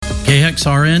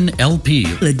KXRN LP,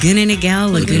 Laguna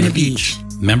Niguel, Laguna Beach.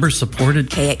 Member-supported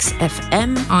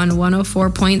KXFM on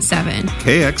 104.7.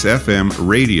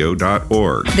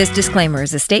 KXFMradio.org. This disclaimer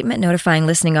is a statement notifying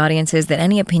listening audiences that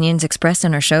any opinions expressed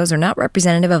on our shows are not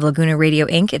representative of Laguna Radio,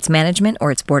 Inc., its management, or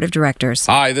its board of directors.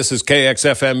 Hi, this is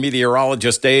KXFM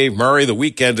meteorologist Dave Murray. The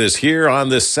weekend is here on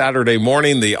this Saturday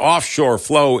morning. The offshore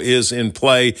flow is in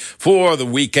play for the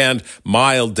weekend.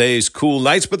 Mild days, cool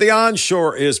nights, but the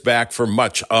onshore is back for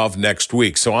much of next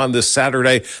week. So on this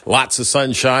Saturday, lots of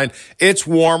sunshine. It's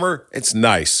warmer. It's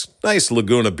nice. Nice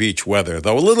Laguna Beach weather,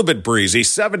 though. A little bit breezy.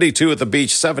 72 at the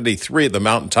beach, 73 at the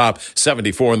mountaintop,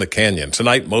 74 in the canyon.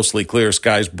 Tonight, mostly clear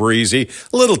skies, breezy.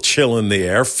 A little chill in the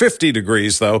air. 50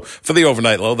 degrees, though, for the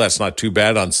overnight low. That's not too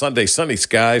bad. On Sunday, sunny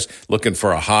skies, looking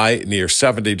for a high near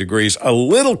 70 degrees. A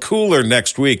little cooler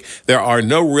next week. There are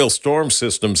no real storm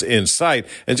systems in sight.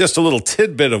 And just a little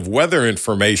tidbit of weather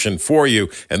information for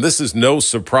you. And this is no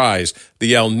surprise.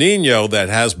 The El Nino that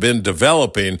has been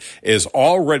developing is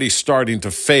already starting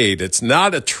to fade. It's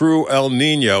not a true El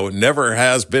Nino. It never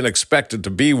has been expected to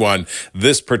be one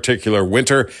this particular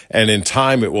winter. And in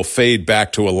time, it will fade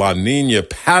back to a La Nina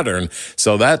pattern.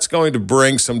 So that's going to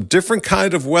bring some different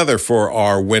kind of weather for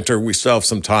our winter. We still have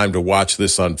some time to watch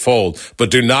this unfold. But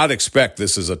do not expect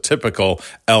this is a typical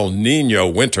El Nino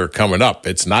winter coming up.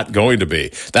 It's not going to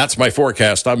be. That's my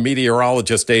forecast. I'm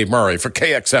meteorologist Dave Murray for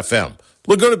KXFM.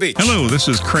 Laguna Beach. Hello, this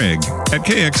is Craig at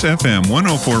KXFM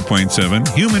 104.7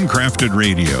 Human Crafted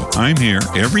Radio. I'm here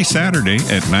every Saturday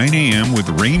at 9 a.m. with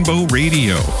Rainbow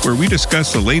Radio, where we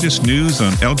discuss the latest news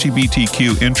on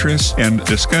LGBTQ interests and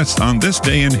discuss on this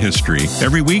day in history.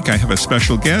 Every week I have a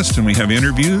special guest and we have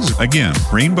interviews. Again,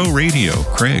 Rainbow Radio,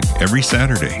 Craig, every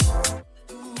Saturday.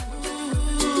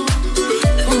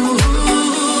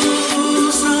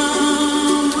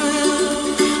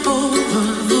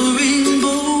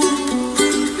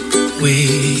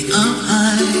 Way up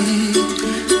high,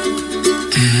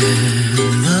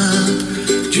 and the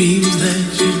dreams that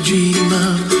you dream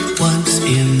of once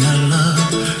in a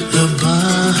lullaby.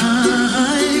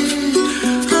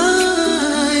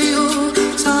 Oh,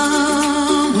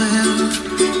 somewhere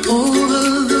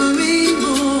over the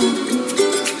rainbow,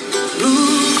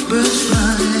 bluebirds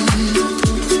fly,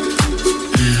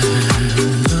 and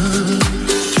the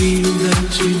dreams that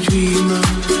you dream of,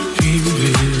 dreams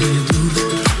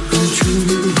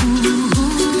really do.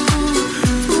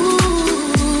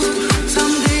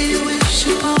 Someday you wish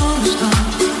upon a star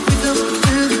with the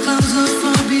clouds are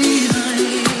far behind.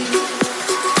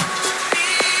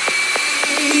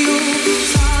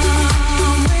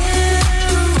 Somewhere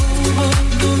over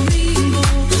the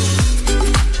rainbow,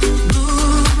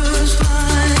 bluebirds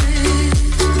fly,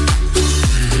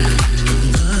 and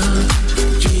the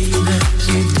dream that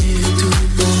you did to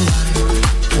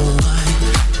why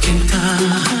can't I?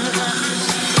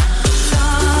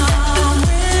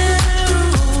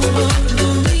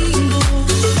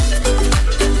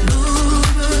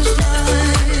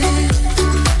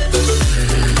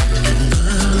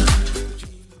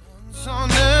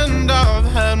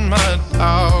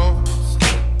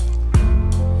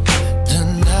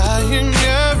 Denying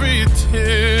every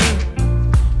tear.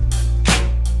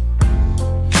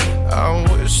 I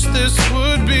wish this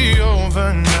would be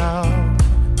over now,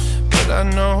 but I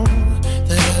know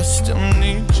that I still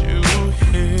need you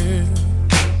here.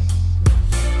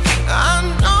 I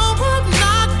know I'm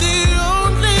not the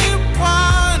only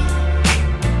one,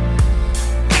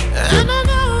 and I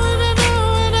know, and I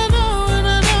know, and I know, and I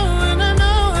know, and I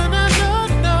know, and I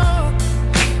don't know.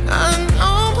 I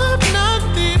know I'm not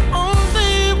the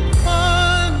only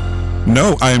one.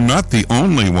 No, I'm not the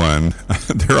only one.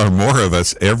 There are more of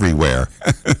us everywhere.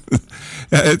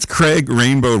 It's Craig,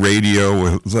 Rainbow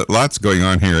Radio. Lots going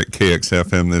on here at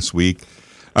KXFM this week.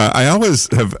 I always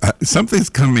have something's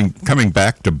coming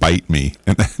back to bite me,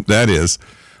 and that is,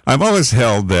 I've always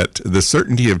held that the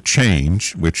certainty of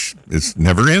change, which is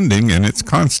never ending and it's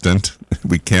constant,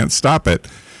 we can't stop it,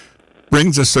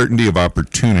 brings a certainty of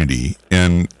opportunity.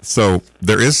 And so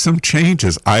there is some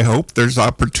changes. I hope there's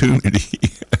opportunity.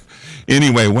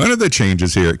 Anyway, one of the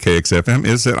changes here at KXFM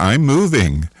is that I'm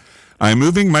moving. I'm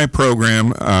moving my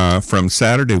program from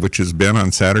Saturday, which has been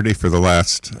on Saturday for the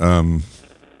last,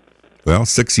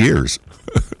 6 years,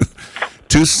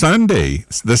 to Sunday,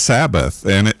 the Sabbath.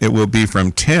 And it will be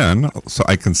from 10, so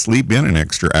I can sleep in an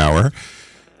extra hour,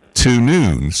 to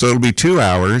noon. So it'll be 2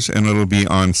 hours, and it'll be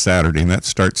on Saturday, and that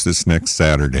starts this next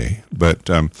Saturday. But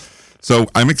so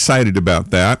I'm excited about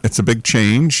that. It's a big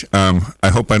change. I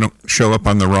hope I don't show up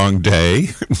on the wrong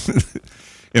day.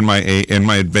 In my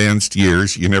advanced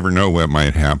years, you never know what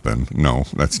might happen. No,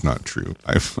 that's not true.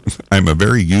 I'm a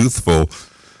very youthful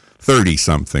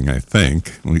 30-something, I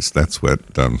think. At least that's what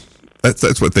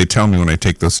that's what they tell me when I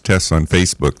take those tests on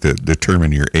Facebook that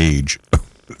determine your age.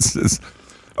 It says,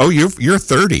 "Oh, you're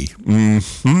 30.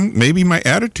 Mm-hmm. Maybe my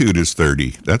attitude is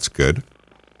 30. That's good."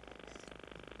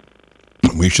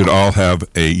 We should all have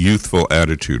a youthful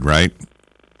attitude, right?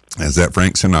 As that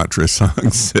Frank Sinatra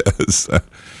song says.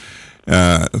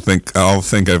 Think all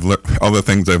the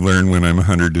things I've learned when I'm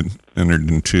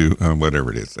 102,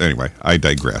 whatever it is. Anyway, I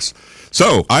digress.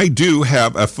 So I do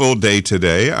have a full day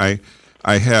today.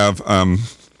 I have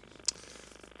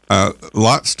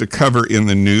lots to cover in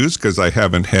the news because I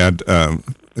haven't had a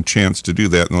chance to do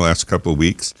that in the last couple of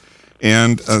weeks,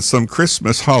 and some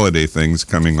Christmas holiday things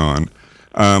coming on.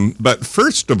 But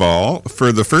first of all,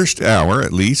 for the first hour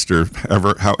at least, or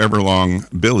however long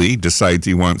Billy decides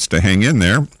he wants to hang in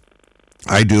there,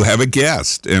 I do have a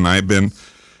guest, and I've been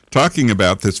talking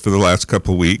about this for the last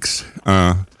couple of weeks.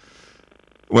 Well,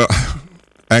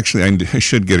 actually, I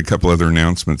should get a couple other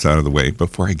announcements out of the way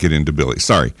before I get into Billy.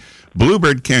 Sorry.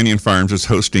 Bluebird Canyon Farms is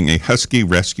hosting a Husky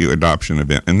Rescue Adoption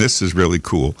event, and this is really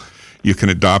cool. You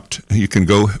can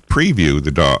go preview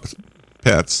the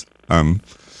pets,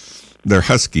 they're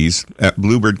Huskies, at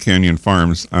Bluebird Canyon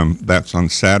Farms. That's on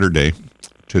Saturday,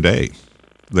 today,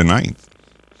 the 9th.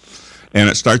 And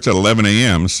it starts at 11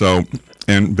 a.m.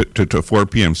 To 4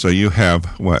 p.m. So you have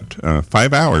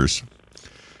 5 hours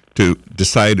to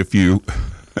decide if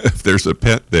there's a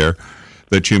pet there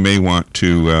that you may want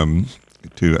to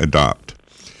adopt.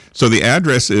 So the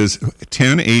address is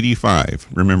 1085.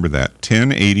 Remember that,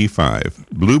 1085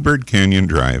 Bluebird Canyon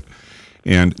Drive,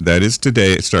 and that is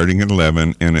today, starting at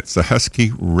 11. And it's the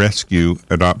Husky Rescue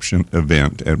Adoption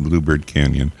event at Bluebird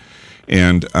Canyon.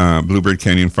 And Bluebird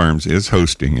Canyon Farms is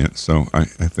hosting it, so I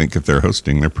think if they're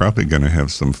hosting, they're probably going to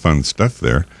have some fun stuff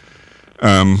there.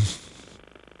 You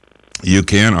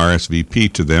can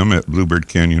RSVP to them at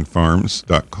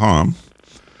bluebirdcanyonfarms.com,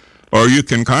 or you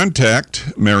can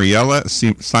contact Mariella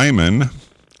Simon,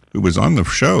 who was on the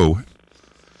show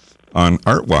on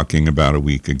Art Walking about a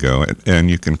week ago, and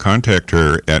you can contact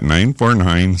her at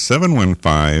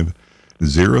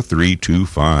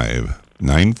 949-715-0325,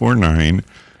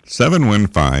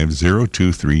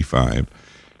 949-715-0235,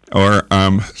 or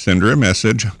send her a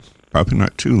message, probably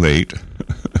not too late.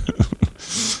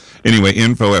 Anyway,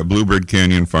 info at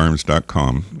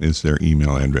bluebirdcanyonfarms.com is their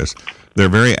email address. They're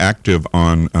very active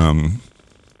on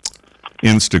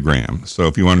Instagram, so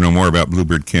if you want to know more about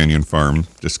Bluebird Canyon Farm,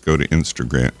 just go to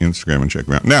Instagram and check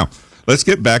them out. Now, let's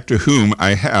get back to whom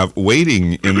I have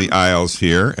waiting in the aisles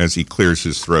here as he clears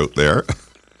his throat there.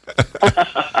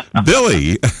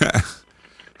 Billy,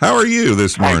 how are you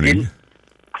this morning?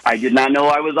 I did not know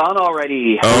I was on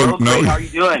already. Hello, no, Craig, how are you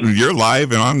doing? You're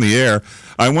live and on the air.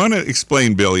 I want to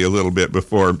explain Billy a little bit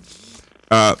before.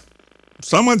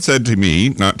 Someone said to me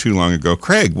not too long ago,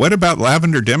 Craig, what about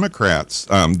Lavender Democrats?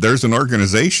 There's an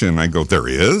organization. I go, there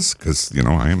is? Because,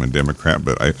 I am a Democrat,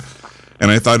 but I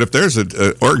thought if there's an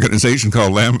organization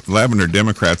called Lavender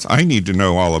Democrats, I need to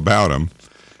know all about them.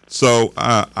 So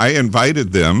I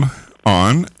invited them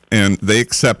on, and they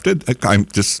accepted. I'm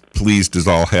just pleased as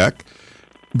all heck.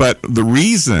 But the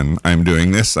reason I'm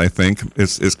doing this, I think,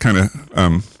 is kind of,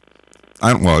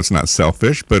 it's not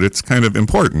selfish, but it's kind of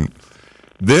important.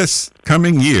 This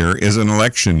coming year is an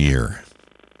election year.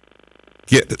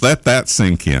 Let that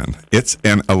sink in. It's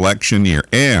an election year.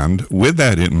 And with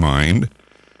that in mind,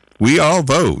 we all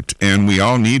vote, and we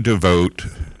all need to vote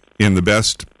in the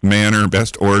best manner,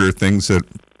 best order,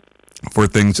 for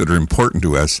things that are important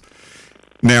to us.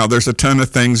 Now, there's a ton of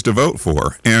things to vote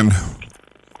for, and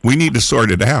we need to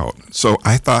sort it out. So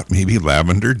I thought maybe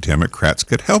Lavender Democrats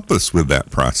could help us with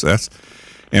that process,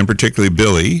 and particularly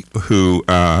Billy, who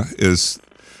is...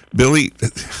 Billy,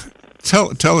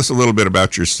 tell us a little bit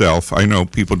about yourself. I know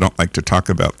people don't like to talk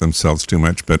about themselves too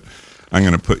much, but I'm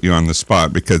going to put you on the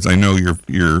spot because I know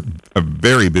you're a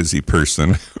very busy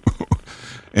person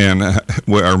and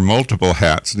wear multiple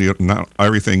hats. Not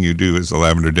everything you do is the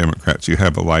Lavender Democrats. You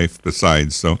have a life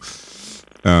besides. So,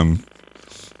 where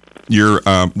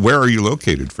are you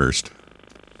located first?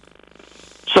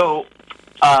 So,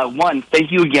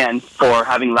 thank you again for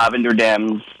having Lavender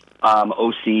Dems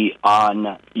OC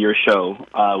on your show.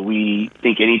 We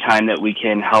think anytime that we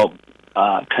can help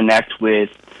connect with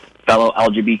fellow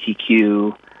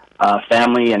LGBTQ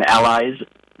family and allies,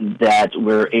 that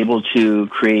we're able to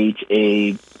create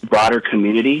a broader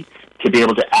community to be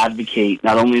able to advocate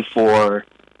not only for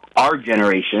our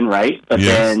generation, right, but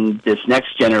then this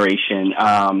next generation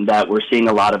that we're seeing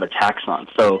a lot of attacks on.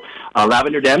 So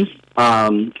Lavender Dems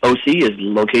OC is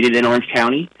located in Orange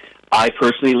County. I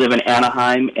personally live in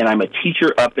Anaheim, and I'm a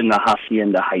teacher up in the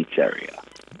Hacienda Heights area.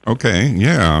 Okay,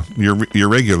 yeah, your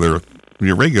regular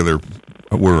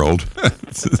world.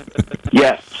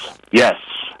 Yes.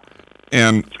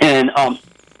 And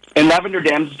Lavender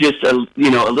Dem's, just a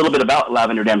little bit about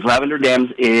Lavender Dem's. Lavender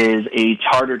Dem's is a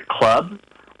chartered club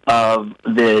of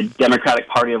the Democratic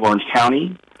Party of Orange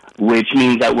County, which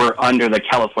means that we're under the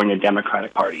California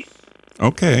Democratic Party.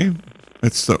 Okay,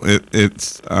 it's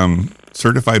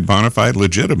certified, bona fide,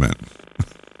 legitimate.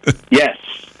 Yes,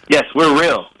 we're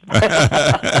real.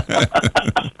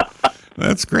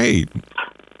 That's great.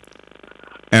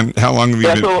 And how long have you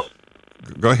been? So,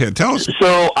 go ahead, tell us.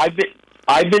 So I've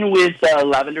been with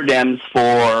Lavender Dems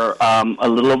for a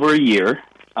little over a year.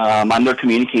 I'm their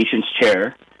communications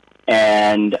chair,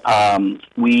 and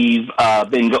we've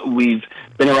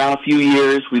been around a few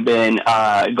years. We've been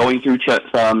going through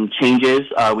some changes.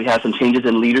 We had some changes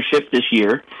in leadership this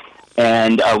year,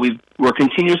 and we're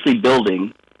continuously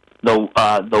building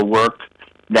the work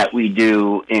that we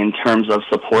do in terms of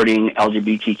supporting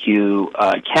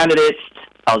LGBTQ candidates,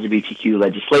 LGBTQ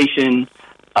legislation,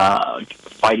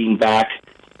 fighting back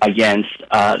against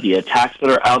the attacks that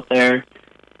are out there,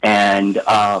 and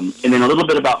then a little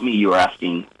bit about me. You were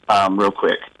asking real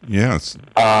quick. Yes.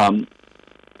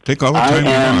 Take all the time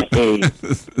you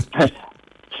want.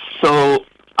 So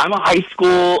I'm a high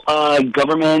school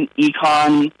government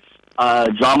econ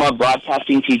drama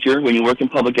broadcasting teacher. When you work in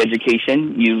public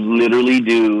education, you literally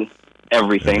do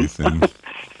everything.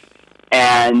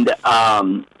 And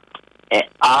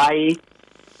I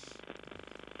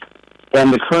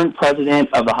am the current president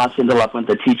of the Hacienda La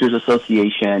Puente Teachers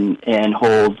Association and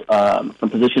hold some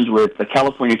positions with the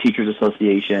California Teachers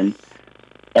Association.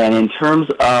 And in terms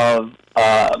of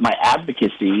my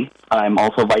advocacy, I'm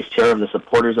also vice chair of the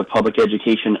Supporters of Public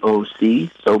Education OC,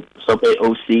 SOPE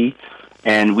OC,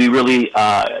 and we really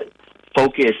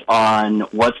focus on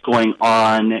what's going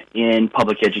on in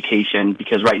public education,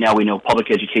 because right now we know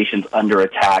public education's under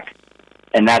attack,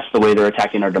 and that's the way they're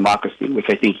attacking our democracy, which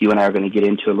I think you and I are going to get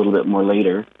into a little bit more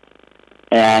later.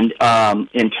 And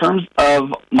in terms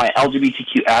of my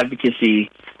LGBTQ advocacy,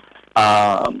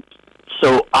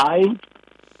 so I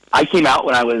came out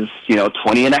when I was,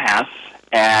 20 and a half,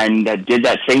 and did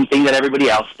that same thing that everybody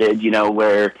else did,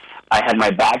 where I had my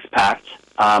bags packed.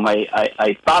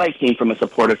 I thought I came from a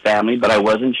supportive family, but I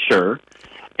wasn't sure.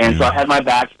 And so I had my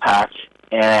bags packed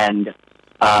and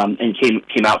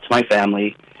came out to my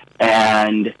family.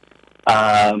 And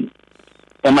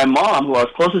my mom, who I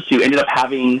was closest to, ended up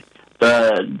having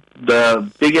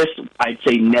the biggest, I'd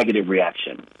say, negative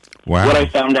reaction. Wow. What I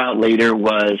found out later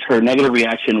was her negative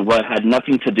reaction had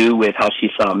nothing to do with how she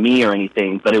saw me or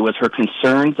anything, but it was her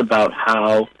concerns about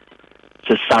how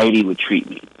society would treat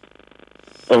me.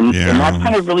 And that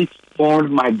kind of really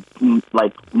formed my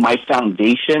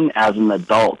foundation as an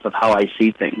adult of how I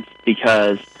see things,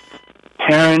 because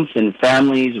parents and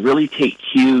families really take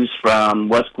cues from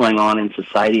what's going on in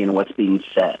society and what's being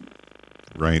said.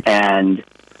 Right. And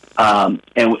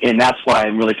that's why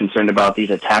I'm really concerned about these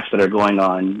attacks that are going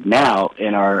on now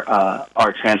in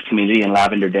our trans community, and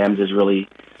Lavender Dems is really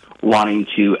wanting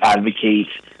to advocate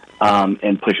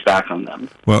and push back on them.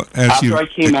 Well, as you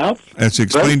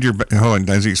explained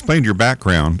your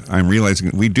background, I'm realizing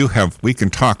we can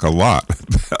talk a lot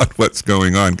about what's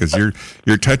going on, because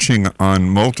you're touching on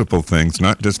multiple things,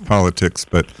 not just politics,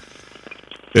 but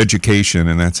education,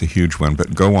 and that's a huge one.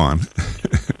 But go on.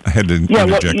 I had to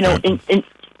interject that.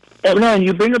 And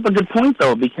you bring up a good point,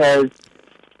 though, because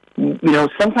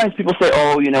sometimes people say,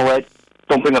 "Oh, you know what?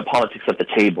 Don't bring up politics at the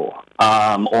table,"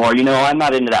 or I'm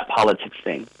not into that politics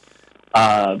thing.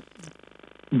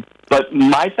 But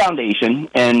my foundation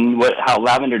and how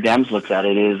Lavender Dems looks at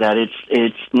it is that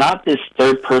it's not this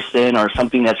third person or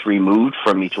something that's removed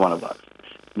from each one of us.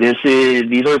 These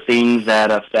are things that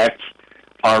affect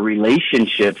our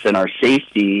relationships and our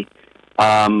safety,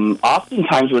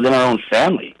 oftentimes within our own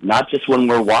family, not just when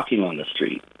we're walking on the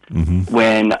street. Mm-hmm.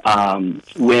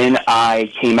 When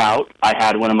I came out, I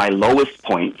had one of my lowest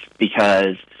points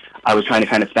because I was trying to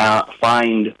kind of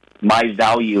find my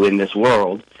value in this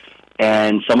world,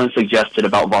 and someone suggested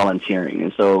about volunteering.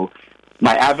 And so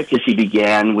my advocacy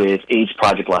began with AIDS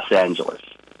Project Los Angeles.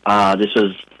 This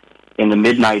was in the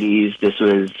mid-'90s. This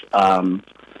was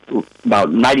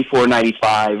about 94,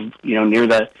 95, near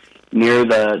the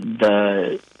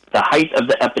height of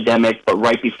the epidemic, but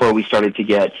right before we started to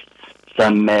get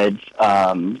some meds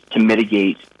to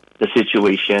mitigate the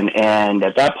situation. And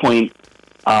at that point,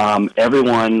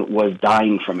 everyone was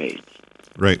dying from AIDS.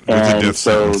 Right, with the death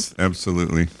sentence,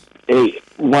 absolutely.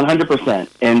 100%.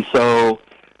 And so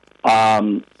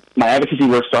my advocacy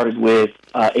work started with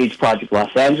AIDS Project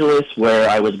Los Angeles, where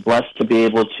I was blessed to be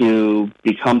able to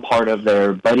become part of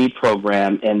their buddy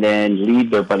program and then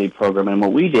lead their buddy program. And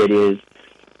what we did is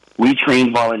we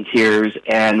trained volunteers,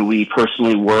 and we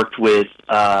personally worked with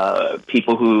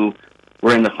people who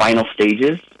were in the final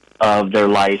stages of their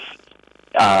life,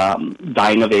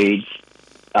 dying of AIDS,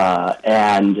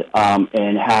 and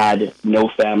had no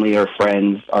family or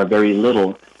friends or very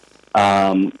little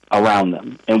around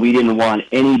them. And we didn't want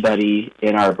anybody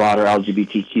in our broader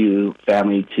LGBTQ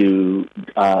family to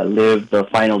live the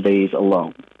final days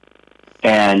alone.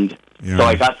 And so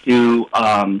I got to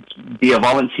be a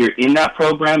volunteer in that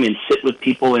program and sit with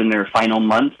people in their final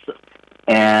months.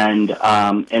 And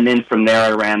then from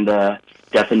there, I ran the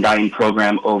Death and Dying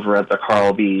program over at the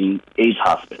Carl Bean AIDS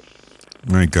Hospice.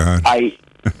 My God. I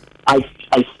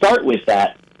start with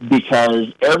that because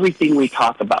everything we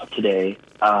talk about today,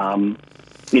 no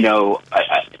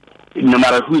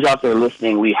matter who's out there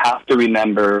listening, we have to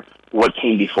remember what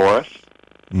came before us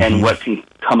and what can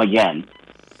come again.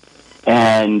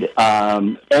 And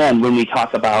when we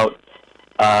talk about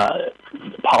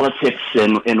politics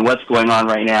and what's going on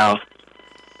right now,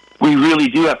 we really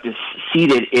do have to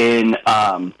seed it in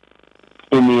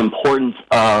the importance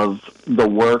of the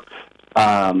work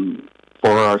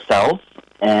for ourselves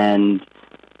and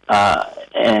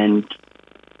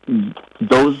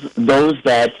those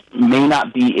that may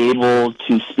not be able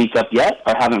to speak up yet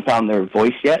or haven't found their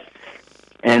voice yet.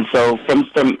 And so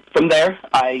from there,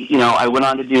 I went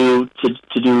on to do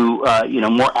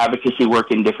more advocacy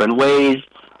work in different ways,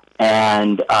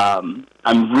 and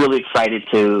I'm really excited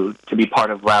to be part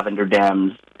of Lavender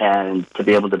Dems and to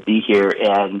be able to be here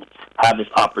and have this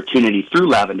opportunity through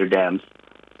Lavender Dems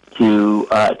to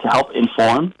help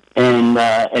inform. And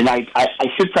I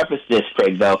should preface this,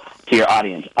 Craig, though, to your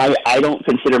audience. I don't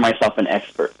consider myself an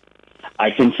expert.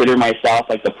 I consider myself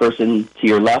like the person to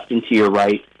your left and to your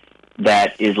right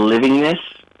that is living this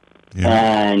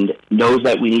and knows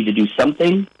that we need to do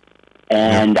something,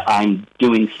 and I'm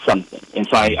doing something. And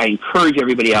so I encourage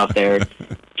everybody out there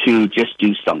to just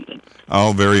do something.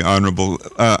 All very honorable.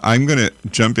 I'm going to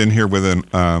jump in here with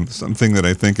something that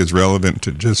I think is relevant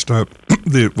to just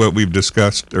what we've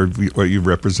discussed or what you've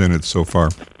represented so far.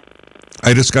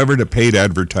 I discovered a paid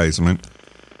advertisement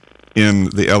in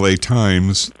the LA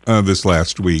Times this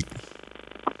last week,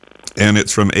 and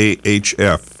it's from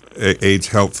AHF, AIDS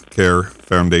Healthcare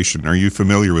Foundation. Are you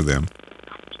familiar with them?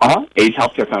 AIDS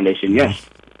Healthcare Foundation, yes.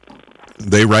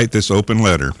 They write this open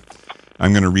letter.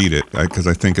 I'm going to read it because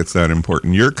I think it's that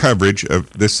important. Your coverage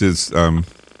of this is, I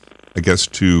guess,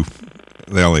 to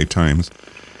the LA Times.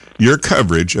 Your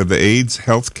coverage of the AIDS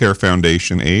Healthcare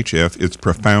Foundation, AHF, is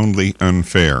profoundly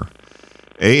unfair.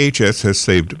 AHS has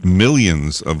saved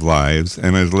millions of lives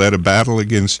and has led a battle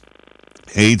against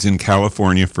AIDS in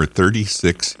California for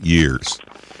 36 years.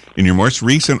 In your most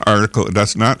recent article, it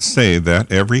does not say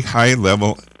that every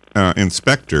high-level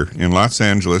inspector in Los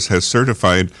Angeles has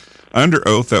certified under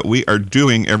oath that we are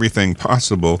doing everything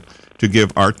possible to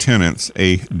give our tenants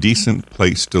a decent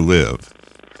place to live.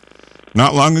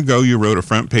 Not long ago, you wrote a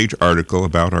front-page article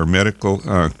about our medical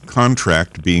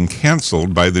contract being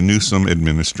canceled by the Newsom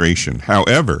administration.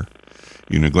 However,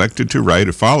 you neglected to write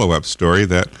a follow-up story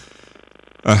that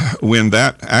when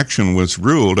that action was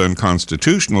ruled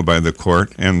unconstitutional by the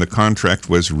court and the contract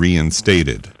was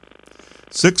reinstated.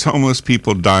 6 homeless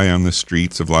people die on the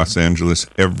streets of Los Angeles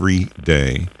every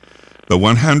day. The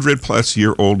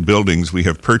 100-plus-year-old buildings we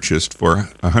have purchased for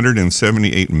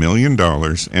 $178 million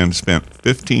and spent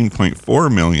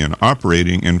 $15.4 million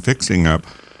operating and fixing up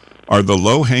are the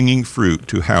low-hanging fruit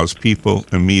to house people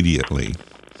immediately.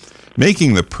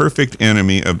 Making the perfect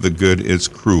enemy of the good is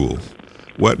cruel.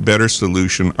 What better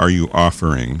solution are you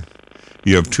offering?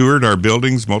 You have toured our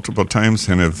buildings multiple times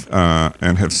and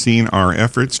have seen our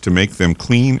efforts to make them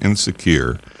clean and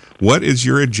secure. What is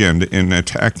your agenda in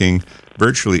attacking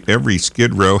virtually every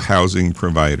Skid Row housing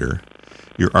provider?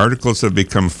 Your articles have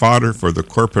become fodder for the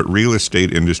corporate real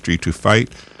estate industry to fight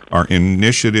our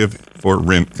initiative for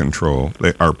rent control.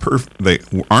 They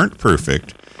aren't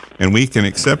perfect, and we can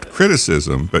accept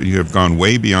criticism, but you have gone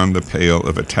way beyond the pale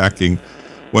of attacking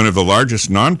one of the largest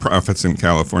nonprofits in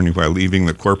California while leaving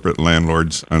the corporate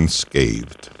landlords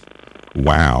unscathed.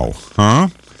 Wow. Huh?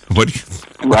 What do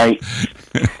you... Right.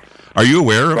 Are you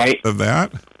aware of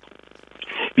that?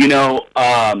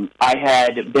 I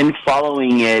had been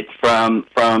following it from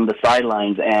the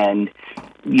sidelines, and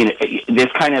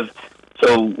this kind of.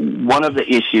 So one of the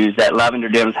issues that Lavender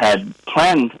Dems had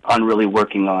planned on really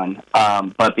working on,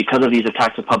 but because of these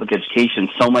attacks of public education,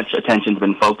 so much attention's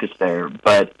been focused there.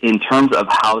 But in terms of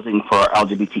housing for our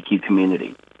LGBTQ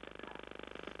community,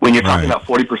 When you're talking Right. about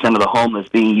 40% of the homeless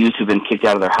being youth who've been kicked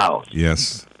out of their house,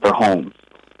 Yes. their homes.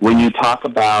 When you talk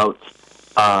about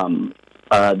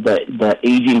the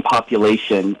aging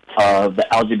population of the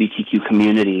LGBTQ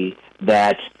community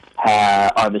that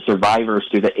are the survivors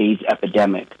through the AIDS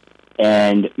epidemic,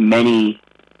 and many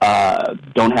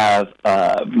don't have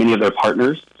many of their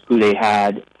partners who they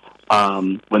had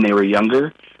when they were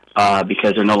younger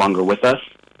because they're no longer with us,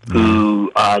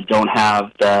 who don't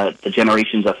have the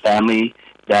generations of family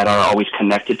that are always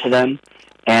connected to them,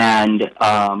 and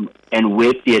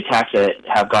with the attacks that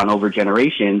have gone over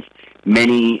generations,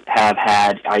 many have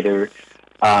had either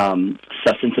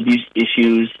substance abuse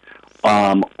issues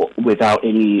without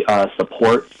any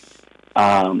support.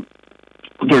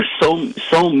 There's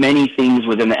so many things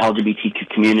within the LGBTQ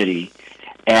community,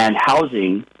 and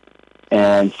housing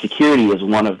and security is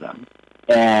one of them.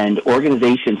 And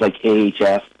organizations like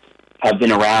AHF have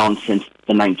been around since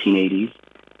the 1980s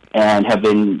and have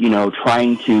been,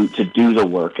 trying to do the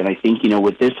work. And I think,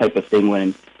 with this type of thing,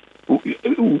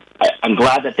 I'm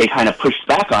glad that they kind of pushed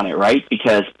back on it, right?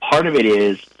 Because part of it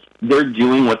is they're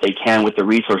doing what they can with the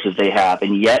resources they have,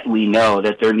 and yet we know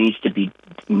that there needs to be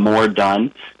more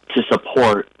done to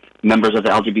support members of the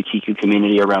LGBTQ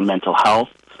community around mental health,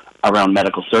 around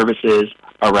medical services,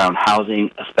 around housing,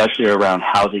 especially around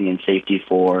housing and safety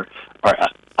for our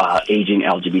aging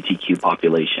LGBTQ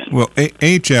population. Well,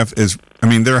 AHF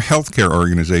they're a healthcare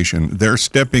organization. They're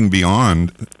stepping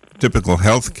beyond typical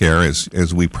healthcare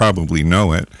as we probably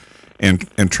know it,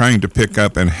 and trying to pick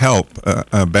up and help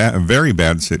a very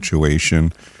bad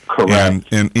situation. Correct.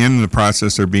 And in the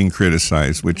process, they're being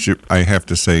criticized, which I have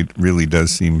to say really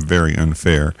does seem very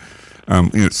unfair.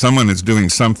 Someone is doing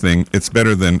something, it's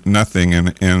better than nothing, and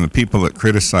the people that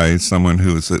criticize someone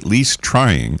who is at least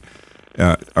trying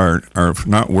are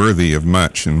not worthy of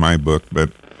much in my book. But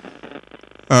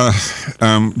I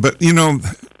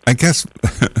guess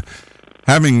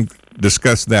having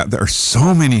discussed that, there are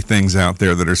so many things out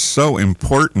there that are so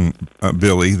important,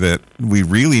 Billy, that we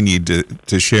really need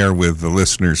to share with the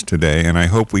listeners today, and I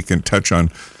hope we can touch on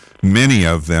many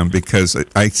of them, because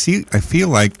I feel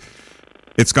like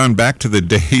it's gone back to the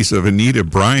days of Anita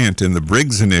Bryant and the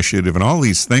Briggs Initiative and all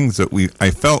these things that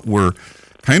I felt were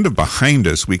kind of behind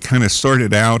us. We kind of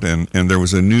sorted out, and there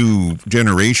was a new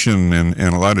generation and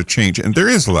a lot of change, and there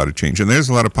is a lot of change, and there's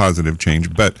a lot of positive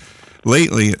change, but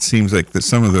lately, it seems like that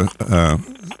some of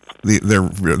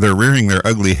they're rearing their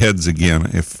ugly heads again.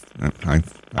 If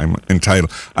I'm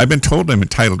entitled, I've been told I'm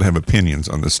entitled to have opinions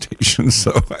on the station,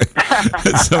 so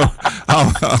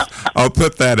I'll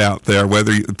put that out there.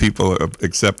 Whether people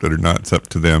accept it or not, it's up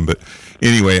to them. But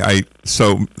anyway,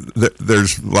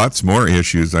 there's lots more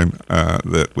issues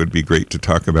that would be great to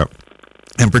talk about,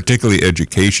 and particularly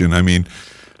education. I mean,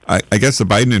 I guess the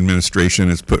Biden administration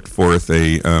has put forth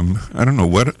I don't know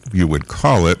what you would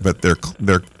call it, but the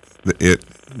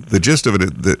gist of it,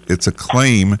 it's a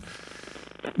claim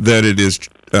that it is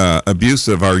abuse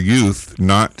of our youth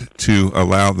not to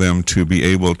allow them to be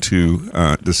able to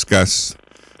discuss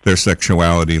their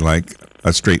sexuality like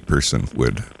a straight person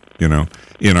would, in our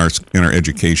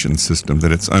education system,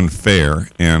 that it's unfair,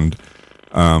 and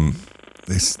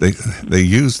they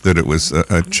used that it was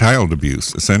a child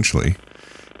abuse, essentially.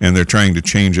 And they're trying to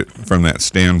change it from that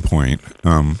standpoint.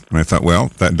 And I thought, well,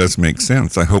 that does make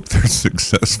sense. I hope they're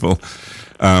successful.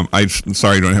 I'm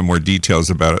sorry I don't have more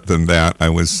details about it than that.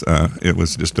 It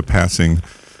was just a passing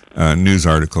news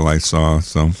article I saw.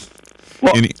 So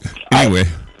anyway,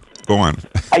 go on.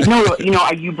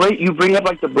 You bring up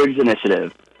like the Briggs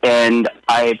Initiative, and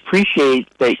I appreciate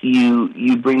that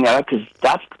you bring that up, because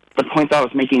that's the point that I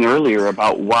was making earlier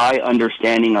about why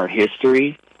understanding our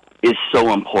history is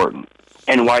so important,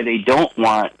 and why they don't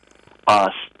want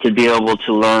us to be able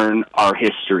to learn our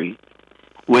history.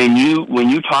 When you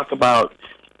talk about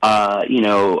not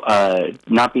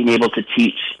being able to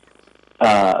teach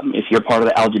if you're part of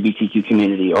the LGBTQ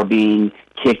community, or being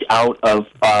kicked out of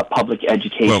public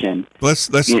education. Well,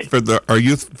 let's for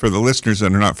the listeners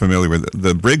that are not familiar with it,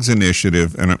 the Briggs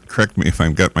Initiative, and correct me if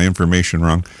I've got my information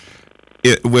wrong.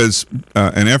 It was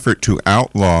an effort to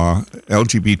outlaw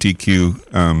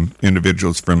LGBTQ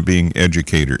individuals from being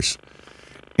educators,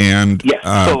 and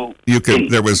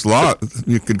there was law.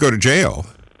 You could go to jail.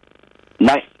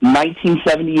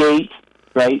 1978,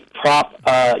 right? Prop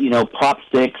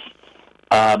 6.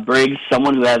 Briggs,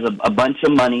 someone who has a bunch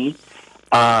of money,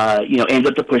 ends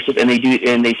up to push it, and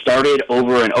they started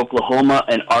over in Oklahoma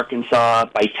and Arkansas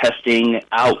by testing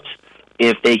out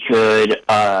if they could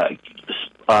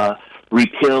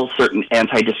repeal certain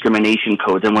anti-discrimination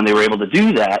codes. And when they were able to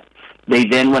do that, they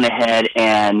then went ahead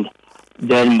and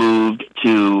then moved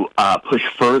to push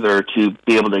further to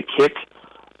be able to kick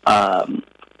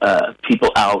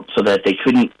people out so that they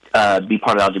couldn't be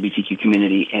part of the LGBTQ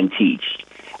community and teach.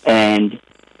 And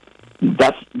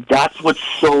that's what's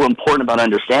so important about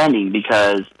understanding,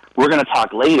 because we're going to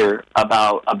talk later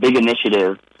about a big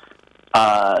initiative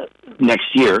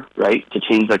next year, right, to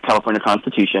change the California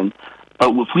Constitution.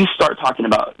 But if we start talking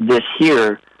about this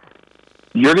here,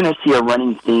 you're going to see a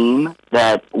running theme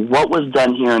that what was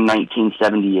done here in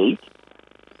 1978,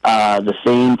 the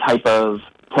same type of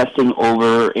testing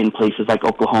over in places like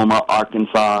Oklahoma,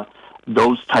 Arkansas,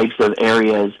 those types of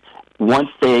areas, once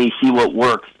they see what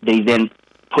works, they then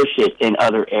push it in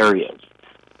other areas.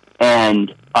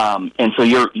 And so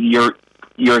you're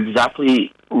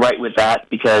exactly right with that,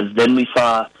 because then we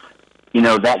saw,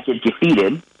 that get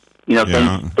defeated.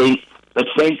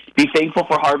 Let's be thankful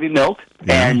for Harvey Milk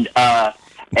and the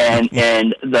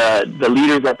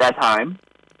leaders at that time.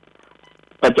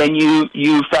 But then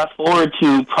you fast forward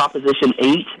to Proposition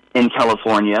 8 in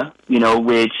California,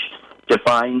 which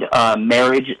defined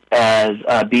marriage as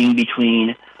being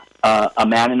between a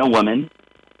man and a woman,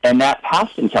 and that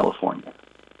passed in California.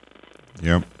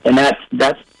 Yep. And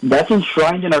that's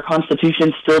enshrined in our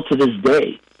Constitution still to this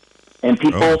day. And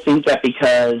people think that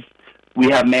because we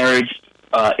have marriage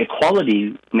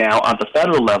equality now at the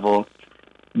federal level,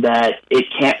 that it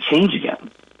can't change again.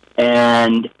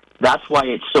 And that's why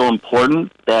it's so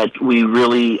important that we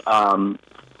really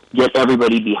get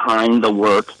everybody behind the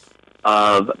work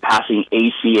of passing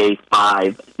ACA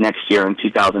 5 next year in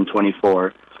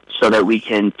 2024, so that we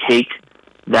can take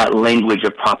that language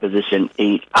of Proposition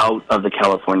 8 out of the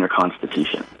California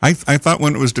Constitution. I thought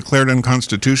when it was declared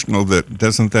unconstitutional,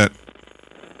 doesn't that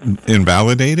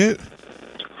invalidate it?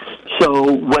 So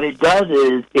what it does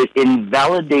is it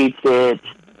invalidates it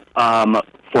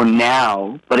for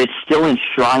now, but it's still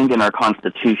enshrined in our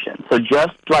Constitution. So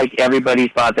just like everybody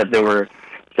thought that there were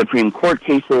Supreme Court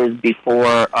cases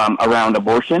before around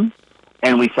abortion,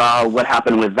 and we saw what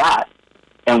happened with that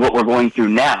and what we're going through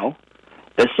now,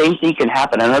 the same thing can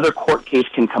happen. Another court case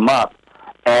can come up,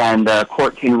 and the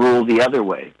court can rule the other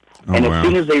way. As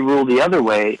soon as they rule the other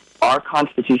way, our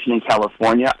Constitution in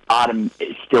California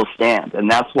still stands. And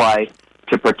that's why,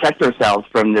 to protect ourselves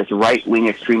from this right-wing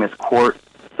extremist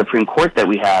Supreme Court that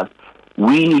we have,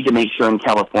 we need to make sure in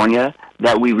California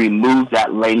that we remove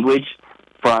that language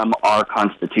from our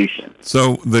Constitution.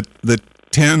 So the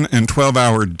 10 and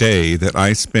 12-hour day that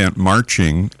I spent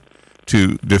marching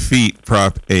to defeat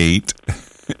Prop 8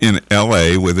 in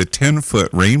L.A. with a 10-foot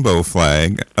rainbow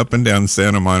flag up and down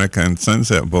Santa Monica and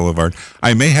Sunset Boulevard,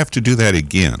 I may have to do that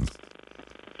again.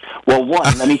 Well,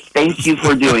 one, let me thank you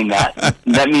for doing that.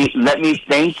 Let me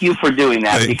thank you for doing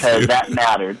that, because that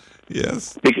mattered.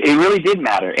 Yes, it really did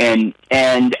matter, and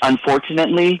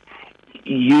unfortunately,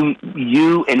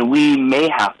 you and we may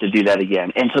have to do that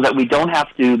again. And so that we don't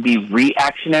have to be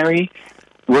reactionary,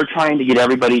 we're trying to get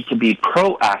everybody to be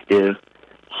proactive,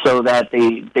 so that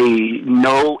they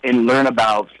know and learn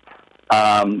about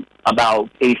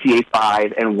ACA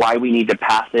 5 and why we need to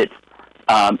pass it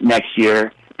next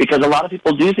year. Because a lot of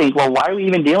people do think, well, why are we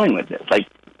even dealing with this? Like,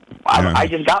 I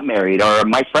just got married, or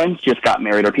my friends just got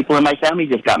married, or people in my family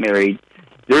just got married.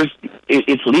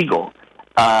 It's legal.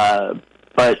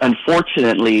 But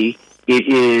unfortunately, it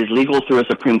is legal through a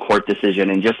Supreme Court decision.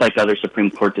 And just like other Supreme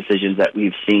Court decisions that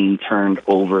we've seen turned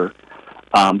over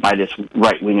by this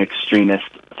right-wing extremist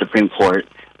Supreme Court,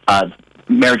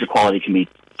 marriage equality can be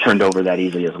turned over that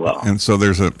easily as well. And so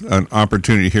there's an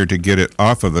opportunity here to get it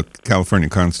off of the California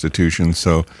Constitution,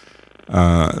 so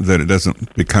that it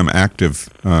doesn't become active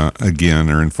again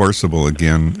or enforceable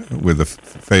again with the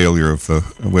failure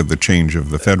with the change of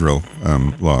the federal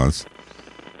laws,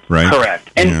 right?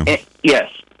 Correct. And yes.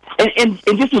 And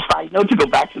just a side note to go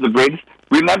back to the Briggs,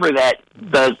 remember that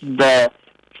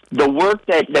the work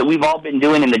that we've all been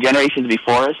doing in the generations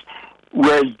before us,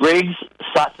 whereas Briggs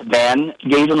sought to ban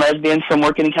gays and lesbians from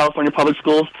working in California public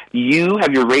schools, you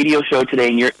have your radio show today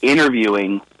and you're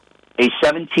interviewing a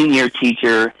 17-year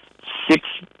teacher,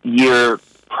 6-year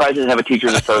president of a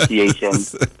teachers association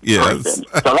yes. person.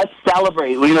 So let's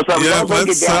celebrate.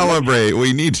 Let's celebrate.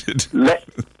 We need to.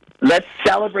 Let's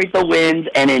celebrate the wins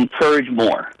and encourage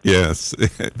more. Yes.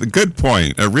 Good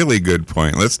point. A really good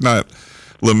point. Let's not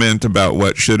lament about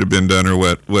what should have been done or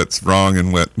what's wrong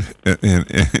and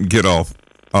get all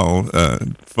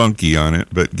funky on it,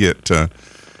 but get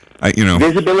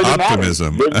visibility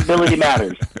optimism. Matters. Visibility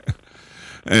matters.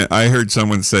 I heard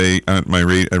someone say on my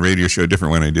radio show, a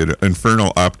different one I did,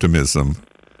 infernal optimism.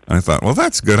 I thought, well,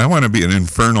 that's good. I want to be an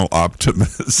infernal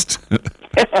optimist.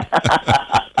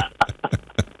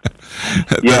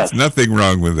 There's nothing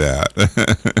wrong with that.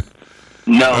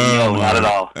 No, not at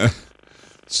all.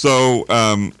 So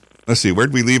let's see,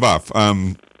 where'd we leave off?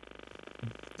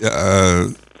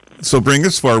 So bring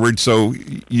us forward. So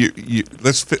you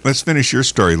let's finish your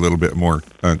story a little bit more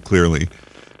clearly.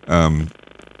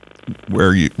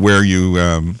 Where you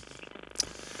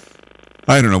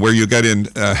I don't know, where you got in,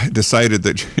 decided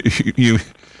that you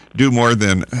do more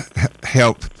than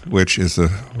help, which is a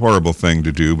horrible thing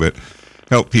to do, but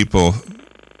help people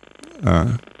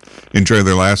enjoy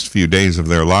their last few days of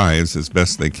their lives as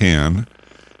best they can,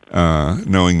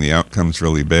 knowing the outcome's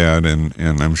really bad,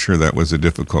 and I'm sure that was a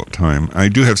difficult time. I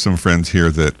do have some friends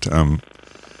here that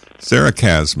Sarah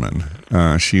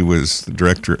Kasman, she was the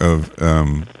director of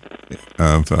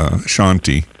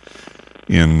Shanti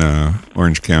in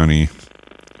Orange County.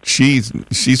 She's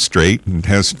straight and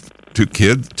has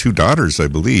two daughters, I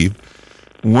believe.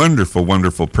 Wonderful,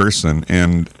 wonderful person,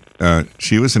 and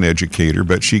she was an educator,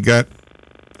 but she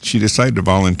decided to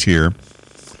volunteer,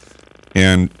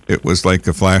 and it was like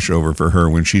a flashover for her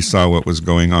when she saw what was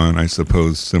going on. I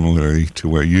suppose similarly to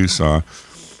what you saw.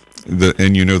 And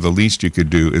the least you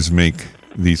could do is make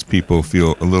these people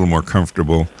feel a little more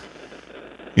comfortable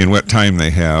in what time they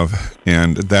have,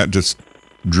 and that just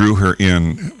drew her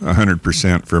in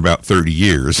 100% for about 30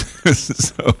 years.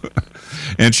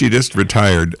 And she just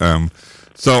retired.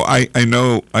 So I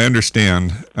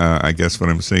understand, I guess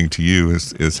what I'm saying to you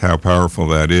is how powerful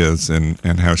that is,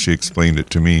 and how she explained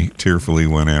it to me tearfully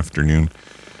one afternoon.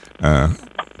 Craig,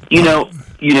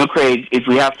 if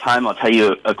we have time, I'll tell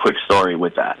you a quick story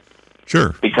with that.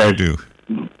 Sure, I do.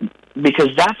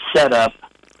 Because that set up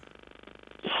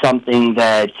something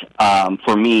that,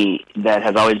 for me, that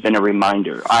has always been a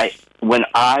reminder. When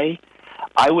I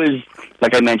was,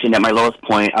 like I mentioned, at my lowest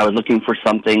point, I was looking for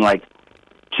something like,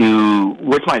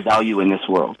 what's my value in this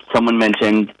world? Someone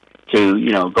mentioned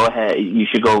go ahead, you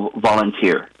should go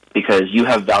volunteer because you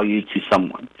have value to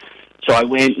someone. So I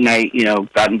went and I,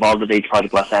 got involved with AIDS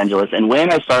Project Los Angeles. And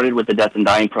when I started with the Death and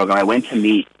Dying program, I went to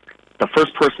meet the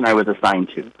first person I was assigned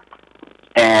to.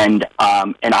 And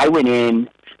I went in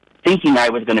thinking I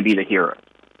was going to be the hero.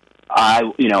 I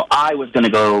was going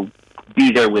to go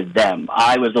be there with them.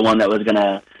 I was the one that was going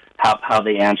to have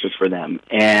the answers for them.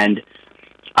 And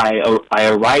I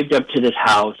arrived up to this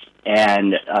house,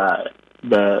 and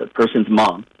the person's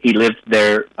mom, he lived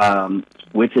there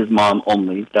with his mom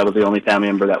only. That was the only family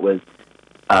member that was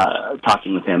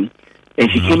talking with him. And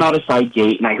she came out a side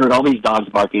gate, and I heard all these dogs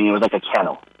barking. It was like a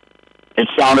kennel. It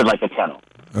sounded like a kennel.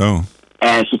 Oh.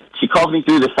 And she called me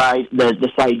through the side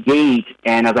gate,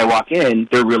 and as I walk in,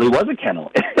 there really was a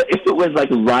kennel. It was like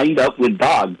lined up with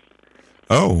dogs.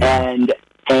 Oh. And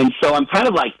so I'm kind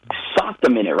of like shocked a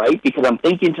minute, right? Because I'm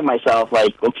thinking to myself,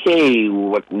 like, okay,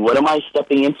 what am I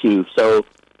stepping into? So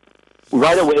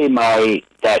right away,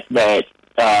 that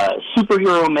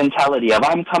superhero mentality of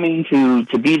I'm coming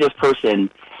to be this person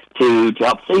to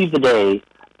help save the day.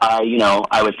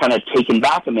 I was kind of taken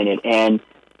back a minute, and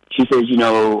she says,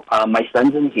 my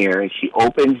son's in here, and she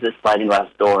opens this sliding glass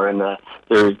door, and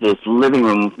there's this living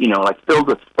room, like filled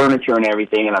with furniture and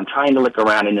everything, and I'm trying to look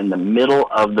around, and in the middle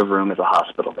of the room is a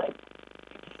hospital bed.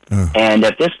 And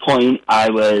at this point, I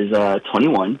was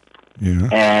 21,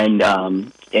 and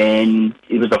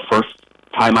it was the first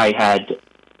time I had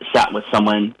sat with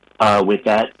someone with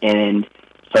that, and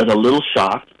so I was a little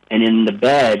shocked, and in the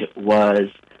bed was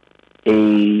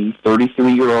a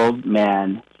 33-year-old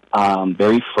man,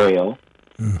 very frail,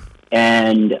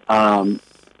 and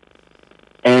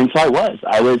so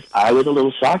I was a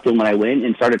little shocked. And when I went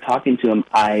and started talking to him,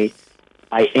 I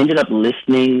ended up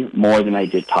listening more than I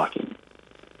did talking.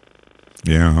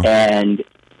 Yeah.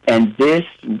 And this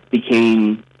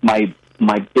became my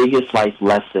biggest life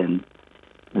lesson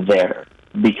there,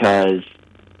 because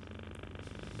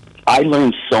I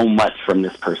learned so much from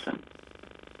this person.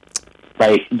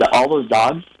 Like all those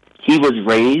dogs, he was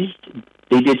raised.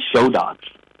 They did show dogs,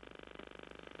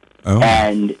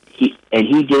 and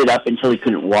he did it up until he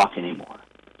couldn't walk anymore,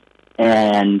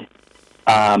 and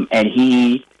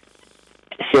he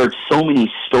shared so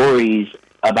many stories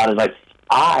about his life.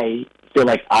 I feel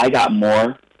like I got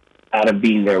more out of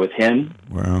being there with him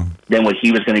than what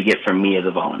he was going to get from me as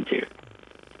a volunteer.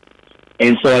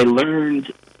 And so I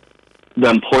learned the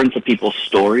importance of people's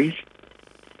stories,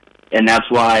 and that's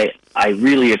why I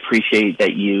really appreciate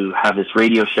that you have this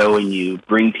radio show and you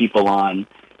bring people on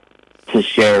to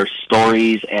share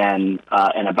stories and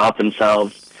about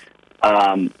themselves.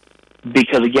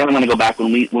 Because again, I'm going to go back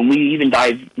when we even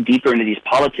dive deeper into these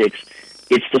politics.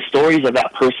 It's the stories of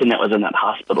that person that was in that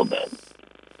hospital bed.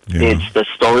 Yeah. It's the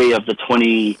story of the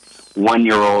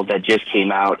 21-year-old that just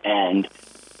came out and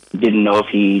didn't know if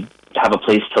he'd have a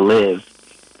place to live,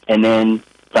 and then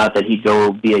thought that he'd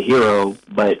go be a hero,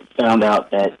 but found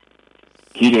out that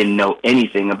he didn't know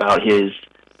anything about his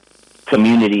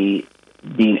community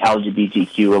being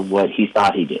LGBTQ of what he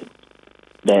thought he did.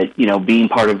 That, being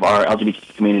part of our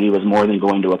LGBT community was more than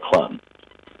going to a club.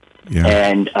 Yeah.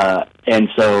 And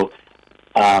so,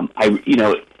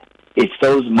 it's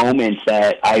those moments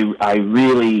that I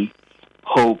really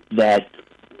hope that,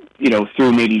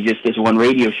 through maybe just this one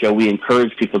radio show, we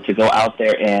encourage people to go out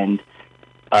there and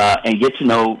get to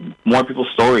know more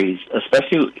people's stories,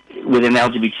 especially within the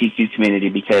LGBTQ community,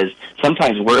 because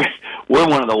sometimes we're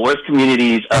one of the worst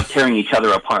communities of tearing each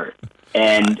other apart.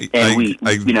 And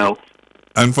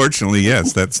unfortunately,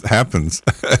 yes, that happens.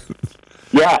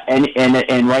 Yeah,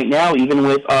 and right now, even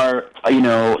with our,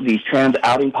 these trans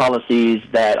outing policies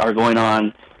that are going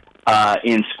on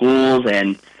in schools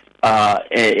and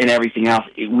everything else,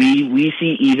 we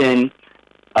see even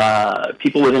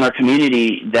people within our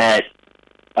community that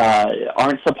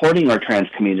aren't supporting our trans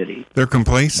community. They're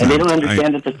complacent. And they don't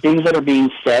understand that the things that are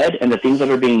being said and the things that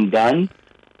are being done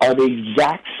are the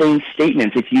exact same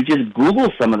statements. If you just Google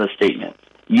some of the statements,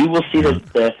 you will see that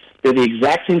they're the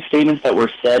exact same statements that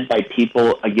were said by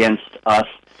people against us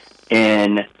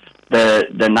in the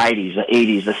 90s, the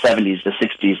 80s, the 70s, the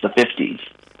 60s, the 50s.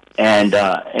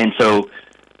 And so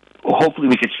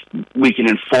hopefully we can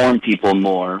inform people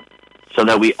more so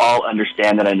that we all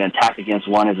understand that an attack against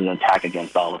one is an attack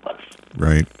against all of us.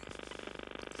 Right.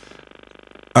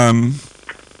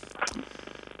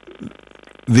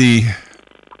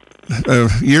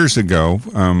 Years ago,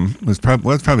 was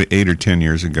probably 8 or 10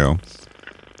 years ago,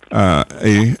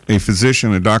 a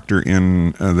physician, a doctor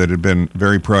that had been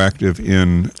very proactive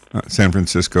in San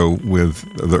Francisco with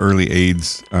the early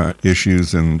AIDS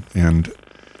issues and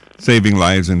saving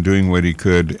lives and doing what he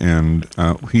could, and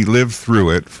he lived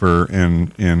through it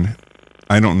and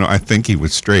I don't know, I think he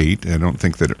was straight. I don't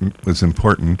think that it was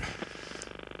important,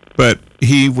 but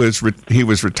he was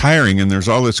retiring, and there's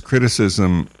all this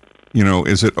criticism.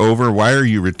 Is it over? Why are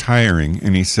you retiring?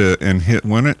 And he said,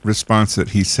 one response that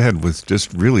he said was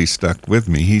just really stuck with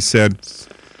me. He said,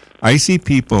 I see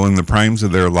people in the primes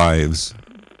of their lives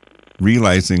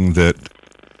realizing that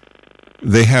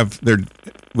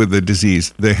with the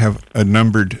disease, they have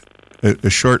a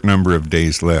short number of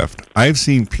days left. I've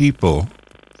seen people,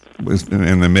 and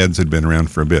the meds had been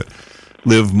around for a bit,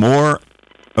 live more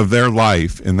of their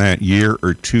life in that year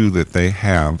or two that they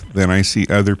have than I see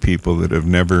other people that have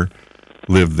never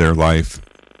lived their life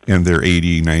and they're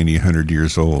 80, 90, 100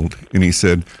 years old. And he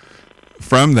said,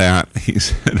 from that, he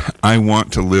said, I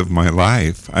want to live my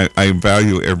life. I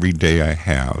value every day I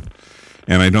have.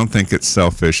 And I don't think it's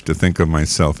selfish to think of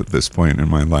myself at this point in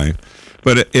my life.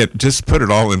 But it just put it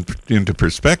all into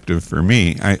perspective for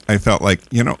me. I felt like,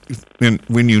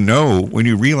 when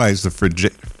you realize the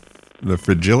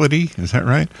fragility, is that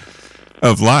right,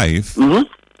 of life,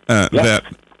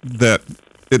 that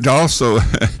it also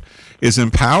is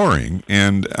empowering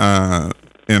and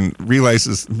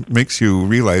makes you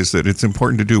realize that it's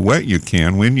important to do what you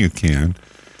can when you can.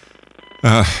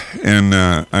 I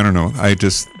don't know. I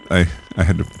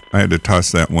had to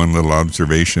toss that one little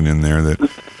observation in there that,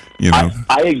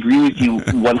 I agree with you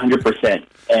 100%.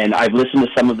 And I've listened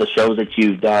to some of the shows that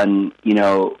you've done,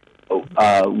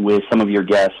 with some of your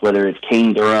guests, whether it's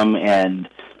Kane Durham and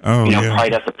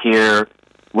Pride at the Pier,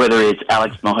 whether it's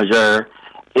Alex Mohajer.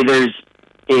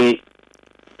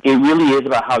 It really is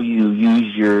about how you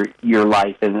use your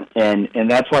life, and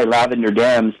that's why Lavender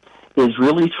Dems is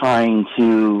really trying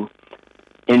to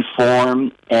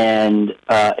inform and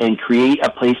create a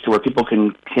place to where people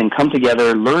can come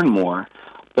together, learn more,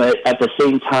 but at the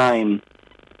same time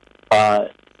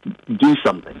do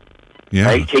something. Yeah.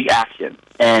 Right? Take action.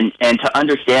 And to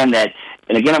understand that,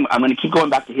 and again, I'm going to keep going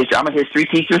back to history. I'm a history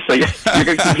teacher, so you're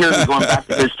going to keep hearing me going back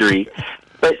to history.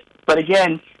 But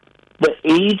again, the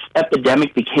AIDS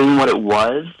epidemic became what it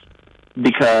was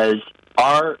because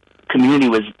our community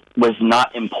was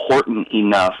not important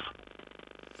enough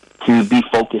to be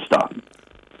focused on.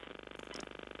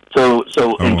 So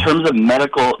in terms of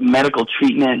medical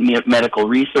treatment, medical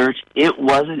research, it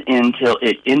wasn't until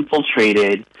it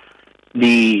infiltrated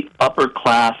the upper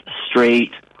class,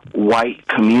 straight, white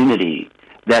community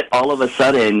that all of a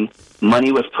sudden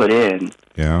money was put in.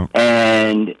 Yeah.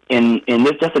 And in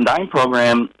this Death and Dying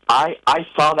program, I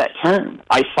saw that turn.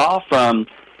 I saw from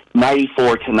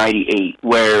 94 to 98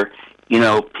 where,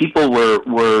 people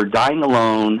were dying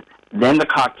alone. Then the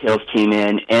cocktails came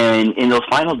in, and in those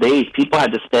final days, people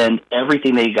had to spend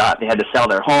everything they got. They had to sell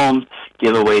their homes,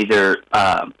 give away their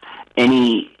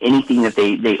anything that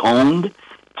they owned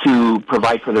to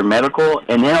provide for their medical,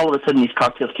 and then all of a sudden these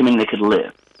cocktails came in and they could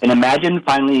live. And imagine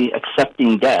finally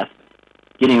accepting death,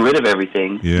 getting rid of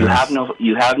everything. Yes.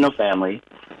 You have no family,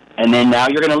 and then now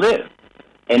you're going to live.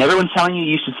 And everyone's telling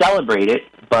you should celebrate it,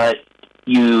 but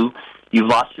you've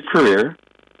lost your career,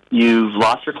 you've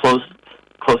lost your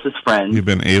closest friends. You've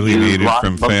been alienated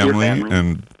from family,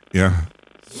 and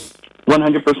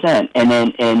 100%. And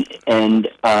then and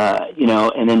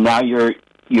then now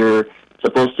you're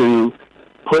supposed to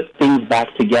put things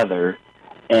back together,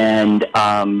 and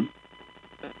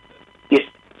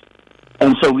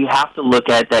so we have to look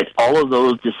at that. All of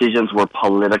those decisions were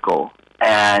political,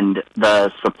 and the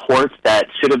supports that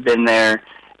should have been there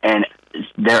and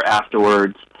there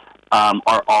afterwards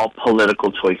are all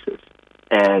political choices.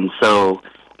 And so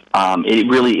it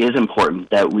really is important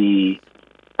that we,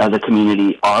 as a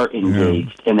community, are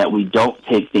engaged and that we don't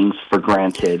take things for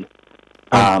granted,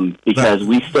 because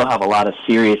we still have a lot of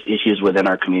serious issues within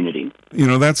our community.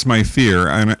 That's my fear.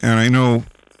 And I know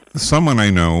someone I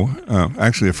know,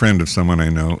 actually a friend of someone I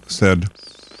know, said,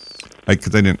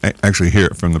 because I didn't actually hear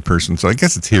it from the person, so I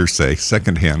guess it's hearsay,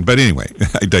 secondhand. But anyway,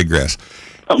 I digress.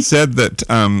 Said that,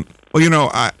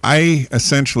 I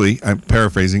essentially, I'm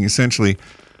paraphrasing,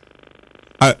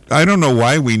 I don't know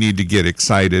why we need to get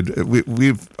excited.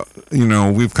 We've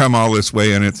come all this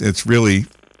way, and it's really,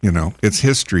 it's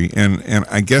history. And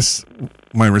I guess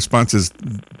my response is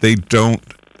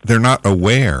they're not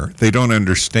aware. They don't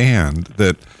understand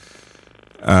that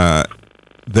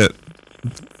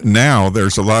now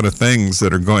there's a lot of things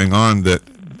that are going on that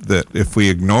if we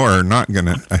ignore are not going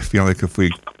to, I feel like if we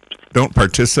don't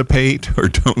participate or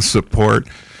don't support,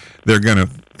 they're going to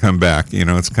come back.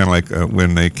 It's kind of like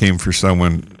when they came for some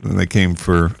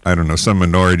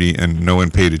minority and no one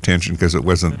paid attention because it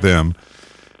wasn't them.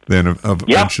 Then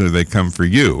eventually they come for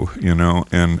you,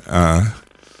 and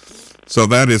so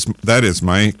that is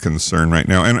my concern right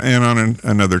now. And on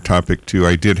another topic too,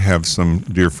 I did have some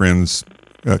dear friends,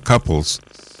 couples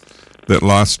that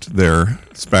lost their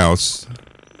spouse,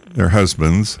 their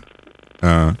husbands,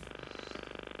 to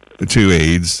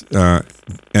AIDS,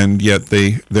 and yet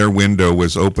their window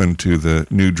was open to the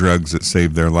new drugs that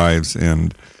saved their lives,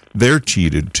 and they're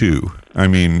cheated too. I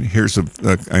mean,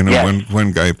 I know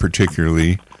one guy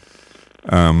particularly.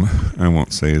 I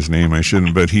won't say his name. I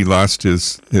shouldn't, but he lost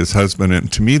his husband,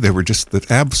 and to me, they were just the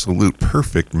absolute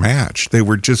perfect match. They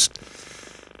were just.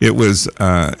 It was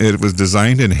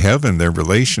designed in heaven, their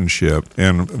relationship,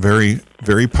 and very,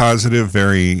 very positive,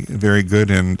 very, very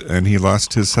good, and he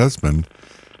lost his husband.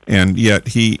 And yet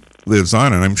he lives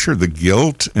on, and I'm sure the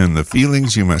guilt and the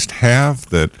feelings you must have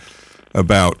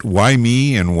about why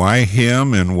me and why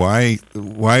him and why.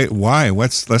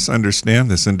 Let's understand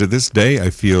this. And to this day,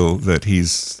 I feel that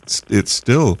it's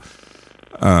still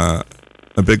a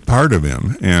big part of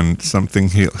him, and something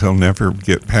he'll never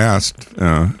get past.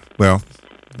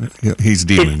 He's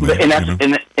dealing with,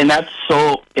 and that's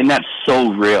so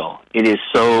real. It is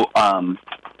so.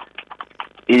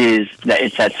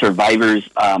 It's that survivor's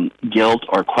guilt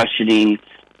or questioning,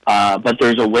 but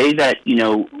there's a way that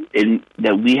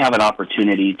that we have an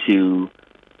opportunity to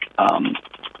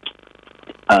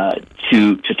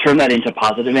turn that into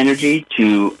positive energy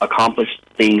to accomplish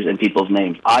things in people's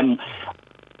names. I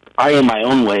in my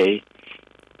own way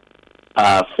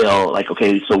feel like,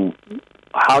 okay, so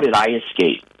how did I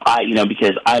escape?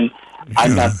 Because I'm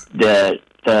not the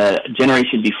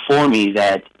generation before me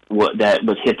that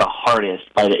was hit the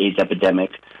hardest by the AIDS epidemic,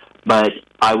 but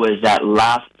I was that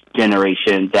last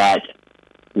generation that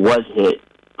was hit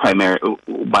primarily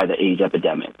by the AIDS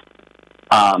epidemic.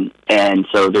 And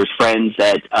so there's friends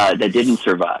that didn't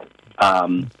survive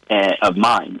of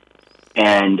mine,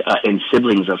 and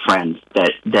siblings of friends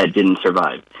that didn't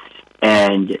survive,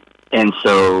 and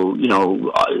so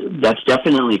that's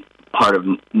definitely part of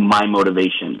my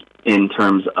motivation in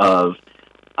terms of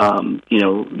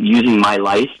using my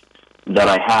life that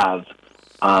I have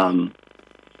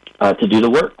to do the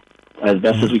work as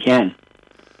best as we can.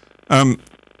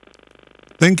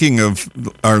 Thinking of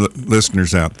our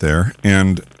listeners out there,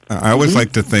 and I always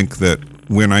like to think that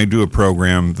when I do a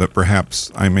program that perhaps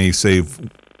I may change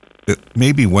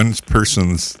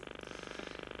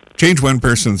one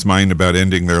person's mind about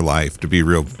ending their life, to be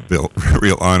real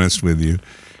honest with you.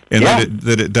 And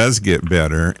that it does get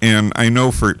better. And I know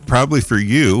probably for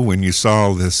you, when you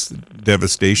saw this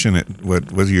devastation at,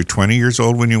 what was you 20 years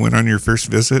old when you went on your first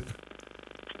visit?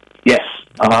 Yes.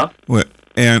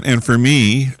 And for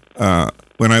me,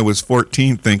 when I was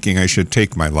 14, thinking I should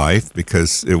take my life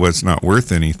because it was not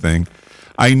worth anything,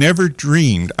 I never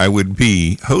dreamed I would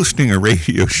be hosting a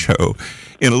radio show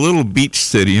in a little beach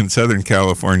city in Southern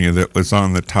California that was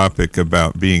on the topic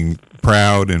about being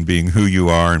proud and being who you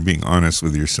are and being honest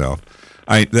with yourself.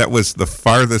 That was the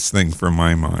farthest thing from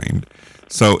my mind.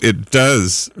 So it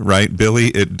does, right, Billy?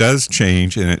 It does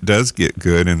change, and it does get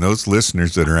good. And those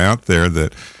listeners that are out there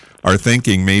that are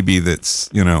thinking maybe that's,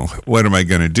 what am I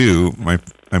going to do?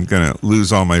 I'm going to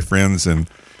lose all my friends. And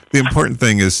the important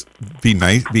thing is be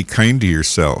nice, be kind to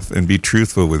yourself, and be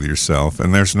truthful with yourself.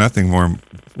 And there's nothing more,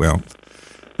 well,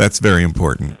 that's very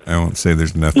important. I won't say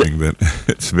there's nothing, but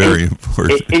it's very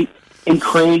important. And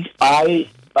Craig, I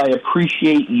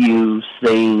appreciate you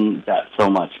saying that so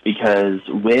much, because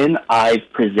when I've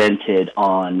presented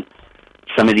on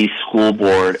some of these school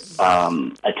board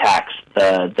attacks,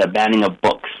 the banning of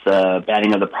books, the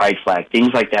banning of the pride flag, things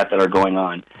like that are going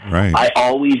on, right. I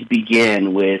always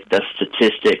begin with the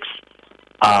statistics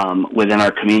within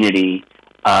our community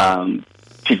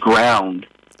to ground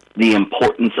the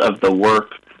importance of the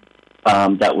work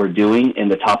that we're doing and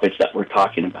the topics that we're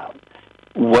talking about.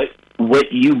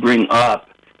 What you bring up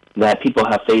that people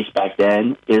have faced back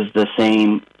then is the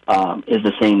same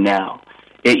now.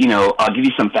 I'll give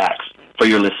you some facts for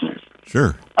your listeners.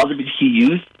 Sure. LGBTQ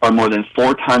youth are more than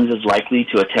 4 times as likely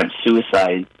to attempt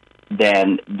suicide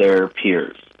than their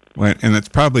peers. Well, and that's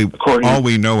probably all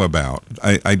we know about.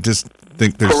 I just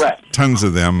think there's tons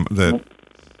of them that...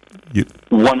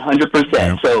 100%.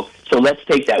 Yeah. So let's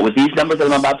take that. With these numbers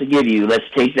that I'm about to give you, let's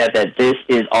take that this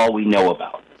is all we know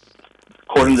about.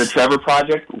 According to the Trevor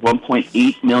Project,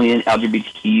 1.8 million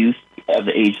LGBTQ youth of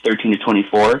the age 13 to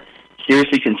 24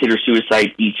 seriously consider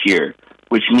suicide each year,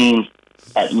 which means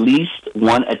at least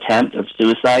one attempt of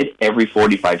suicide every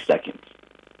 45 seconds.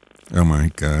 Oh, my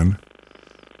God.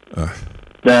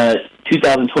 The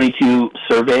 2022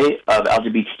 survey of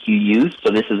LGBTQ youth,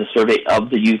 so this is a survey of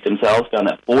the youth themselves, found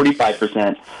that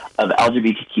 45% of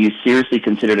LGBTQ seriously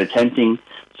considered attempting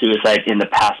suicide in the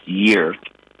past year,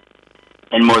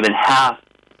 and more than half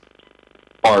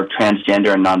are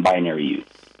transgender and non-binary youth.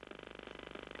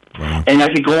 Wow. And I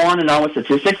could go on and on with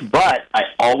statistics, but I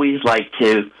always like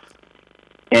to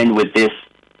end with this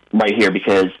right here,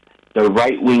 because the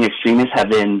right-wing extremists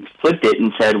have then flipped it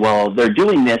and said, well, they're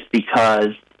doing this because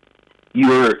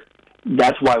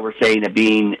that's why we're saying that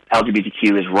being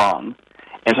LGBTQ is wrong.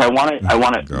 And so I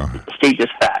want to state this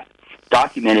fact.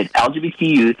 Documented, LGBT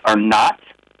youth are not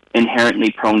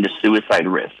inherently prone to suicide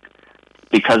risk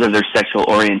because of their sexual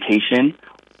orientation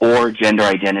or gender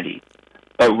identity,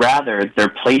 but rather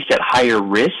they're placed at higher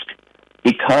risk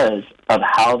because of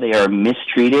how they are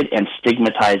mistreated and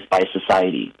stigmatized by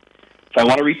society. So I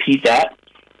want to repeat that.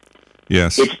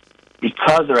 Yes. It's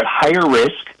because they're at higher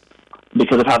risk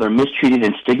because of how they're mistreated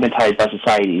and stigmatized by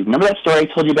society. Remember that story I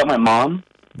told you about my mom?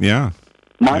 Yeah.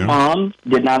 My mom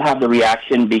did not have the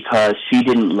reaction because she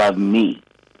didn't love me.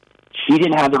 She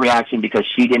didn't have the reaction because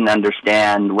she didn't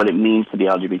understand what it means to be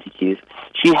LGBTQ.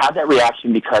 She had that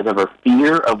reaction because of her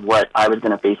fear of what I was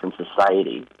going to face in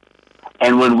society.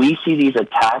 And when we see these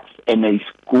attacks and these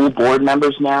school board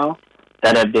members now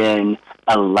that have been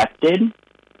elected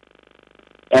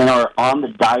and are on the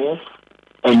dais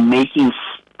and making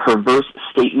perverse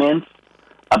statements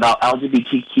about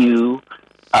LGBTQ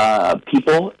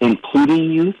people,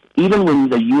 including youth, even when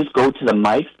the youth go to the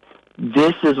mics,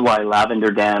 this is why Lavender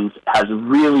Dems has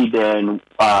really been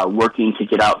working to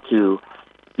get out to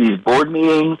these board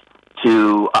meetings,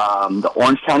 to the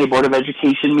Orange County Board of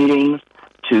Education meetings,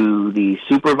 to the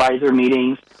supervisor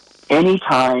meetings.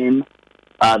 Anytime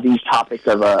these topics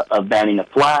of banning a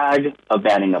flag, of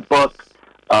banning a book,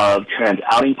 of trans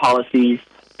outing policies,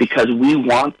 because we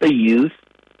want the youth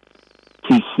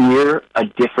to hear a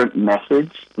different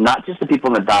message, not just the people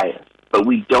in the dais, but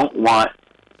we don't want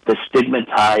the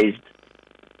stigmatized,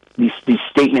 these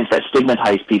statements that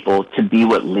stigmatize people to be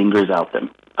what lingers out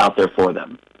there for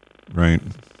them. Right.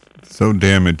 So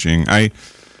damaging. I'm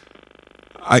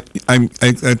going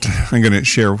to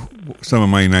share some of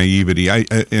my naivety.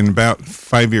 In about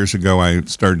 5 years ago, I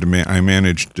started I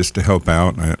managed just to help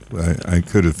out. I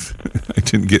could have, I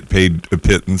didn't get paid a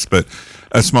pittance, but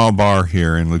a small bar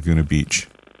here in Laguna Beach.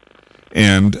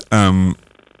 And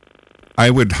I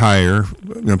would hire,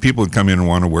 people would come in and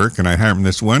want to work, and I hired him.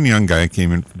 This one young guy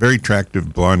came in, very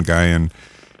attractive blonde guy, and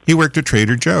he worked at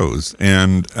Trader Joe's,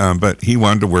 and but he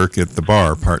wanted to work at the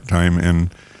bar part-time,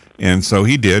 and so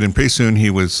he did, and pretty soon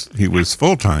he was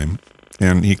full-time,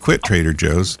 and he quit Trader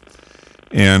Joe's.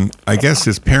 And I guess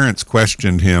his parents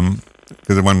questioned him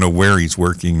because they want to know where he's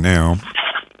working now.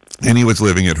 And he was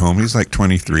living at home. He's like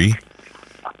 23.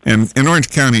 And in Orange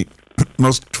County, a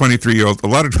lot of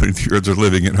 23-year-olds are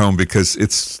living at home because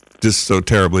it's just so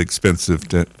terribly expensive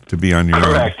to be on your own.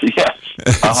 Correct,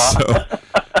 yes. Uh-huh.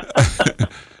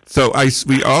 So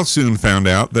we all soon found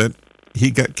out that he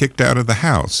got kicked out of the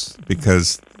house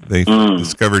because they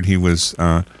discovered he was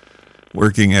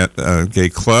working at a gay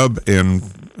club and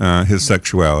his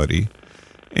sexuality,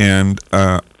 and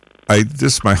my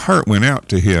heart went out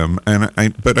to him,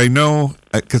 but I know,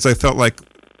 because I felt like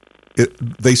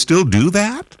they still do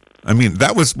that. I mean,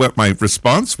 that was what my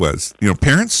response was.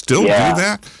 Parents still do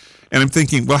that, and I'm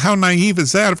thinking, well, how naive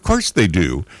is that? Of course they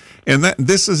do, and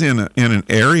this is in an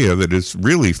area that is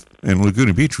really, in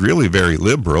Laguna Beach, really very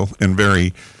liberal and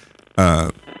very,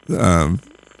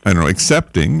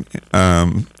 accepting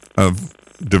of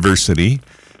diversity,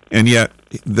 and yet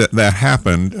that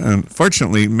happened.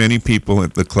 Unfortunately, many people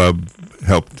at the club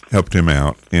helped him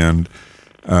out, and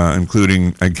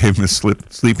including, I gave him a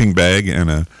sleeping bag and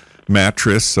a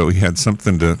mattress, so he had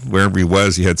something to, wherever he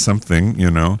was, he had something,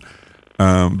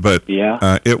 but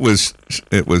it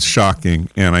was shocking,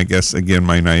 and I guess, again,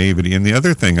 my naivety. And the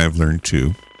other thing I've learned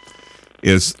too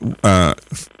is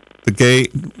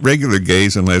regular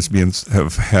gays and lesbians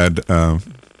have had,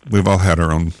 we've all had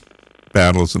our own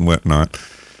battles and whatnot,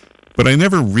 but I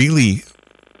never really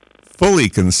fully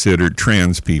considered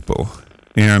trans people,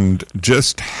 and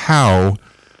just how,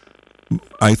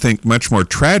 I think, much more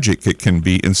tragic it can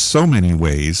be in so many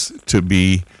ways to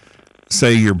be,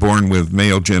 say you're born with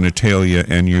male genitalia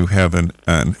and you have an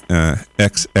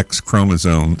XX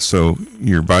chromosome, so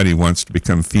your body wants to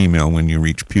become female when you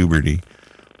reach puberty.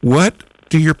 What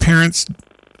do your parents,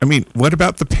 what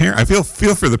about the parents? I feel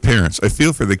for the parents. I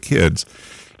feel for the kids.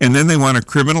 And then they want to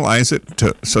criminalize it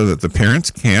so that the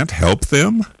parents can't help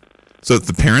them, so that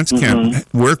the parents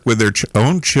can't work with their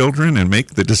own children and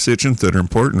make the decisions that are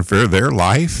important for their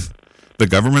life. The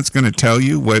government's going to tell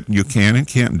you what you can and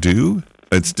can't do.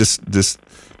 It's just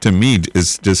to me,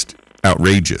 is just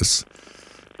outrageous.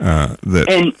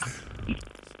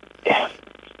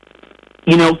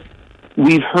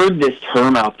 We've heard this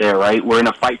term out there, right? We're in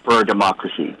a fight for our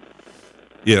democracy.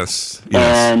 Yes.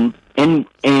 And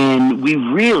we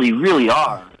really, really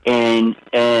are. And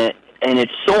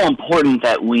it's so important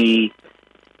that we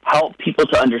help people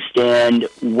to understand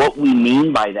what we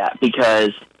mean by that,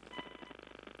 because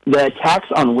the attacks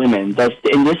on women,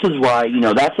 and this is why,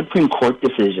 that Supreme Court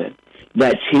decision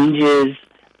that changes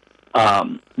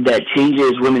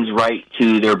women's right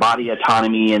to their body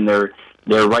autonomy and their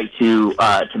right to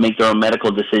make their own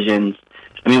medical decisions.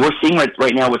 We're seeing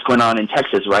right now what's going on in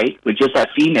Texas, right? With just that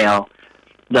female,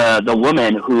 the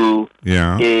woman who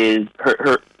is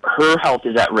her health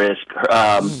is at risk,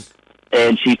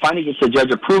 and she finally gets the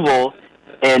judge approval,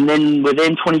 and then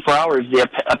within 24 hours, the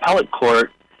appellate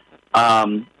court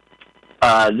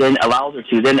then allows her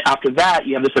to. Then after that,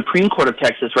 you have the Supreme Court of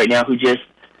Texas right now who just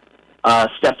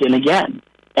stepped in again,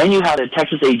 and you had a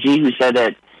Texas AG who said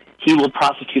that he will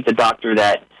prosecute the doctor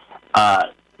that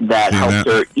helped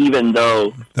her, even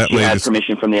though she had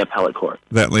permission from the appellate court.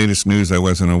 That latest news I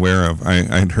wasn't aware of.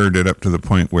 I'd heard it up to the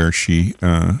point where she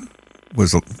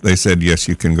they said, yes,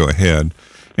 you can go ahead,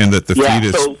 and that the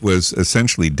fetus was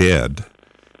essentially dead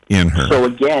in her. So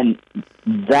again,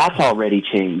 that's already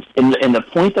changed. And the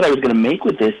point that I was going to make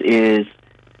with this is,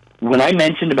 when I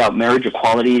mentioned about marriage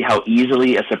equality, how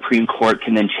easily a Supreme Court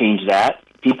can then change that,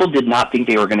 people did not think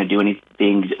they were going to do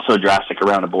anything so drastic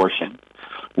around abortion.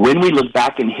 When we look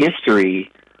back in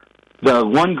history, the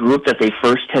one group that they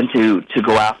first tend to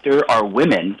go after are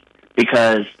women,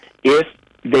 because if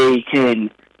they can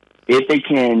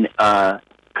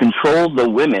control the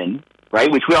women,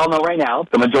 right, which we all know right now,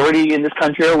 the majority in this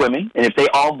country are women, and if they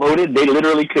all voted, they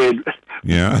literally could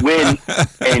win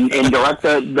and direct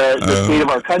the state of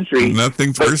our country.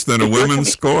 Nothing's worse than a woman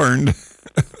scorned.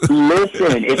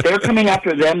 Listen, if they're coming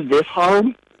after them this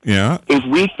hard, if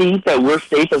we think that we're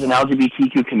safe as an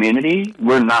LGBTQ community,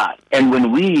 we're not. And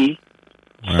when we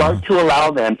start to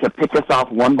allow them to pick us off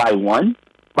one by one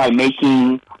by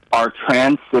making our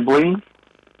trans siblings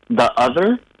the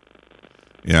other,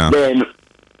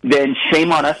 then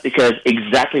shame on us, because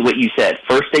exactly what you said.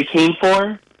 First they came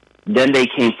for, then they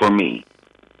came for me.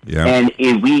 And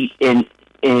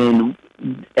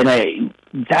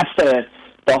that's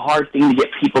the hard thing to get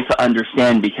people to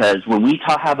understand, because when we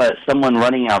have someone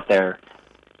running out there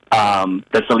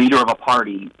that's the leader of a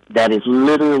party that is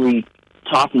literally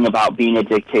talking about being a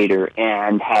dictator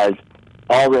and has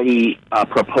already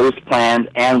proposed plans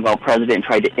and, while president,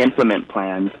 tried to implement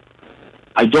plans,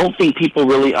 I don't think people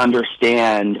really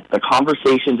understand the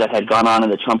conversations that had gone on in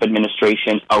the Trump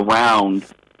administration around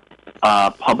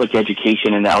public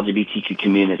education in the LGBTQ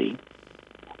community.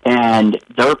 And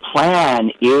their plan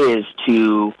is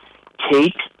to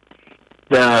take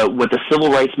what the civil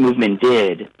rights movement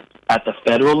did at the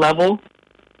federal level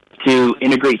to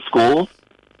integrate schools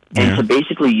and to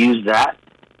basically use that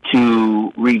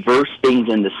to reverse things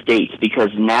in the states, because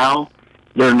now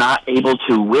they're not able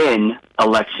to win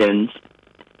elections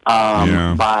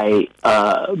by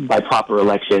proper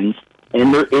elections.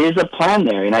 And there is a plan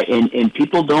there, and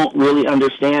people don't really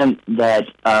understand that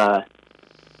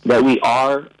we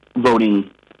are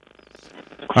voting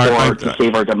to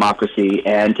save our democracy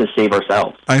and to save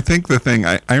ourselves. I think the thing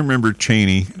I remember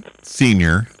Cheney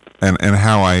Sr. and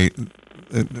how I,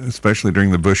 especially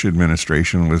during the Bush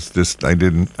administration, was just I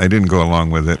didn't go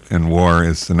along with it, and war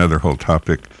is another whole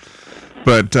topic.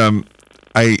 But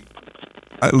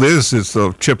Liz is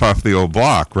the chip off the old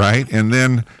block, right? And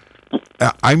then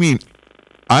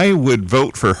I would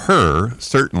vote for her,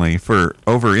 certainly,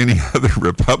 over any other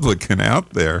Republican out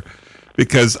there,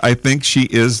 because I think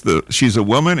she's a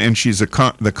woman, and she's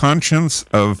the conscience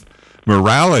of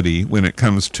morality when it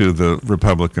comes to the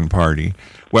Republican Party.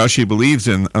 While she believes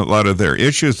in a lot of their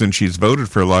issues, and she's voted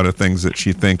for a lot of things that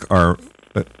she think are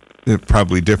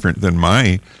probably different than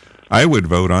I would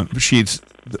vote on, she's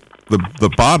the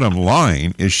bottom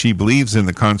line is she believes in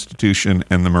the Constitution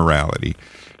and the morality.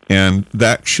 And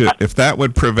if that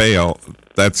would prevail,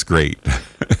 that's great.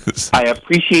 I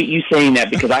appreciate you saying that,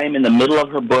 because I am in the middle of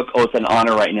her book, Oath and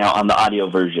Honor, right now on the audio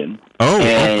version.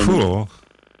 Oh, cool.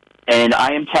 And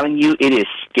I am telling you, it is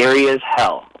scary as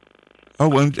hell.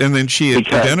 Oh, and then she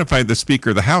identified the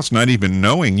Speaker of the House, not even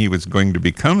knowing he was going to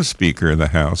become Speaker of the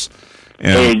House.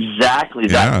 And, exactly.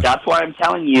 Yeah. That's why I'm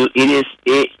telling you, it is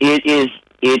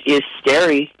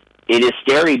scary. It is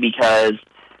scary because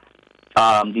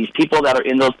these people that are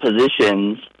in those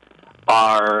positions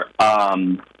are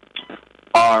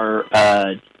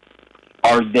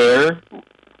there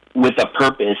with a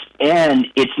purpose, and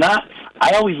it's not.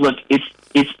 I always look.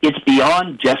 It's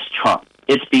beyond just Trump.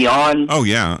 It's beyond. Oh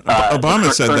yeah,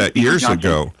 Obama said that years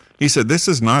ago. He said this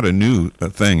is not a new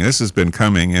thing. This has been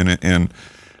coming, and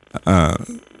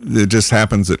it just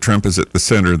happens that Trump is at the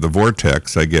center of the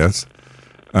vortex, I guess.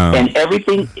 And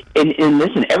everything, and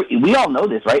listen, we all know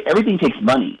this, right? Everything takes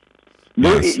money.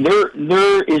 There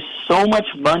is so much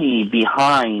money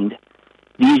behind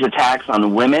these attacks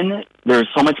on women. There's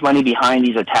so much money behind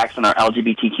these attacks on our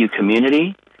LGBTQ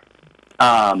community.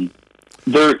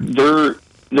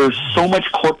 There's so much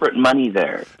corporate money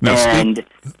there. And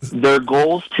their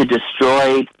goals to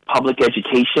destroy public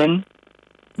education,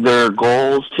 their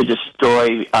goals to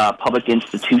destroy public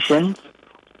institutions,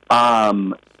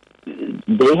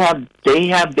 they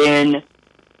have been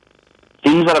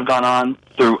things that have gone on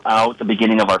throughout the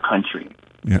beginning of our country.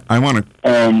 Yeah, go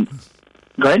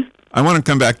ahead. I want to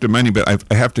come back to money, but I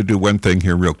have to do one thing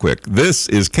here real quick. This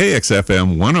is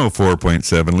KXFM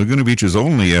 104.7, Laguna Beach's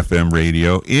only FM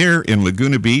radio, here in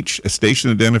Laguna Beach, a station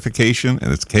identification,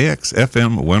 and it's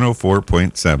KXFM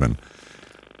 104.7.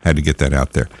 Had to get that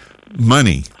out there.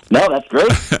 Money. No, that's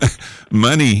great.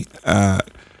 Money.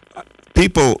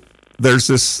 People, there's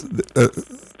this,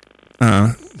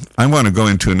 I want to go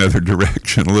into another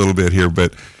direction a little bit here,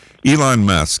 but Elon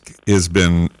Musk has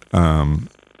been,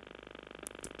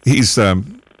 he's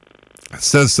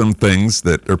says some things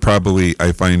that are probably,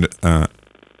 I find, I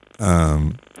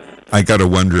got to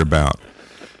wonder about.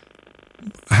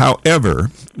 However,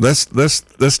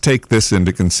 let's take this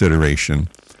into consideration.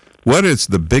 What is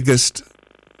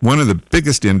one of the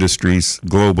biggest industries,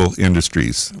 global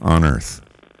industries on Earth?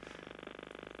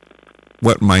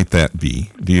 What might that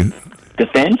be?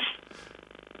 Defense?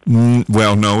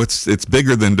 Well, no, it's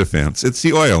bigger than defense. It's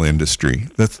the oil industry,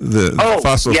 the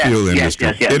fossil fuel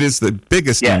industry. Yes. It is the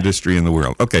biggest industry in the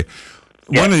world. Okay,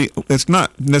 it's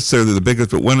not necessarily the biggest,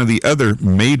 but one of the other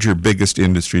major biggest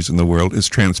industries in the world is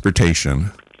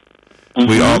transportation.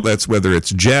 Mm-hmm. That's whether it's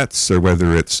jets or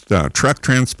whether it's truck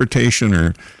transportation,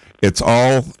 or it's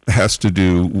all has to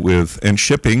do with, and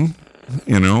shipping.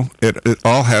 It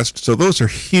all has to, so those are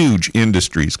huge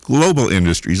industries, global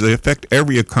industries. They affect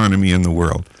every economy in the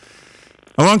world.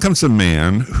 Along comes a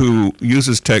man who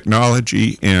uses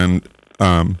technology, and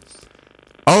all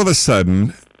of a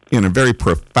sudden, in a very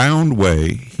profound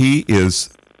way, he is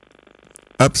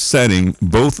upsetting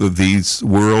both of these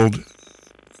world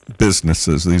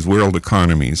businesses, these world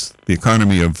economies, the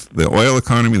economy of the oil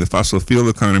economy, the fossil fuel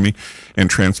economy, and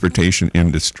transportation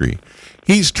industry.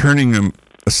 He's turning them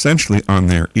essentially on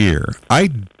their ear.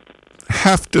 I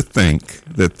have to think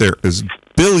that there is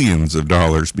billions of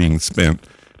dollars being spent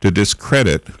to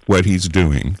discredit what he's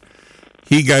doing.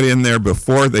 He got in there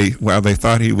before they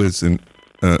thought he was a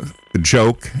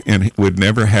joke and would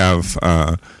never have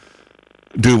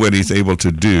do what he's able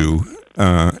to do,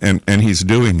 and he's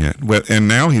doing it. And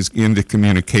now he's into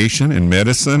communication and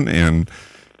medicine, and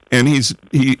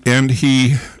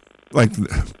he. Like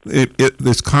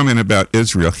this comment about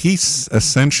Israel, he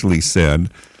essentially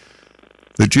said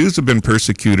The Jews have been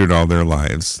persecuted all their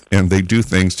lives, and they do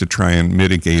things to try and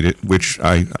mitigate it, which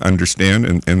I understand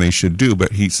and they should do.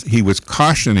 But he was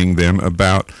cautioning them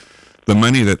about the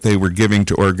money that they were giving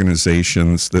to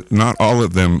organizations that not all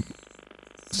of them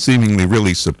seemingly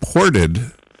really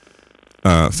supported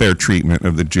fair treatment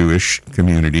of the Jewish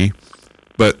community,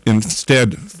 but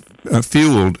instead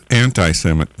fueled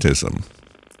anti-Semitism.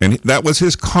 And that was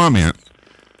his comment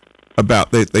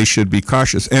about that they should be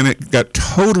cautious. And it got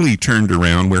totally turned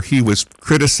around where he was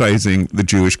criticizing the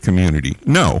Jewish community.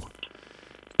 No.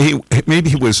 Maybe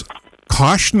he was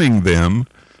cautioning them,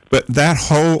 but that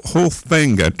whole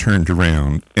thing got turned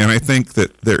around. And I think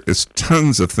that there is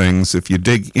tons of things, if you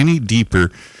dig any deeper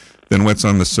than what's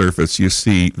on the surface, you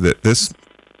see that this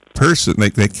person,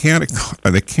 they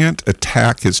can't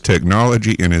attack his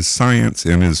technology and his science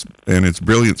and his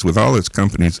brilliance with all his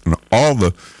companies and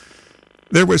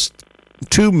there was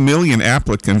 2 million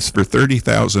applicants for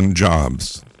 30,000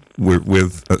 jobs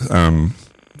with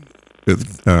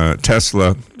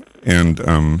Tesla and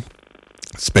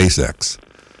SpaceX.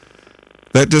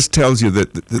 That just tells you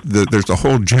that there's a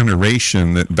whole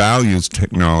generation that values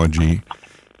technology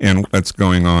and what's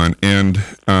going on, and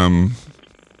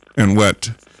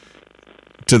what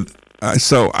to.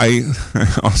 So I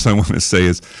also want to say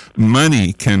is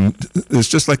money it's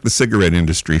just like the cigarette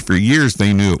industry. For years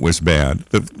they knew it was bad.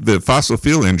 The fossil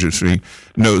fuel industry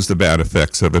knows the bad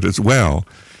effects of it as well.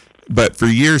 But for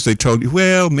years they told you,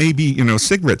 well, maybe,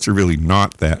 cigarettes are really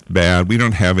not that bad. We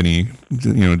don't have any,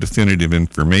 definitive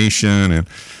information. And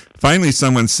finally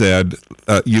someone said,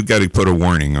 you got to put a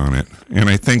warning on it. And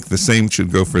I think the same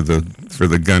should go for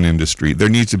the gun industry. There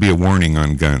needs to be a warning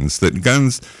on guns, that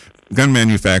gun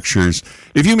manufacturers,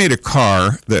 if you made a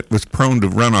car that was prone to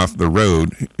run off the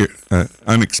road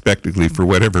unexpectedly for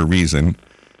whatever reason,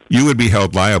 you would be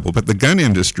held liable. But the gun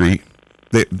industry,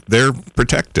 they're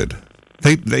protected.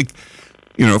 They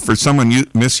for someone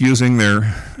misusing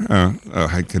their,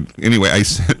 I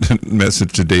sent a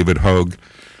message to David Hogue.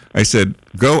 I said,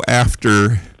 go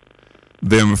after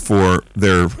them for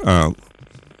their,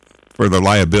 for the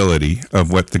liability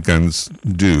of what the guns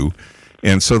do.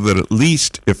 And so that at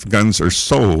least if guns are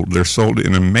sold, they're sold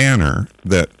in a manner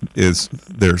that is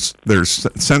there's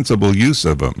sensible use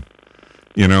of them.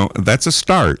 That's a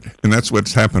start, and that's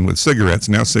what's happened with cigarettes.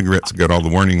 Now cigarettes got all the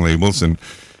warning labels and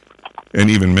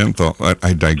even menthol.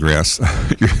 I digress.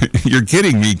 You're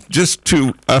getting me just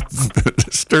too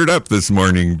stirred up this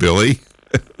morning, Billy.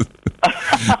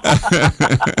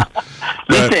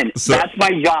 Listen, that's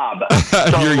my job.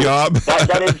 So your job?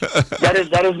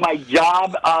 that is my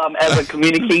job as a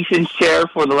communications chair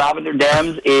for the Lavender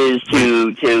Dems, is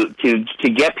to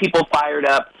get people fired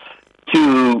up,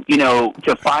 to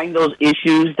find those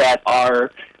issues that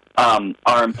are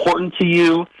important to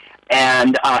you,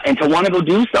 and to want to go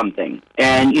do something.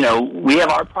 And we have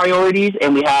our priorities,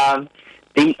 and we have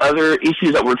the other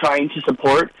issues that we're trying to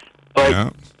support, but.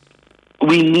 Yeah.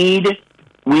 We need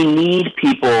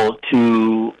people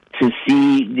to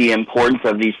see the importance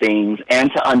of these things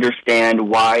and to understand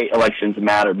why elections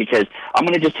matter. Because I'm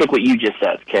going to just take what you just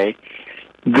said, okay?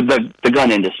 The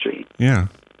gun industry. Yeah.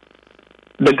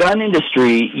 The gun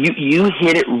industry, you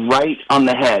hit it right on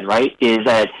the head, right? Is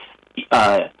that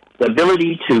the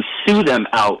ability to sue them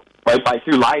out, right,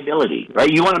 through liability,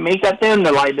 right? You want to make that then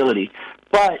the liability,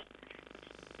 but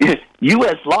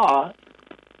U.S. law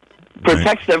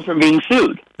protects them from being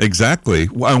sued. Exactly.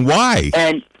 And why?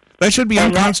 And that should be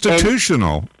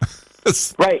unconstitutional.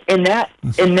 Right. And that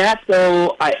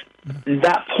though,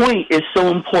 that point is so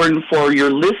important for your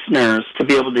listeners to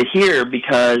be able to hear,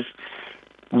 because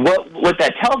what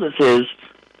that tells us is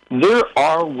there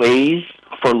are ways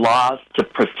for laws to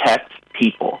protect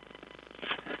people.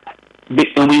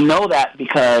 And we know that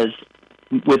because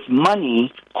with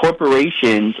money,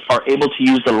 corporations are able to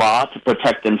use the law to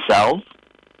protect themselves.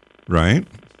 Right.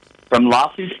 From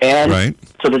lawsuits and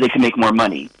so that they can make more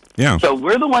money. Yeah. So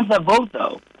we're the ones that vote,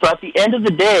 though. So at the end of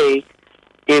the day,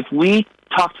 if we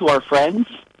talk to our friends,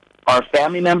 our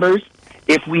family members,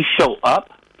 if we show up,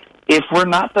 if we're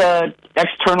not the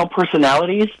external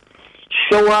personalities,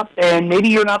 show up, and maybe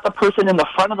you're not the person in the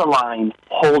front of the line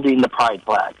holding the pride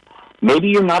flag. Maybe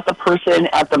you're not the person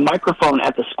at the microphone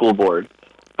at the school board,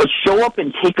 but show up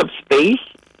and take up space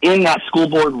in that school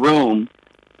board room.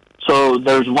 So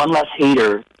there's one less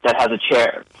hater that has a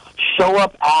chair. Show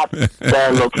up at the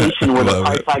location where the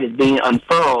pride flag is being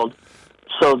unfurled,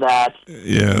 so that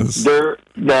the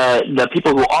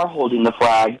people who are holding the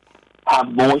flag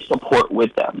have more support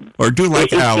with them. Or do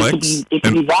like Alex. It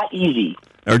can be that easy.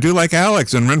 Or do like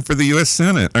Alex and run for the U.S.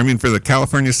 Senate. I mean, for the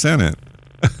California Senate.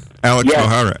 Alex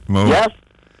Mohara.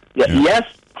 Yes,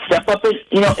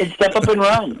 step up and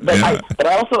run. But Yeah.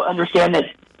 I also understand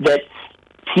that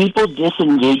people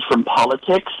disengage from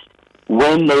politics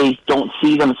when they don't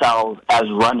see themselves as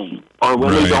running, or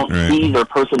when they don't see their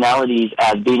personalities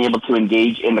as being able to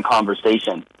engage in the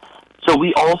conversation. So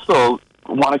we also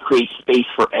want to create space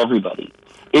for everybody.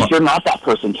 If you're not that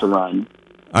person to run,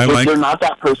 you're not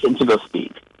that person to go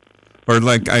speak. Or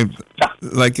like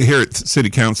here at City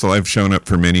Council, I've shown up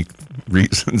for many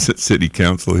reasons at City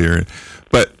Council here,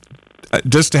 but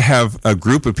just to have a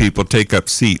group of people take up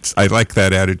seats, I like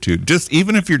that attitude. Just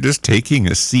even if you're just taking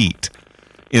a seat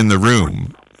in the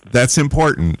room, that's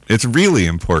important. It's really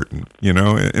important. You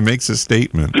know, it makes a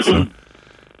statement. So,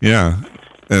 yeah.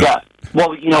 Yeah.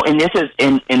 Well, you know, and this is,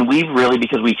 and we've really,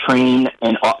 because we train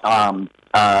and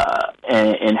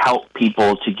help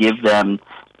people to give them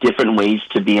different ways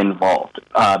to be involved.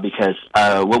 Because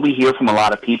what we hear from a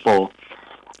lot of people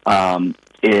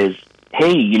is,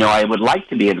 hey, you know, I would like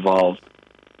to be involved,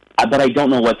 but I don't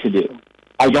know what to do.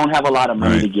 I don't have a lot of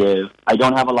money to give. I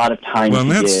don't have a lot of time to give.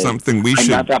 Well, that's something I'm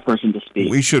not that person to speak.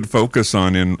 We should focus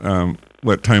on in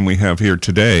what time we have here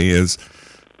today is,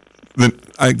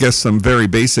 I guess, some very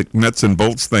basic nuts and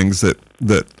bolts things that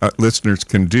listeners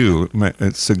can do.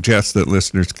 It suggests that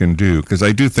listeners can do, because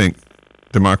I do think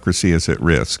democracy is at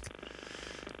risk.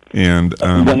 And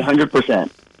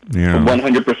 100%. Yeah.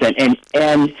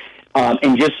 100%.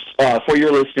 And just for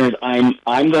your listeners,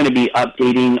 I'm going to be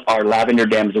updating our Lavender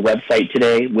Dem's website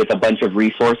today with a bunch of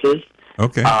resources.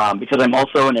 Okay. Because I'm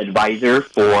also an advisor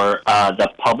for the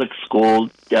Public School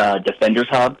Defenders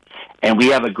Hub, and we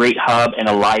have a great hub and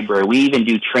a library. We even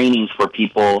do trainings for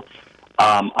people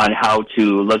on how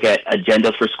to look at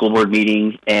agendas for school board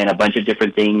meetings and a bunch of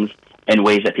different things and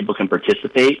ways that people can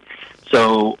participate.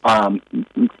 So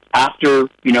after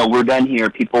we're done here,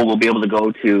 people will be able to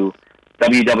go to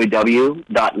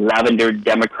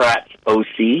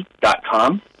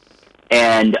www.lavenderdemocratsoc.com,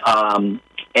 and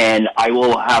I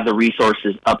will have the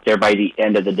resources up there by the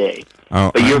end of the day.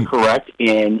 But you're correct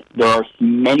in there are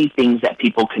many things that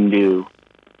people can do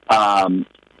to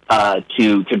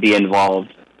be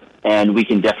involved, and we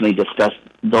can definitely discuss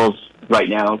those right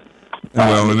now.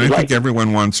 Well, and I think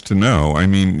everyone wants to know. I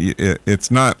mean, it's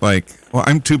not like, well,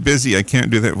 I'm too busy, I can't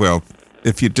do that. Well,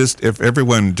 if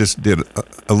everyone just did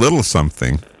a little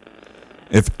something,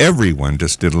 it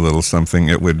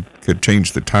could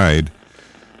change the tide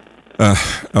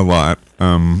a lot.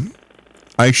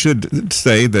 I should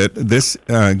say that this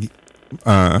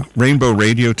Rainbow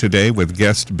Radio today with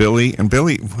guest Billie, and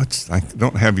Billie, I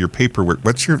don't have your paperwork.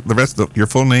 What's your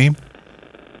full name?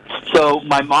 So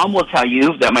my mom will tell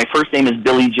you that my first name is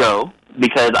Billie Joe,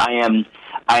 because I am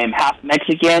half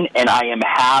Mexican and I am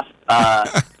half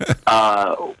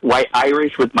white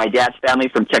Irish with my dad's family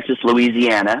from Texas,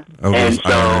 Louisiana. Oh, and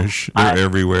so Irish, they're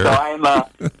everywhere.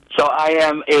 So I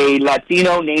am a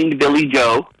Latino named Billie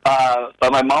Joe,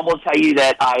 but my mom will tell you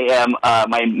that I am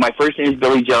my first name is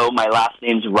Billie Joe, my last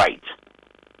name's Wright.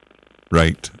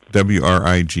 Right,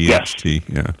 W-R-I-G-H-T.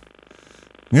 Yes.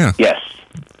 Yeah. Yes.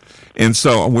 And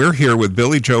so we're here with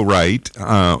Billie Joe Wright,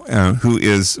 who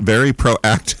is very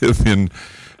proactive in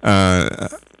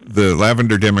the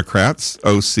Lavender Democrats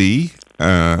OC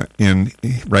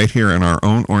right here in our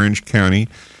own Orange County,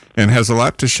 and has a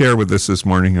lot to share with us this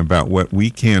morning about what we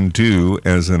can do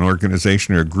as an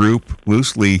organization or a group,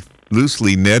 loosely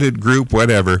netted group,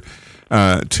 whatever,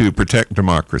 to protect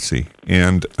democracy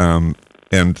and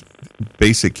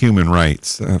basic human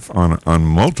rights on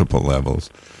multiple levels.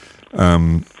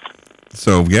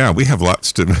 So yeah, we have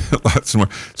lots more.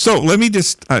 So let me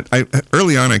just,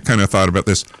 early on I kind of thought about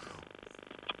this.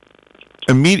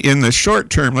 In the short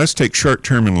term, let's take short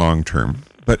term and long term.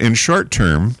 But in short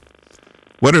term,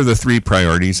 what are the three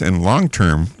priorities? And long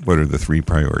term, what are the three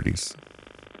priorities?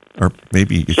 Or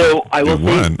maybe I will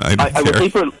say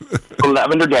for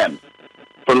Lavender Dems.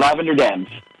 For Lavender Dems,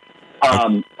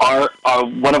 our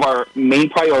one of our main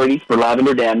priorities for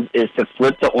Lavender Dems is to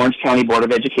flip the Orange County Board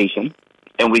of Education,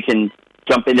 and we can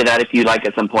jump into that if you'd like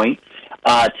at some point,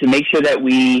 to make sure that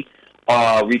we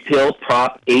repeal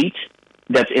Prop 8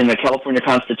 that's in the California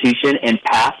Constitution and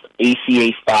pass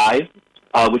ACA 5,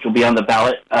 which will be on the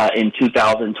ballot in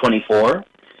 2024,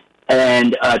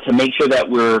 and to make sure that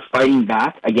we're fighting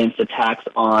back against attacks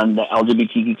on the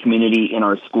LGBTQ community in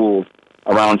our schools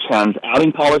around trans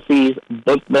outing policies,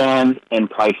 book bans, and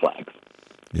pride flags.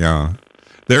 Yeah.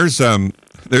 There's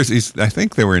these, I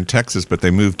think they were in Texas, but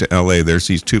they moved to LA. There's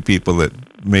these two people that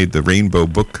made the Rainbow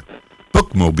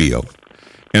Bookmobile,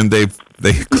 and they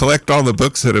collect all the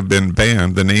books that have been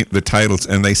banned, the titles,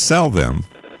 and they sell them,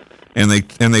 and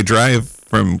they drive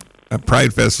from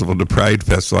Pride Festival to Pride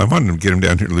Festival. I wanted to get them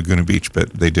down here to Laguna Beach,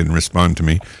 but they didn't respond to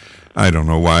me. I don't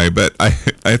know why, but I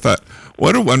thought,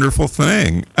 what a wonderful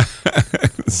thing.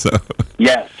 So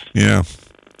yes, yeah.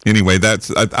 Anyway,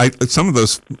 that's some of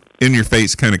those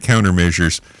in-your-face kind of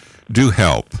countermeasures do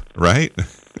help, right?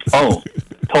 Oh,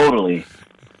 totally.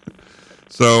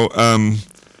 So,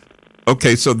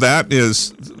 okay, so that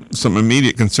is some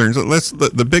immediate concerns.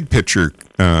 The big picture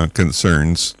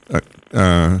concerns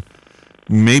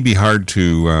may be hard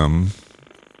to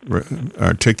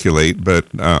articulate, but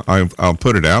I'll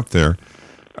put it out there.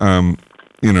 I'm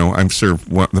sure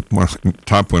the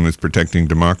top one is protecting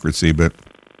democracy, but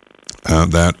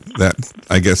that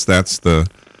I guess that's the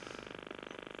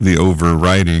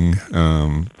overriding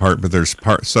part. But there's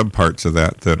subparts of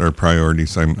that are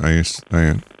priorities. I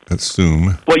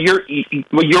assume. Well, you're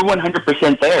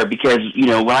 100% there, because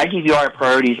when I give you our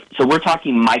priorities, so we're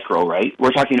talking micro, right?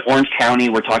 We're talking Orange County.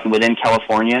 We're talking within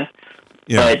California.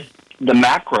 Yeah. But the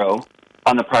macro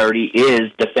on the priority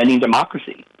is defending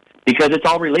democracy, because it's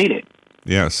all related.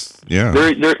 Yes. Yeah.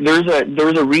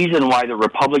 There's a reason why the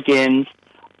Republicans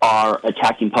are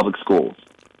attacking public schools.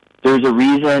 There's a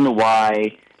reason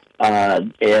why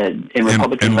in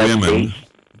Republican-led states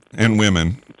and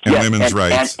women's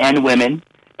rights and women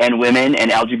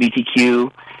and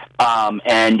LGBTQ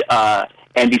and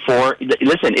before.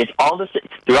 Listen, it's all this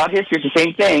throughout history. It's the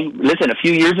same thing. Listen, a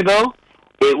few years ago,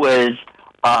 it was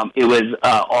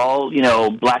all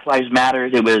Black Lives Matter.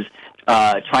 It was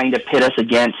trying to pit us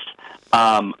against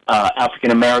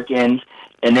African Americans,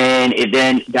 and then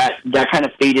that kind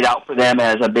of faded out for them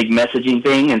as a big messaging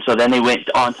thing, and so then they went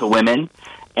on to women,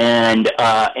 and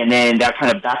then that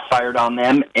kind of backfired on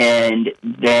them, and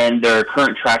then their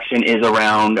current traction is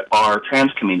around our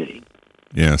trans community.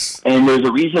 Yes, and there's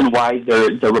a reason why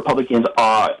the Republicans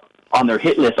are on their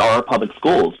hit list are our public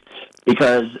schools,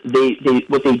 because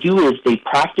what they do is they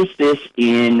practice this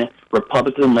in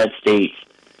Republican-led states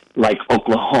like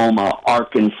Oklahoma,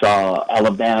 Arkansas,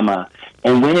 Alabama,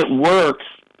 and when it works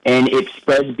and it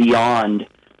spreads beyond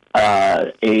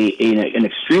an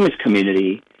extremist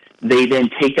community, they then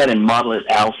take that and model it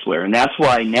elsewhere. And that's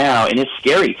why now, and it's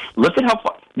scary, look at how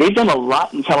far, they've done a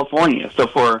lot in California. So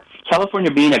for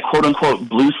California being a quote-unquote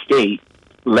blue state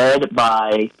led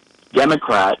by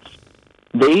Democrats,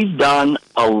 they've done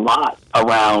a lot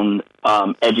around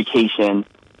education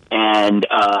and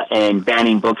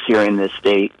banning books here in this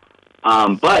state.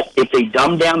 But if they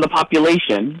dumb down the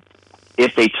population,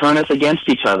 if they turn us against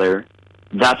each other,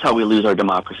 that's how we lose our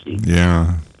democracy.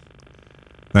 Yeah.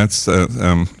 That's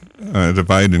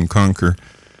divide and conquer.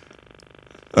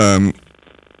 I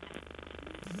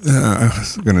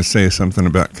was going to say something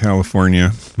about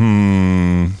California.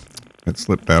 It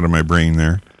slipped out of my brain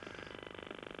there.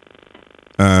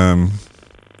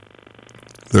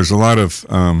 There's a lot of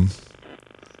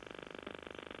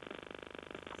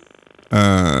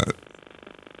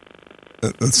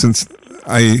since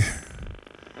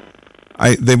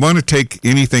they want to take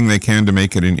anything they can to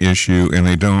make it an issue, and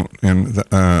they don't. And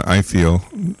I feel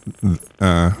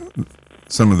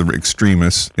some of the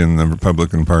extremists in the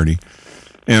Republican Party,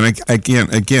 and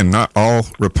again, not all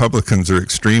Republicans are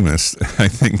extremists. I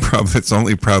think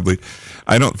probably.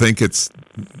 I don't think it's.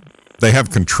 They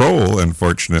have control,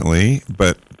 unfortunately,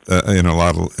 but in a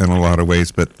lot of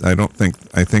ways. But I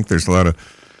think there's a lot of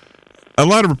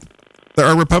there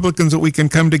are Republicans that we can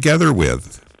come together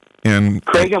with. And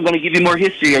Craig, I'm going to give you more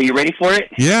history. Are you ready for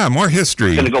it? Yeah, more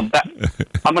history. I'm going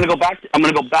to go back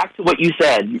to what you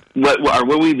said, where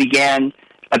we began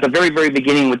at the very, very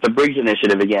beginning with the Briggs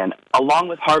Initiative again, along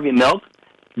with Harvey Milk.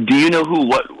 Do you know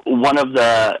what one of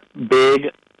the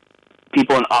big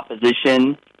people in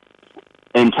opposition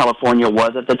in California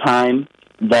was at the time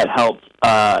that helped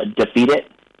defeat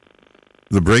it?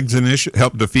 The Briggs Initiative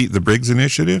helped defeat the Briggs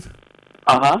Initiative?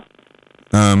 Uh-huh.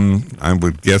 I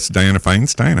would guess Dianna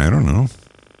Feinstein. I don't know.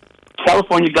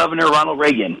 California Governor Ronald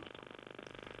Reagan.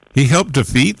 He helped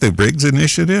defeat the Briggs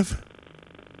Initiative?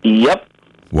 Yep.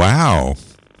 Wow.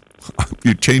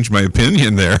 You changed my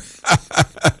opinion there.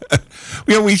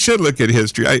 We should look at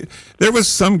history. There was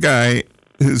some guy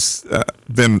who's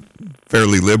been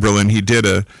fairly liberal, and he had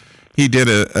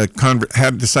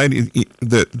decided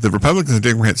that the Republicans and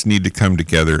Democrats need to come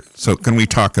together. So can we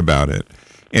talk about it?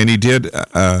 And he did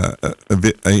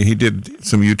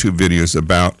some YouTube videos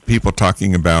about people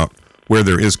talking about where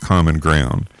there is common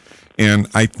ground. And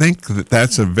I think that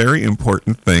that's a very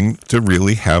important thing to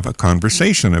really have a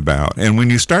conversation about. And when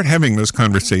you start having those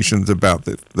conversations about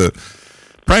the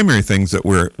primary things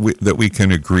that we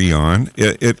can agree on.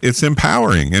 It's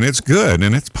empowering and it's good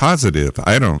and it's positive.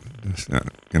 I don't,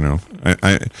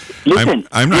 Listen,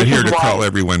 I'm not here to why, call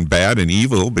everyone bad and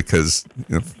evil because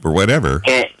for whatever.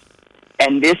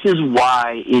 And this is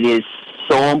why it is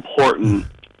so important.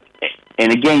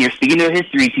 And again, you're speaking to a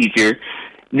history teacher.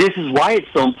 This is why it's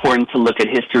so important to look at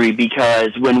history, because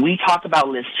when we talk about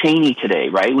Liz Cheney today,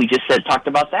 right? We just talked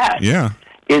about that. Yeah.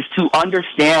 Is to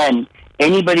understand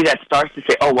anybody that starts to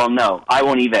say, "Oh, well, no, I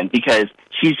won't even," because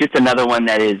she's just another one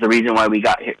that is the reason why we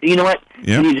got here. You know what?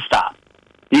 Yeah. We need to stop.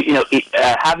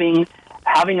 Having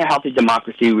a healthy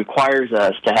democracy requires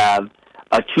us to have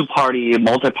a two-party,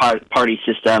 multi-party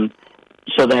system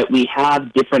so that we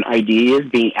have different ideas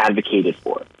being advocated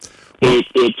for. It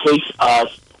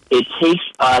takes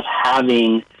us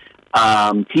having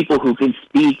people who can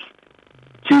speak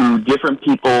to different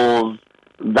people's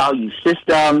value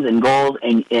systems and goals,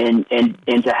 and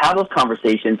to have those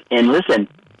conversations. And listen,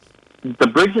 the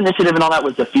Briggs Initiative and all that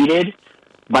was defeated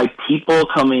by people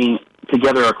coming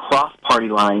together across party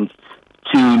lines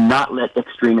to not let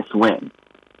extremists win.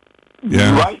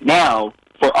 Yeah. Right now,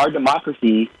 for our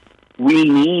democracy, we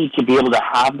need to be able to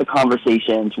have the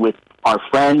conversations with our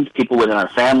friends, people within our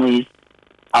families.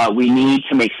 We need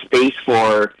to make space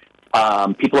for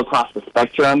people across the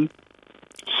spectrum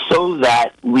so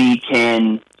that we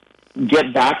can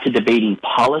get back to debating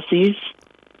policies.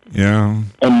 Yeah.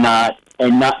 And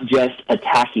not just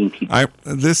attacking people. I'm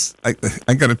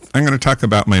going to talk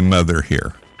about my mother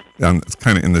here. It's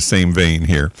kind of in the same vein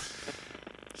here.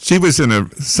 She was in a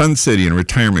Sun City, in a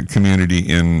retirement community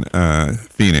in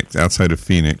Phoenix, outside of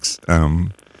Phoenix.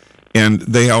 And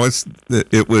they always,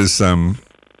 it was,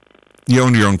 you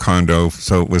owned your own condo,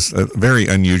 so it was a very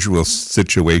unusual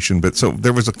situation. But so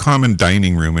there was a common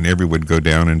dining room, and everyone would go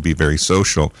down and be very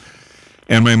social.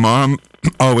 And my mom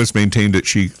always maintained that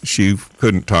she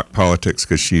couldn't talk politics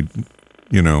because she'd,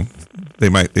 they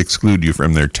might exclude you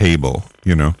from their table,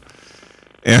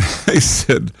 And I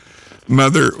said,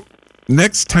 Mother,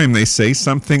 next time they say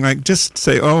something, like, just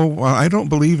say, "Oh, well, I don't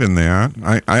believe in that.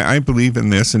 I believe in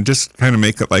this," and just kind of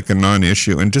make it like a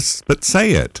non-issue, but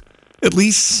say it. At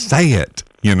least say it,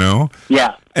 Yeah.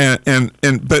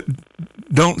 But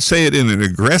don't say it in an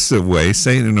aggressive way.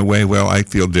 Say it in a way, well, I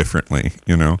feel differently,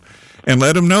 And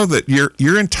let them know that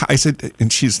you're entitled. I said,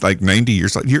 and she's like 90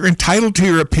 years old. You're entitled to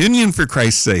your opinion, for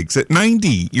Christ's sakes. At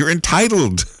 90, you're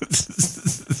entitled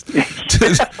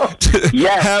to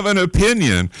have an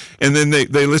opinion. And then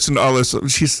they listen to all this.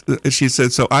 She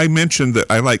said, so I mentioned that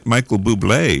I like Michael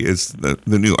Bublé is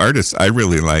the new artist I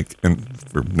really like. And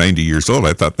for 90 years old,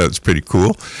 I thought that was pretty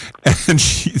cool. And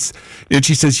she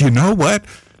says, you know what?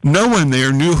 No one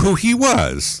there knew who he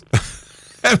was.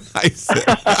 And I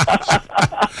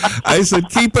said,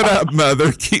 keep it up,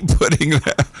 Mother. Keep putting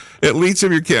that. At least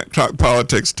if you can't talk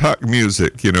politics, talk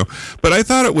music, But I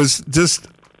thought it was just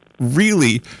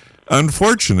really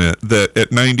unfortunate that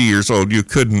at 90 years old,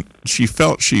 she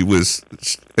felt she was.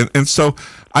 And so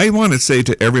I want to say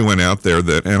to everyone out there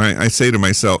that, and I say to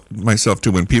myself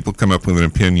too, when people come up with an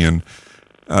opinion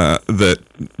that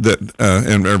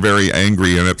and are very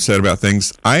angry and upset about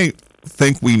things, I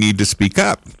think we need to speak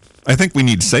up. I think we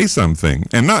need to say something,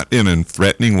 and not in a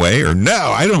threatening way or,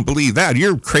 no, I don't believe that.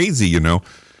 You're crazy, In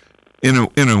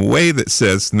a way that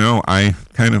says, no, I'm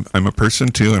a person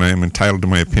too, and I am entitled to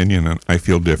my opinion, and I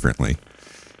feel differently.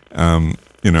 And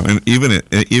even at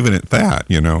that,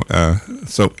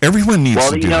 so everyone needs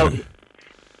to do that.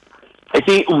 I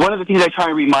think one of the things I try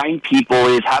to remind people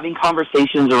is having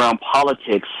conversations around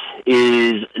politics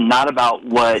is not about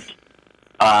what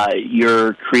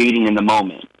you're creating in the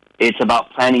moment. It's about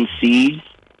planting seeds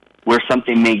where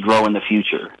something may grow in the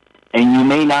future. And you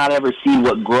may not ever see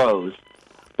what grows,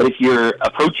 but if you're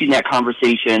approaching that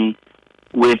conversation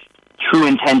with true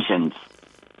intentions,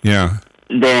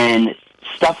 then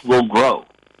stuff will grow.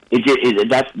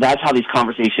 That's how these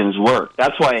conversations work.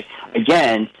 That's why,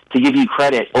 again, to give you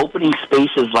credit, opening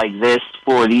spaces like this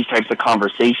for these types of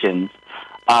conversations,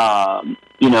 even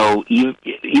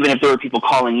if there were people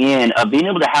calling in, being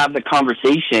able to have the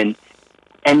conversation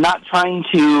and not trying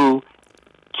to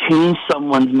change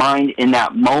someone's mind in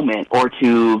that moment or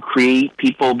to create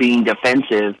people being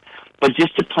defensive, but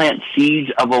just to plant seeds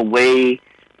of a way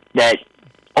that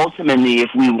ultimately,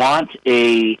 if we want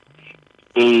a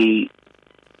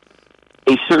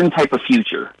certain type of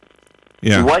future,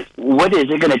 what is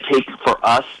it going to take for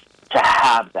us to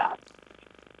have that?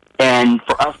 And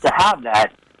for us to have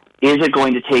that, is it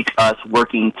going to take us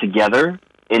working together?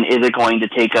 And is it going to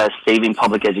take us saving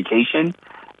public education?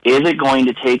 Is it going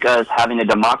to take us having a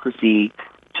democracy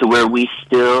to where we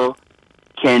still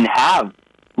can have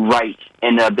right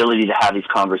and the ability to have these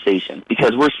conversations,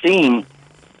 because we're seeing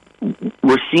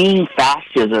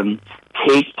fascism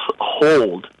take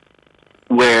hold,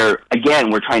 where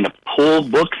again we're trying to pull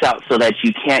books out so that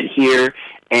you can't hear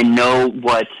and know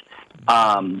what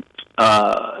to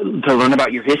learn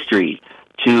about your history,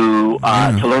 to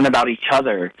learn about each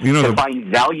other, to find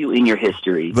value in your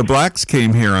history. The blacks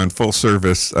came here on full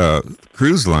service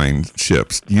cruise line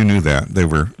ships. You knew that. They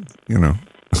were,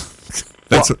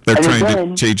 they're trying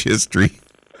to change history.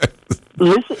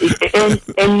 Listen,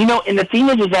 and the thing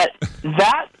is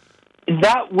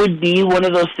that would be one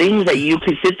of those things that you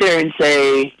could sit there and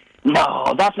say,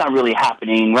 no, that's not really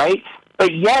happening, right?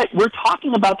 But yet we're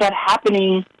talking about that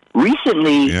happening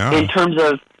recently in terms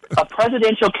of a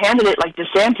presidential candidate like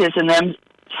DeSantis and them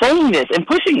saying this and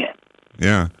pushing it.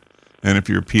 Yeah. And if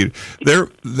you repeat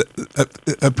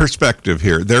a perspective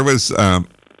here, there was a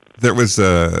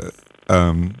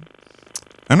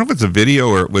I don't know if it's a video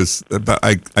or it was about,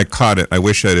 I caught it. I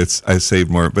wish I saved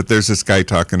more, but there's this guy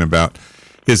talking about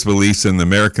his beliefs in the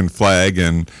American flag,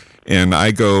 and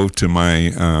I go to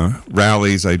my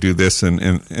rallies, I do this, and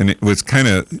it was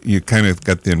you kind of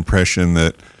got the impression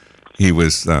that he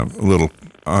was a little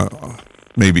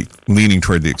maybe leaning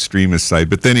toward the extremist side,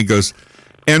 but then he goes,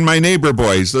 and my neighbor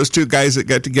boys, those two guys that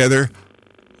got together,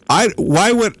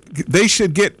 they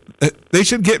should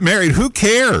get married. Who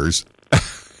cares?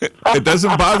 It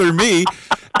doesn't bother me.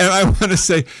 And I want to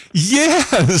say,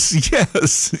 yes.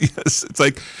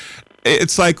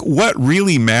 It's like what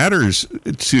really matters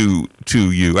to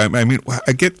you. I mean,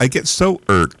 I get so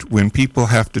irked when people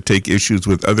have to take issues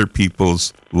with other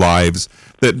people's lives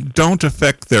that don't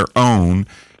affect their own,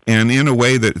 and in a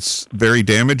way that's very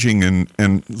damaging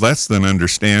and less than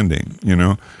understanding.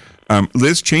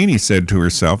 Liz Cheney said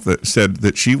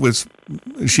that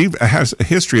she has a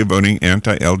history of voting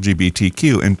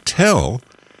anti-LGBTQ until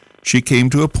she came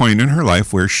to a point in her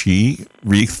life where she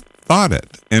rethought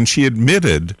it, and she's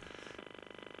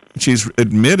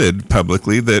admitted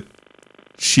publicly that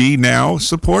she now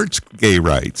supports gay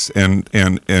rights and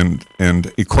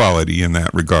equality in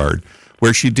that regard,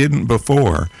 where she didn't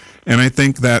before. And I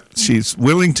think that she's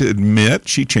willing to admit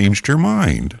she changed her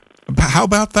mind. How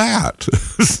about that?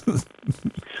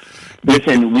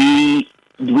 Listen, we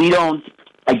don't,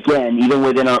 again, even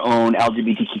within our own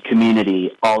LGBTQ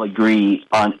community, all agree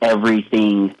on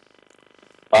everything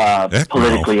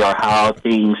politically or how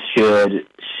things should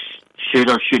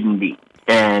or shouldn't be.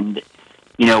 And,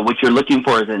 what you're looking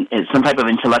for is some type of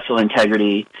intellectual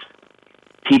integrity,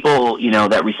 people,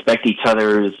 that respect each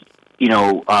other's,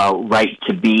 right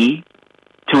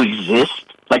to exist.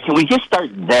 Like, can we just start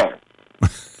there?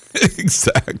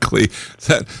 Exactly.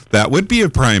 That would be a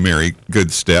primary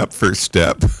good first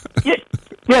step. Yeah.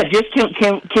 Just can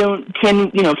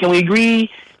we agree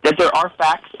that there are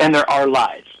facts and there are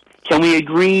lies? Can we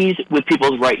agree with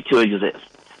people's right to exist?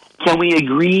 Can we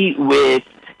agree with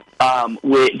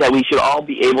that we should all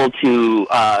be able to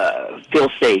feel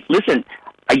safe? Listen,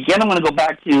 again, I'm going to go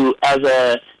back to as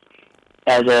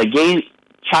a gay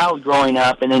child growing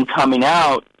up and then coming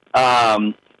out.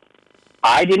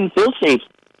 I didn't feel safe,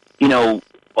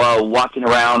 walking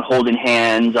around holding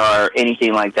hands or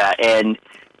anything like that. And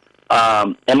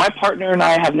my partner and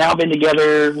I have now been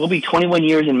together. We'll be 21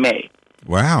 years in May.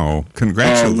 Wow!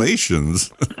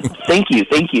 Congratulations. Thank you.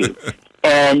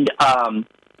 And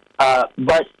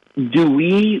but do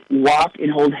we walk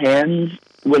and hold hands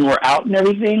when we're out and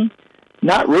everything?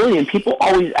 Not really. And people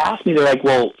always ask me, they're like,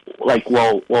 well,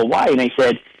 why? And I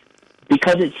said,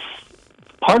 because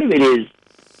part of it is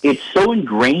it's so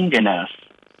ingrained in us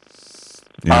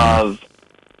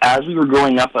as we were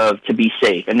growing up to be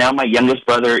safe. And now my youngest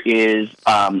brother is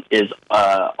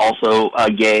also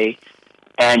gay,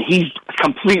 and he's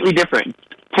completely different.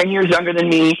 10 years younger than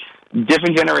me,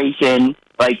 different generation.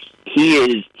 Like he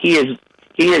is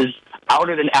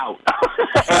outer than out,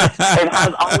 and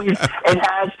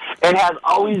has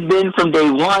always been from day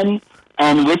one.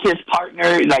 And with his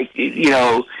partner,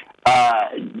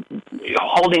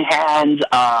 holding hands,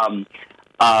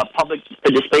 public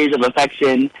displays of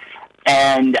affection,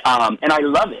 and I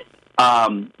love it.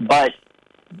 But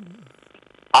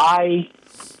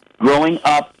growing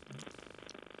up,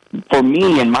 for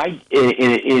me in my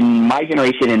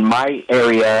generation, in my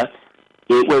area,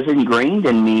 it was ingrained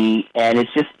in me, and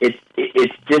it's just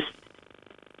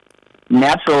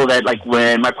natural that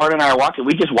when my partner and I are walking,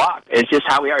 we just walk. It's just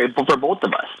how we are for both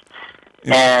of us,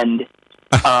 and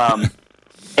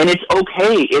it's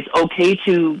okay. It's okay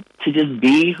to just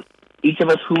be each of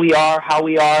us who we are, how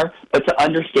we are, but to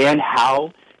understand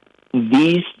how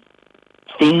these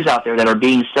things out there that are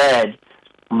being said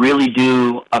really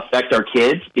do affect our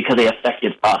kids because they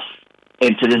affected us.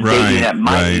 And to this day, being at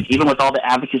my age, even with all the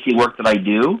advocacy work that I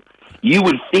do, you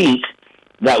would think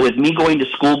that with me going to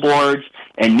school boards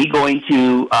and me going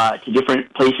to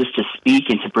different places to speak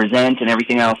and to present and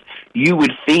everything else, you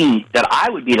would think that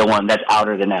I would be the one that's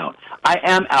outer than out. I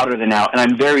am outer than out, and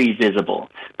I'm very visible.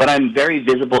 But I'm very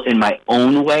visible in my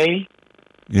own way.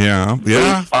 Yeah.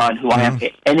 Based on who I am,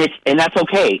 and that's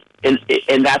okay.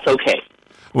 And that's okay.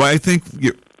 Well, I think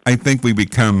we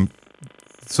become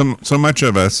so much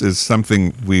of us is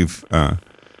something we've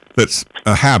that's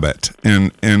a habit,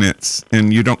 and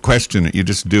you don't question it, you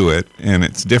just do it, and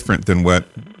it's different than what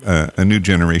a new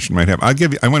generation might have. I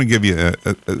want to give you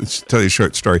tell you a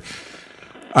short story.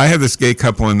 I had this gay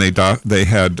couple, and they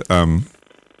had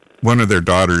one of their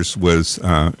daughters was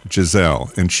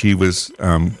Giselle, and she was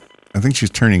I think she's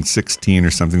turning 16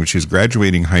 or something, but she's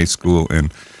graduating high school,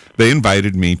 and they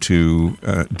invited me to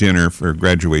dinner for a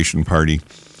graduation party,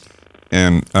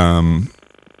 and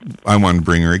I wanted to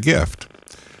bring her a gift.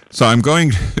 So I'm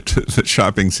going to the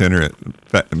shopping center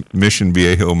at Mission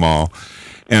Viejo Mall,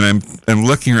 and I'm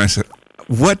looking around. I said,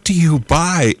 "What do you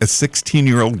buy a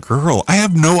 16-year-old girl?" I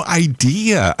have no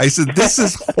idea. I said, "This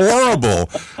is horrible."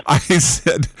 I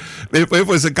said, "If it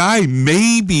was a guy,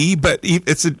 maybe, but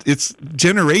it's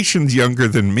generations younger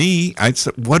than me." I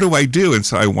said, "What do I do?" And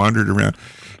so I wandered around,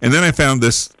 and then I found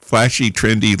this flashy,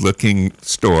 trendy-looking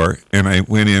store, and I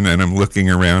went in, and I'm looking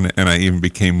around, and I even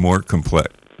became more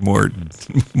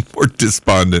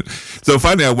despondent. So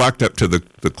finally, I walked up to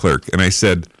the clerk, and I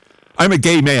said, "I'm a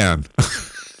gay man."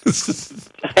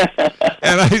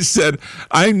 And I said,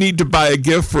 "I need to buy a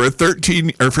gift for a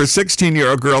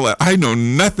 16-year-old girl that I know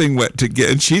nothing what to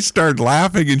get." And she started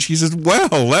laughing, and she says, "Well,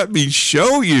 let me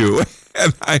show you."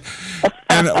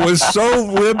 And it was so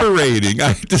liberating.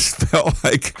 I just felt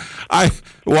like I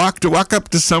walk up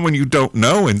to someone you don't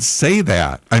know and say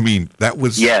that. I mean, that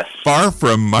was far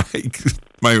from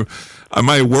my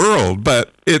world.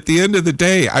 But at the end of the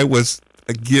day, it was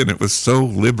so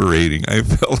liberating. I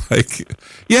felt like,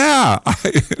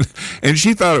 and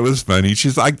she thought it was funny.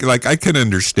 She's like, I can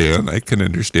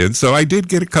understand. So I did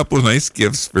get a couple of nice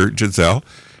gifts for Giselle,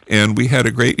 and we had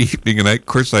a great evening. And of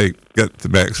course, I got the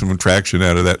maximum traction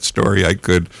out of that story I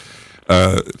could,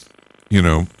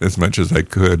 as much as I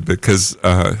could, because,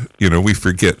 we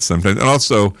forget sometimes. And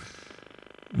also,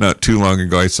 not too long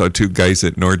ago, I saw two guys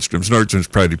at Nordstrom's. Nordstrom's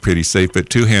probably pretty safe, but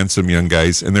two handsome young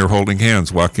guys, and they were holding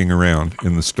hands walking around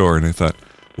in the store. And I thought,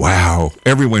 wow,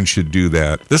 everyone should do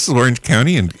that. This is Orange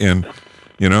County, and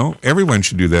everyone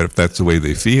should do that if that's the way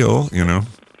they feel,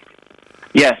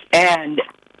 Yes, and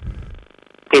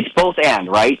it's both and,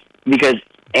 right? Because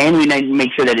we need to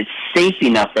make sure that it's safe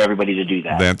enough for everybody to do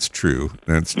that. That's true.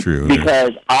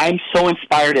 Because I'm so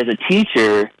inspired as a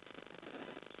teacher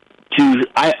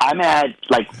I'm at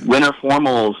winter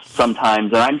formals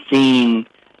sometimes, and I'm seeing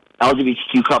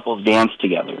LGBTQ couples dance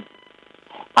together.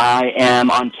 I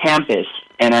am on campus,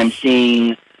 and I'm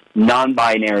seeing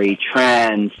non-binary,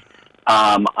 trans.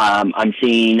 I'm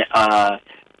seeing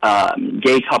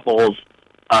gay couples,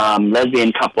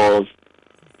 lesbian couples,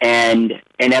 and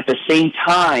at the same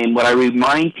time, what I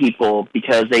remind people,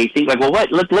 because they think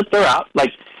look, they're out,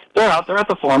 they're at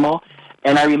the formal,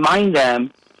 and I remind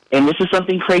them. And this is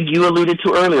something, Craig, you alluded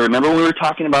to earlier. Remember when we were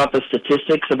talking about the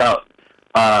statistics about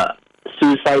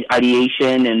suicide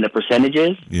ideation and the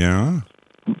percentages? Yeah.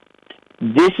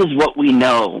 This is what we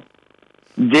know.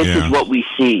 This is what we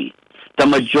see. The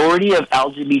majority of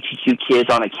LGBTQ kids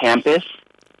on a campus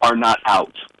are not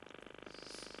out.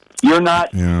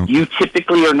 You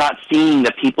typically are not seeing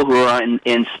the people who are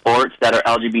in sports that are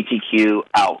LGBTQ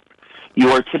out. You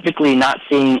are typically not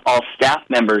seeing all staff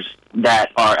members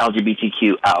that are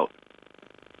LGBTQ out.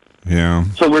 Yeah.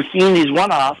 So we're seeing these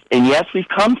one-offs, and yes, we've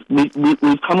come a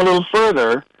little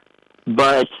further,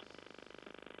 but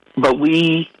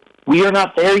we are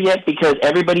not there yet because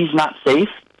everybody's not safe,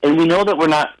 and we know that we're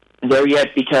not there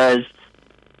yet because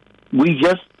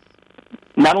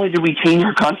not only did we change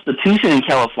our constitution in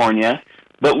California,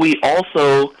 but we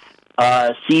also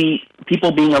see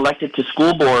people being elected to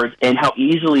school boards and how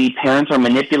easily parents are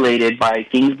manipulated by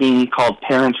things being called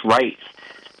parents' rights,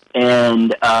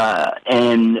 and our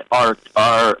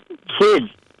kids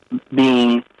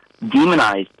being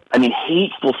demonized. I mean,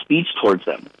 hateful speech towards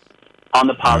them. On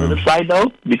the positive side,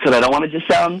 though, because I don't want to just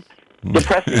sound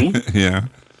depressing,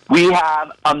 we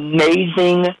have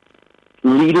amazing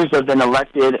leaders that have been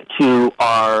elected to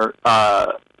our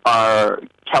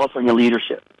California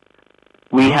leadership.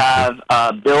 We have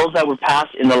bills that were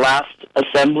passed in the last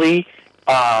assembly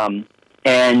and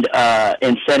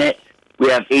Senate. We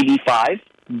have AB 5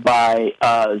 by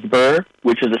SBIR,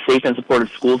 which is the Safe and Supportive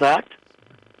Schools Act.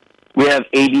 We have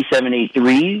AB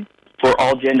 783 for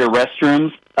all gender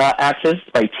restrooms access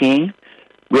by Ting.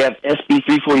 We have SB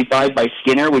 345 by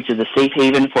Skinner, which is a safe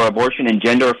haven for abortion and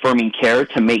gender-affirming care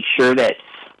to make sure that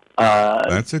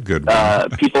that's a good one.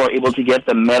 people are able to get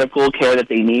the medical care that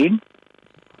they need.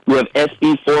 We have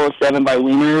SB 407 by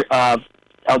Wiener,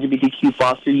 LGBTQ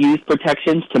foster youth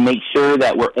protections to make sure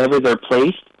that wherever they're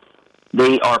placed,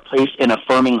 they are placed in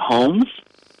affirming homes.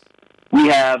 We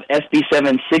have SB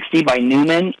 760 by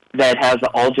Newman that has the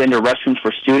all-gender restrooms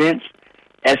for students.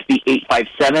 SB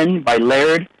 857 by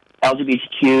Laird,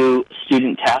 LGBTQ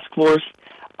Student Task Force,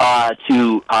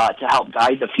 to help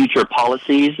guide the future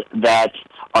policies that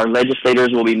our legislators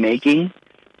will be making.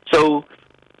 So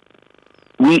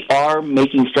we are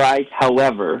making strides.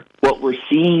 However, what we're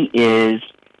seeing is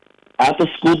at the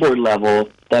school board level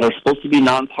that are supposed to be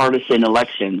nonpartisan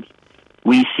elections,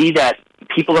 we see that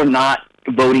people are not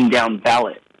voting down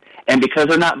ballot. And because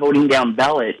they're not voting down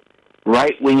ballot,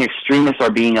 right-wing extremists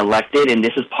are being elected, and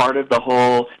this is part of the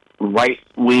whole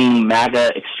right-wing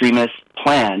MAGA extremist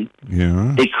plan.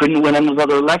 Yeah. They couldn't win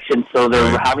another election, so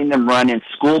they're having them run in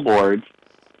school boards.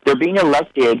 They're being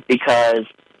elected because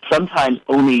sometimes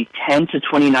only 10 to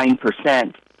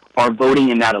 29% are voting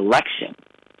in that election.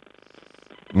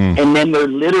 And then they're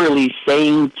literally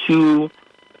saying to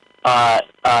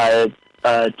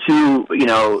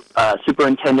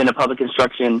Superintendent of Public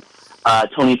Instruction,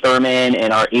 Tony Thurman,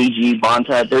 and our AG,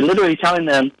 Bonta, they're literally telling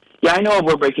them, yeah, I know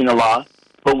we're breaking the law,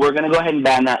 but we're going to go ahead and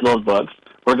ban those books.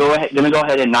 We're going to go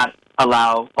ahead and not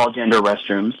allow all gender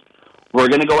restrooms. We're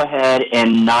going to go ahead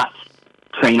and not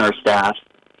train our staff.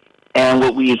 And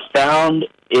what we've found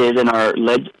is, and our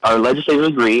legislators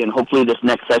agree, and hopefully this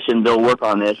next session they'll work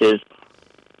on this, is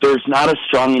there's not a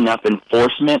strong enough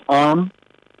enforcement arm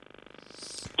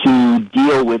to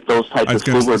deal with those types of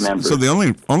school board members. So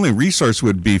the only resource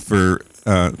would be for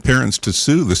parents to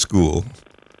sue the school.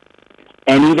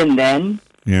 And even then,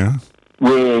 yeah,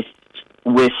 with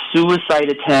suicide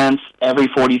attempts every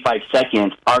 45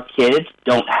 seconds, our kids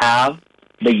don't have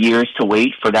the years to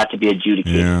wait for that to be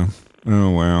adjudicated. Yeah.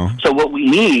 Oh, wow. So what we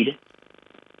need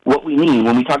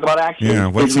when we talk about action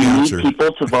is we need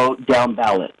people to vote down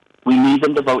ballot. We need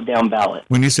them to vote down ballot.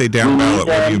 When you say down ballot,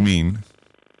 what do you mean?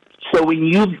 So when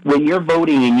you're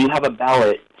voting and you have a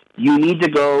ballot, you need to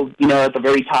go, at the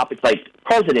very top, it's like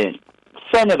president,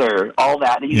 senator, all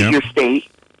that. And you get your state.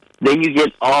 Then you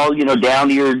get all, down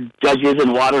to your judges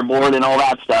and water board and all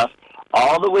that stuff.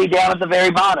 All the way down at the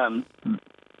very bottom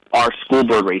are school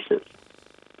board races.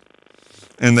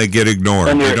 And they get ignored.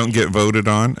 They don't get voted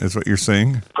on, is what you're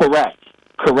saying? Correct.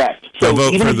 So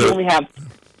they'll even if you only have...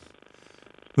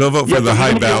 They'll vote for the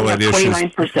high ballot issues.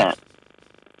 29%.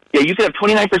 Yeah, you could have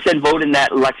 29% vote in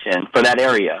that election for that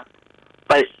area.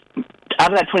 But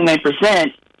out of that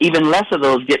 29%, even less of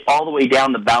those get all the way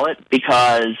down the ballot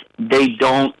because they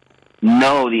don't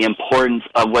know the importance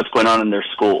of what's going on in their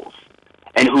schools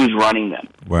and who's running them.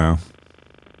 Wow.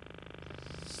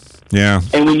 Yeah.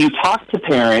 And when you talk to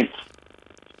parents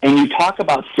and you talk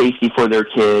about safety for their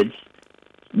kids,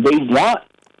 they want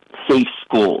safe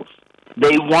schools.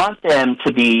 They want them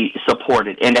to be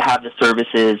supported and to have the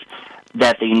services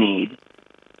that they need.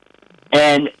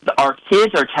 And our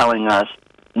kids are telling us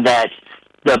that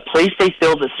the place they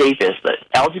feel the safest, the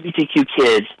LGBTQ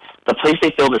kids, the place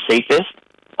they feel the safest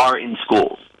are in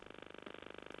schools.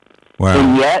 Wow.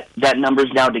 And yet that number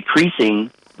is now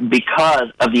decreasing because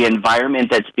of the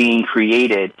environment that's being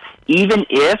created. Even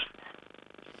if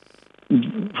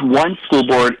one school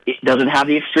board doesn't have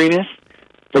the extremists,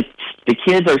 the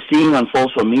kids are seeing on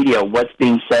social media what's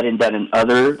being said and done in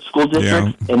other school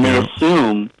districts, and they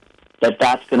assume that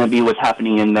that's going to be what's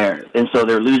happening in theirs. And so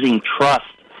they're losing trust,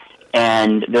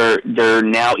 and they're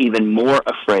now even more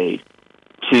afraid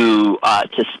to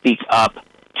speak up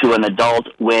to an adult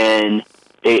when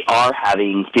they are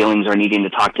having feelings or needing to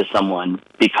talk to someone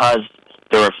because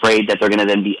they're afraid that they're going to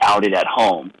then be outed at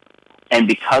home. And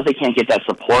because they can't get that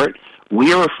support,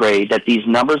 we are afraid that these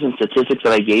numbers and statistics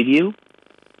that I gave you,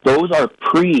 those are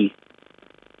pre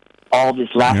all this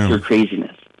last year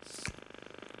craziness.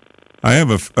 I have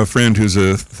a friend who's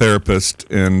a therapist,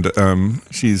 and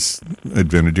she's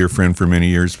been a dear friend for many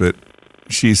years, but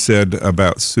she said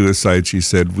about suicide, she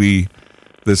said, the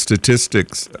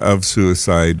statistics of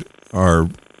suicide are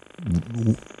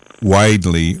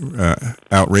widely,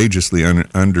 outrageously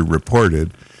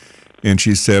underreported. And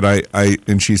she said,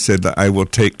 that I will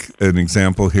take an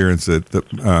example here and said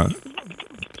that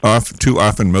too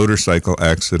often motorcycle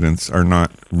accidents are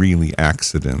not really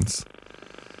accidents.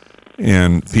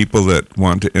 And people that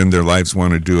want to end their lives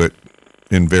want to do it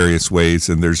in various ways,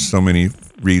 and there's so many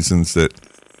reasons that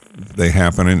they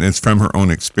happen. And it's from her own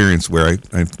experience where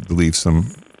I believe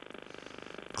some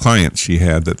clients she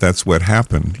had that's what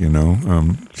happened. She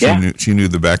knew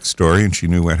the backstory, and she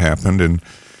knew what happened,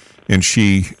 and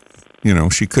she,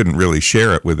 she couldn't really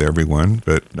share it with everyone,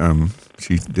 but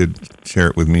she did share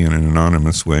it with me in an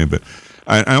anonymous way. But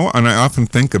I often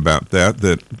think about that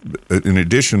in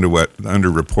addition to what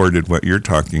underreported, what you're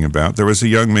talking about, there was a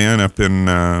young man up in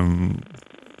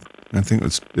I think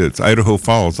it's Idaho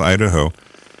Falls, Idaho,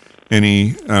 and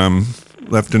he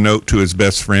left a note to his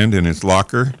best friend in his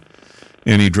locker,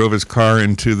 and he drove his car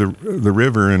into the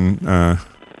river, and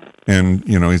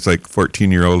he's like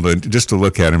 14-year-old, and just to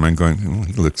look at him, I'm going,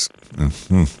 he looks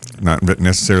not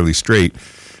necessarily straight.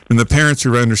 And the parents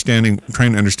are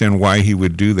trying to understand why he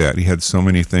would do that. He had so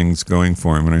many things going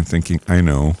for him, and I'm thinking, I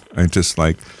know. I just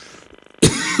like,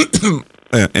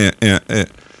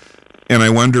 and I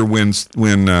wonder when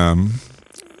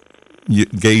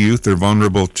gay youth are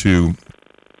vulnerable to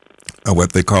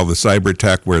what they call the cyber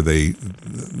attack, where they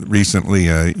recently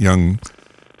a young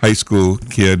high school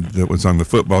kid that was on the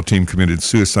football team committed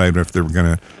suicide after they were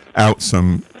going to out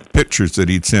some pictures that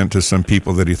he'd sent to some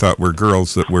people that he thought were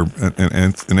girls that were,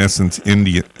 in essence,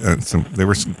 India. There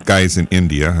were some guys in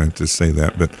India, I have to say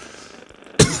that, but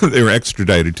they were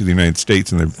extradited to the United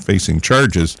States, and they're facing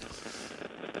charges,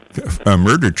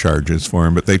 murder charges for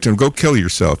him. But they told him, go kill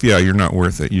yourself. Yeah, you're not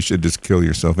worth it. You should just kill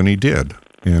yourself. And he did.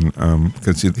 And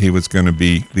because he was going to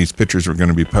be, these pictures were going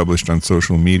to be published on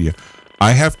social media.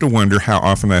 I have to wonder how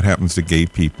often that happens to gay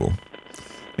people.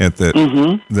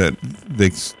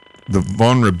 The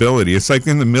vulnerability. It's like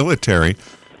in the military.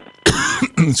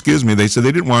 Excuse me. They said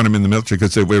they didn't want him in the military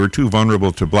because they were too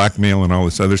vulnerable to blackmail and all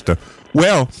this other stuff.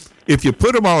 Well, if you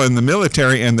put them all in the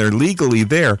military and they're legally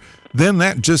there, then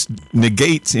that just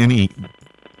negates any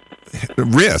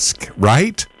risk,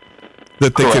 right?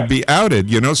 That they could be outed,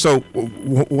 So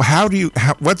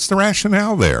what's the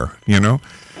rationale there, And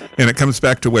it comes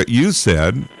back to what you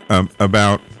said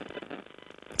about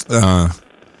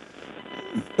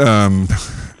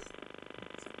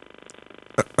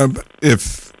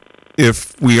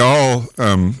if we all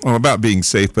about being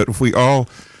safe, but if we all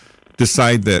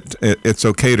decide that it's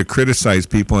okay to criticize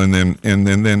people and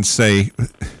then say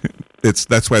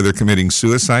that's why they're committing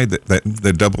suicide, that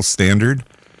the double standard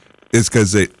is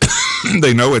because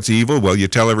they know it's evil. Well, you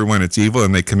tell everyone it's evil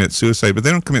and they commit suicide, but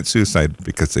they don't commit suicide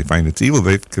because they find it's evil.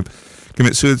 They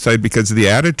commit suicide because of the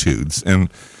attitudes and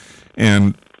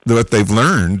what they've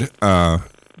learned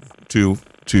to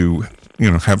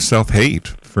have self-hate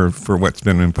for what's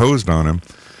been imposed on them.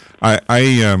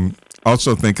 I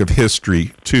also think of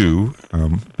history too,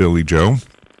 Billie Joe.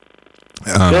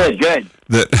 Good.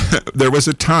 That there was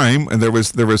a time, and there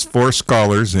was 4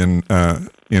 scholars in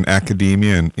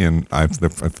academia, and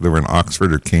if they were in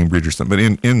Oxford or Cambridge or something,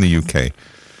 but in the UK.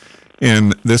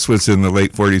 And this was in the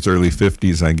late 40s, early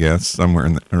 50s, I guess, somewhere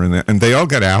in there. And they all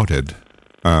got outed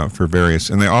for various,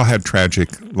 and they all had tragic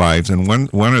lives. And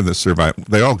one of the survived,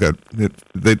 they all got,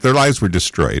 their lives were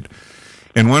destroyed.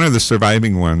 And one of the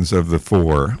surviving ones of the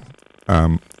 4,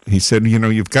 he said,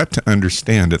 you've got to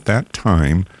understand at that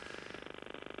time,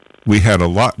 we had a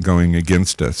lot going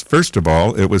against us. First of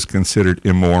all, it was considered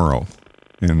immoral.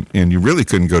 And you really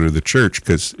couldn't go to the church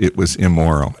because it was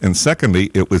immoral. And secondly,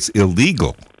 it was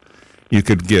illegal. You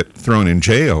could get thrown in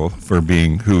jail for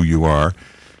being who you are.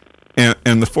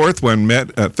 And the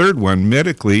third one,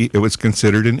 medically, it was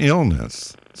considered an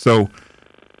illness. So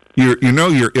you're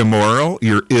immoral,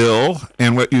 you're ill,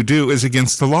 and what you do is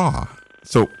against the law.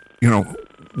 So,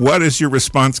 what is your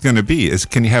response going to be?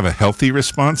 Can you have a healthy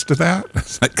response to that?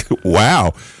 It's like,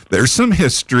 wow, there's some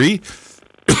history.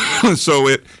 So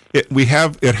it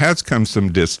has come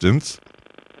some distance,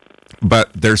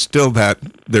 but there's still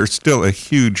a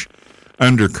huge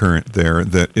undercurrent there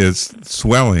that is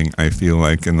swelling, I feel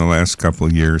like, in the last couple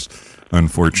of years,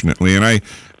 unfortunately. And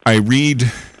I read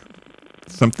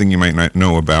something you might not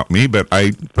know about me, but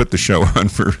I put the show on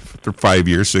for 5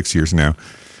 years, 6 years now.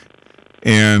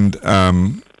 And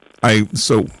I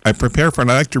prepare for it.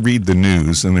 I like to read the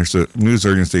news, and there's a news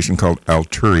organization called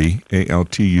Alturi,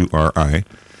 Alturi,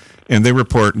 and they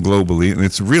report globally, and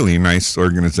it's a really nice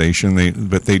organization. They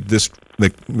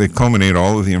culminate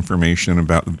all of the information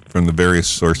from the various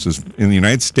sources in the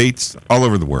United States, all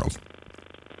over the world.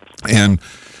 And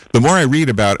the more I read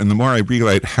about it, and the more I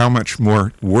realize how much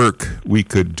more work we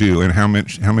could do, and how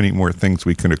many more things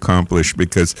we can accomplish,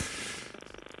 because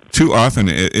too often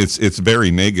it's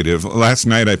very negative. Last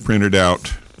night I printed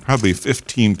out probably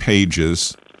 15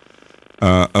 pages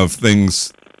of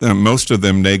things, most of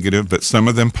them negative, but some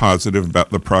of them positive, about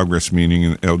the progress meeting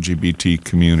in the LGBT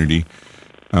community.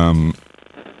 And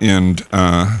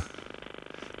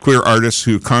queer artists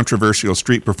who controversial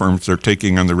street performers are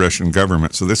taking on the Russian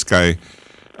government. So this guy,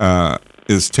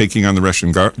 is taking on the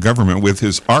Russian government with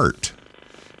his art.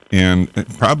 And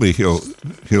probably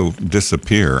he'll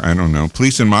disappear. I don't know.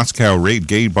 Police in Moscow raid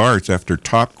gay bars after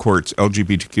top courts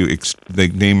LGBTQ. They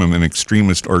name them an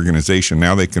extremist organization.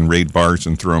 Now they can raid bars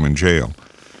and throw them in jail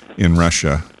in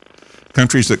Russia.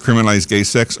 Countries that criminalize gay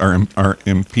sex are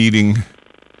impeding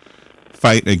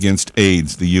fight against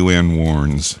AIDS. The UN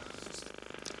warns.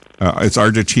 It's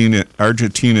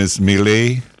Argentina's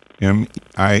Milei,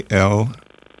 M-I-L-I-E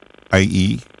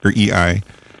or E-I.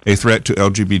 A threat to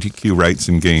LGBTQ rights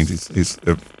and gains. He's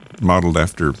modeled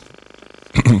after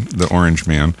the Orange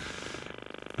Man.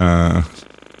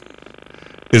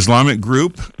 Islamic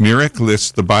group, Mirek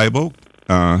lists the Bible,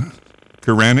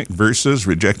 Quranic verses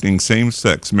rejecting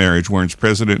same-sex marriage, warns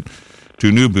President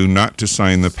Tinubu not to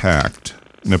sign the pact.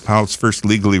 Nepal's first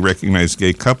legally recognized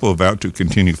gay couple vowed to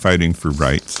continue fighting for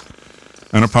rights.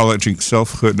 Unapologetic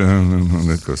selfhood,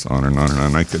 that goes on and on and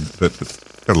on. Got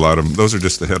a lot of them. Those are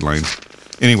just the headlines.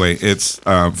 Anyway, it's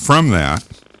from that,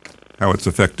 how it's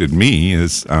affected me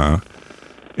is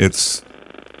it's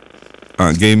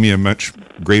gave me a much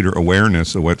greater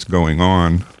awareness of what's going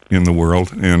on in the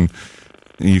world, and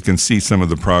you can see some of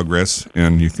the progress,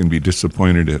 and you can be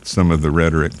disappointed at some of the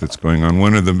rhetoric that's going on.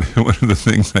 One of the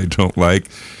things I don't like,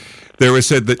 there was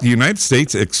said that the United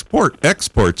States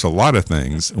exports a lot of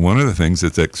things. One of the things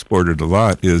that's exported a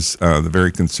lot is the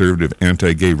very conservative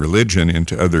anti-gay religion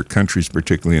into other countries,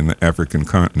 particularly in the African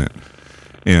continent.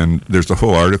 And there's a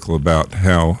whole article about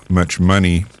how much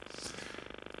money,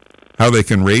 how they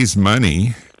can raise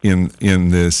money in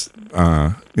this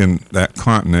in that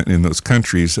continent, in those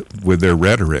countries, with their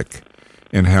rhetoric,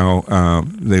 and how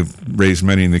they've raised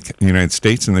money in the United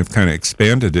States, and they've kind of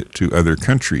expanded it to other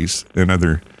countries and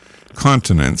other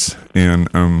continents, and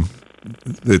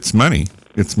it's money.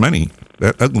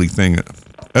 That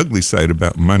ugly side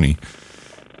about money.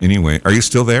 Anyway, are you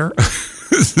still there?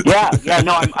 Yeah.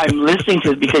 No, I'm listening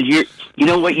to it because you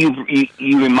know what you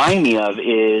remind me of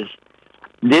is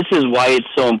this is why it's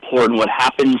so important what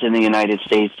happens in the United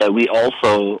States, that we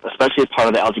also, especially as part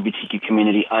of the LGBTQ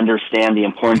community, understand the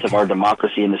importance of our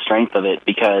democracy and the strength of it,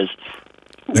 because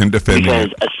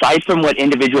aside from what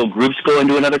individual groups go and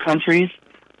do in other countries,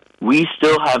 we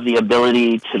still have the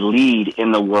ability to lead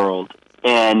in the world.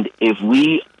 And if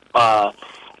we,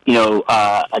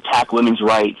 attack women's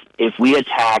rights, if we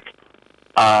attack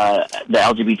the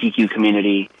LGBTQ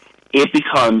community, it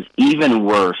becomes even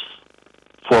worse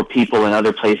for people in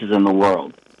other places in the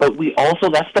world. But we also,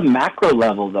 that's the macro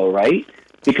level though, right?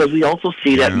 Because we also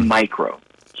see that micro.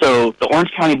 So the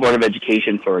Orange County Board of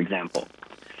Education, for example,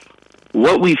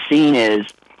 what we've seen is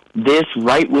this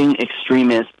right-wing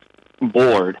extremist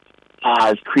board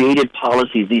has created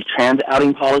policies, these trans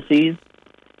outing policies,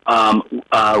 AB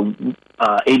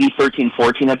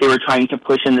 1314 that they were trying to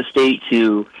push in the state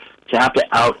to have to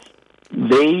out.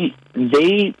 They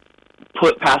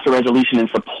passed a resolution in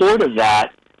support of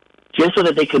that, just so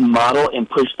that they could model and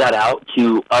push that out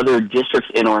to other districts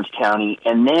in Orange County.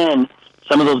 And then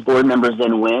some of those board members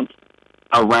then went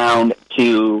around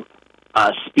to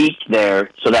speak there,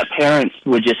 so that parents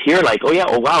would just hear like,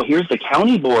 oh wow, here's the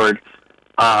county board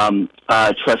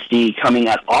trustee coming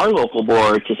at our local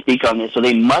board to speak on this, so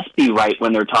they must be right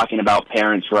when they're talking about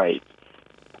parents' rights.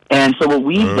 And so what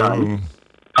we've done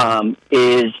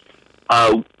is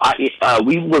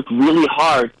we've worked really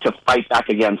hard to fight back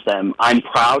against them. I'm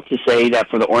proud to say that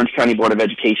for the Orange County Board of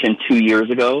Education 2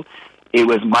 years ago, it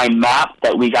was my map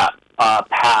that we got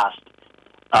passed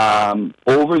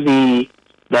over the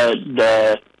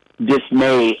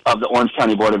dismay of the Orange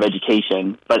County Board of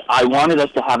Education. But I wanted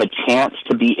us to have a chance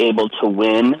to be able to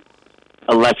win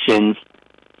elections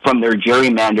from their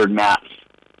gerrymandered maps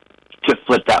to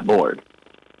flip that board.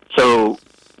 So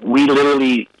we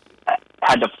literally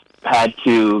had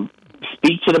to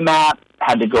speak to the map,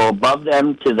 had to go above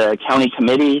them to the county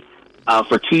committee.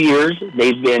 For 2 years,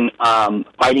 they've been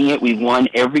fighting it. We've won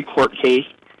every court case,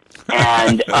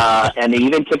 and they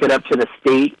even took it up to the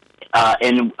state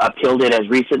and appealed it as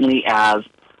recently as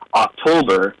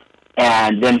October,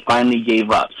 and then finally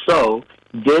gave up. So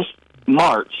this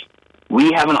March,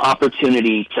 we have an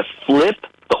opportunity to flip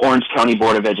the Orange County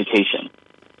Board of Education.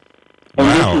 And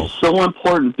this is so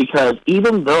important because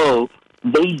even though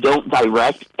they don't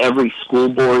direct every school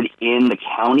board in the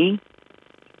county,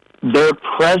 their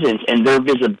presence and their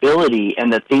visibility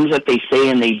and the things that they say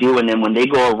and they do, and then when they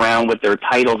go around with their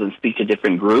titles and speak to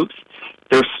different groups,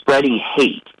 they're spreading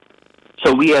hate.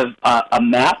 So we have a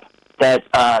map that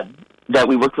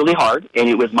we worked really hard, and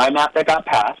it was my map that got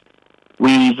passed.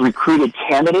 We've recruited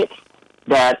candidates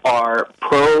that are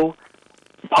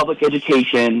pro-public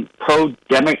education,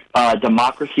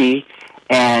 pro-democracy,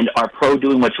 and are pro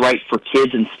doing what's right for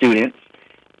kids and students.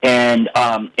 And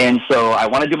so I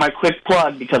want to do my quick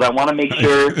plug because I want to make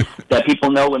sure that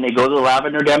people know when they go to the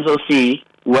Lavender Dems OC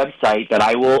website that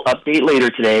I will update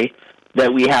later today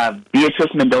that we have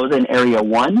Beatrice Mendoza in Area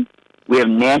 1, we have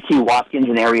Nancy Watkins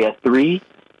in Area 3,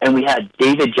 and we had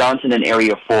David Johnson in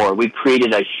Area 4. We've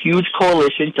created a huge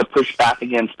coalition to push back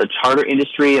against the charter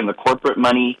industry and the corporate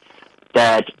money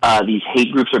that these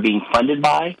hate groups are being funded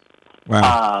by.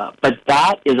 Wow. But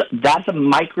that's a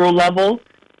micro level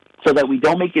so that we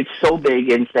don't make it so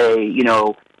big and say, you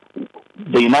know,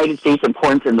 the United States'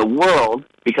 importance in the world,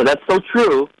 because that's so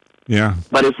true. Yeah.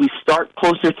 But if we start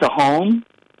closer to home,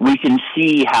 we can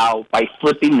see how by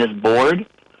flipping this board,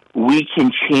 we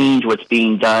can change what's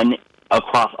being done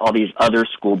across all these other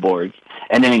school boards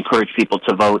and then encourage people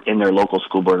to vote in their local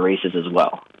school board races as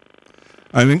well.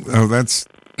 I think that's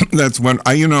one.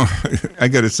 I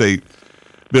got to say,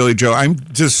 Billie Joe, I'm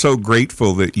just so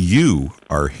grateful that you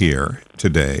are here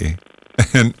today,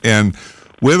 and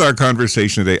with our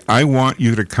conversation today, I want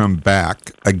you to come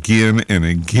back again and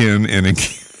again and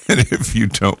again, if you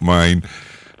don't mind,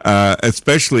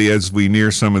 especially as we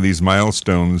near some of these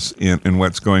milestones in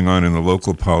what's going on in the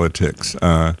local politics,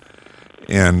 and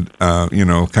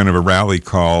kind of a rally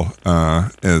call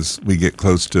as we get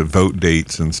close to vote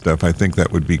dates and stuff. I think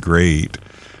that would be great.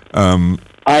 I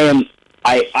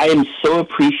am so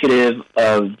appreciative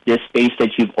of this space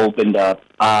that you've opened up.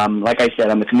 Like I said,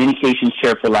 I'm the communications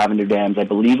chair for Lavender Dems. I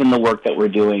believe in the work that we're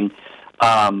doing,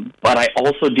 but I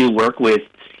also do work with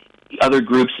other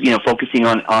groups, focusing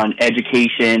on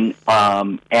education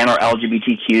and our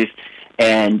LGBTQs.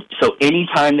 And so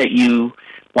anytime that you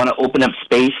want to open up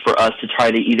space for us to try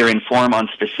to either inform on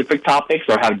specific topics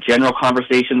or have general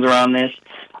conversations around this,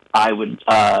 I would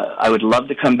love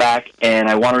to come back. And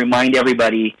I want to remind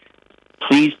everybody,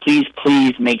 please, please,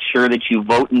 please make sure that you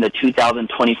vote in the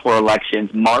 2024 elections.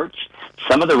 March,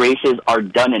 some of the races are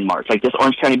done in March. Like this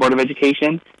Orange County Board of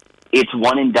Education, it's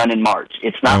one and done in March.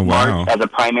 It's not March as a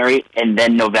primary and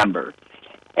then November.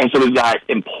 And so we've got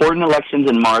important elections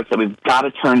in March that we've got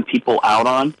to turn people out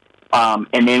on.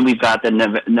 And then we've got the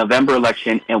November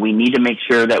election, and we need to make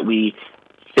sure that we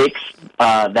fix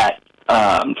that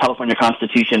California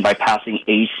Constitution by passing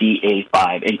ACA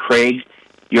 5. And Craig,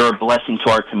 you're a blessing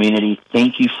to our community.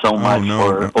 Thank you so much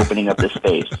for opening up this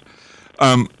space.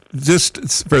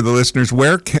 Just for the listeners,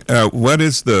 what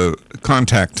is the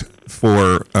contact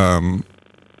for the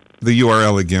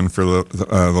URL again for the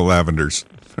Lavenders?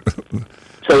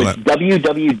 So it's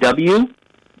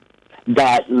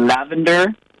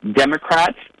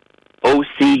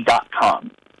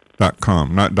www.lavenderdemocratsoc.com.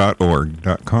 .com, not .org.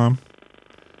 .com.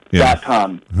 Yeah.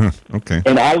 .com. Okay.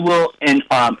 And I will, and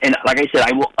like I said,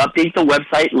 I will update the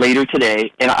website later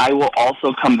today, and I will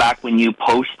also come back when you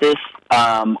post this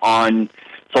on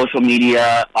social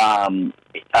media. I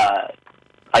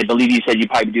believe you said you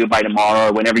probably do it by tomorrow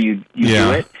or whenever you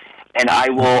do it, and I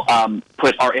will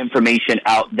put our information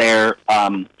out there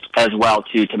as well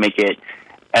to make it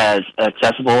as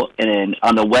accessible. And then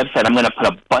on the website, I'm going to put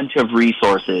a bunch of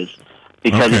resources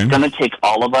because it's going to take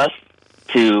all of us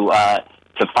to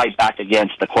fight back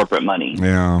against the corporate money.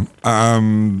 Yeah.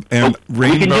 And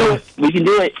we can do it. We can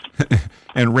do it.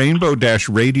 And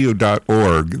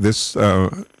rainbow-radio.org, this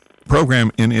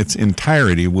program in its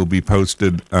entirety will be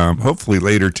posted hopefully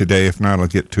later today. If not, I'll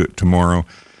get to it tomorrow.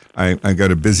 I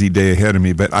got a busy day ahead of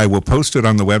me, but I will post it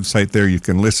on the website there. You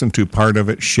can listen to part of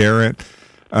it, share it.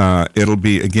 It'll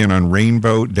be, again, on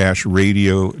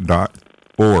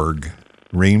rainbow-radio.org,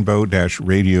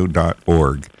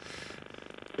 rainbow-radio.org.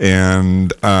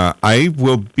 And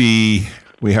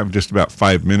we have just about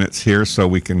 5 minutes here, so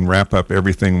we can wrap up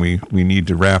everything we need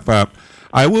to wrap up.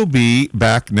 I will be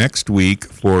back next week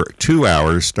for 2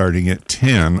 hours starting at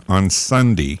 10 on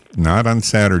Sunday, not on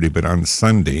Saturday, but on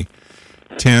Sunday,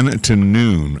 10 to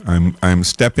noon. I'm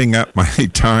stepping up my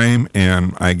time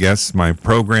and I guess my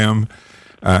program,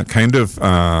 kind of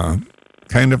on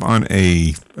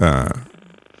a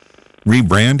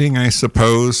rebranding, I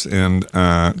suppose, and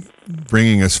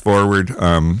bringing us forward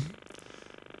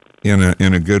in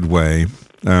a good way.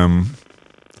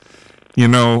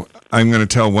 I'm going to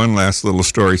tell one last little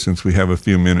story since we have a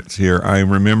few minutes here. I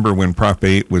remember when Prop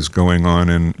 8 was going on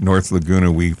in North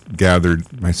Laguna, we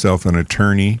gathered myself, an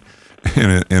attorney,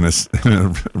 and a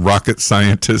rocket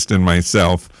scientist, and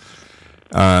myself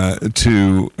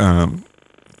to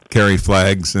carry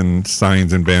flags and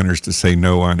signs and banners to say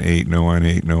no on 8, no on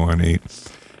 8, no on 8.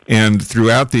 And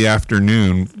throughout the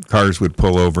afternoon, cars would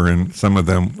pull over, and some of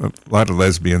them, a lot of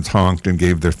lesbians honked and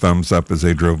gave their thumbs up as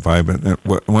they drove by, but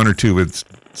one or two would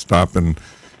stop and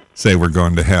say we're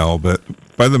going to hell. But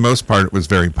by the most part, it was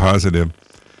very positive.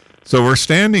 So we're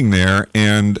standing there,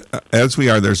 and as we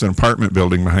are, there's an apartment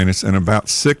building behind us, and about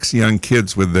 6 young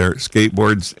kids with their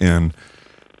skateboards and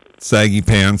saggy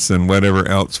pants and whatever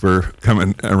else were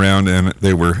coming around, and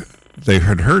they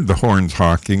had heard the horns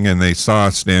honking, and they saw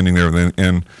us standing there,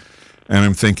 and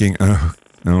I'm thinking, oh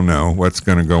no, what's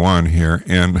going to go on here?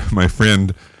 And my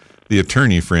friend, the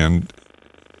attorney friend,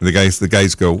 the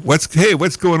guys go, what's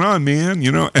going on, man?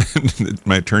 You know, and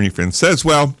my attorney friend says,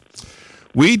 well,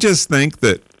 we just think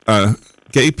that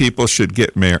gay people should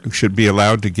be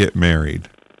allowed to get married.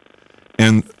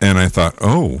 And I thought,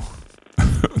 oh,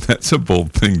 that's a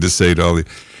bold thing to say to all the.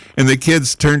 And the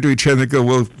kids turned to each other and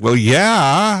go, well,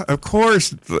 yeah, of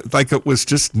course. Like it was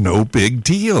just no big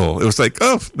deal. It was like,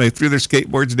 oh, they threw their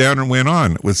skateboards down and went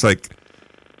on. It was like,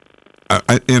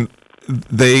 in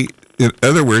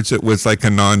other words, it was like a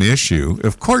non-issue.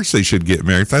 Of course they should get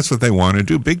married. If that's what they want to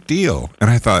do, big deal. And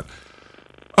I thought,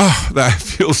 oh, that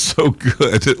feels so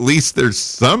good. At least there's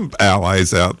some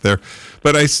allies out there.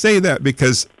 But I say that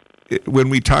because when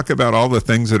we talk about all the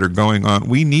things that are going on,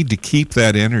 we need to keep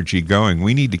that energy going.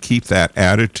 We need to keep that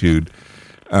attitude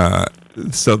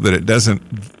so that it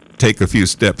doesn't take a few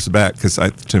steps back, because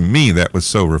to me, that was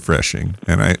so refreshing.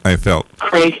 And I felt...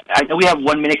 Craig, I know we have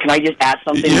 1 minute. Can I just add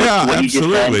something? Yeah,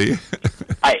 absolutely.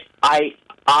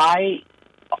 I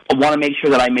want to make sure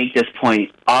that I make this point.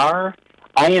 I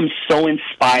am so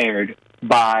inspired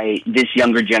by this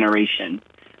younger generation.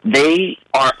 They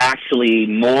are actually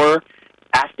more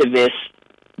activists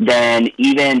than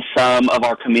even some of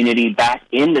our community back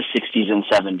in the 60s and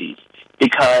 70s,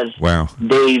 because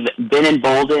they've been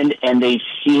emboldened and they've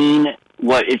seen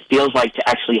what it feels like to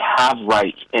actually have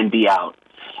rights and be out.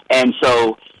 And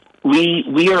so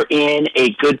we are in a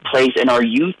good place, and our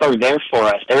youth are there for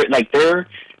us.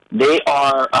 They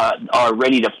are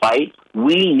ready to fight.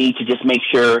 We need to just make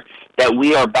sure that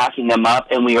we are backing them up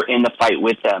and we are in the fight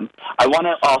with them. I want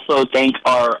to also thank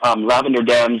our Lavender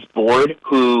Dems board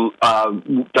who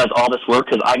does all this work,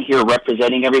 because I'm here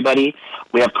representing everybody.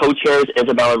 We have co-chairs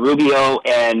Isabella Rubio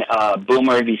and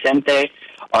Boomer Vicente,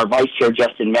 our vice chair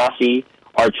Justin Massey,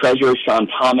 our treasurer Sean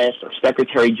Thomas, our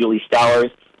secretary Julie Stowers,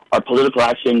 our political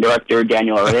action director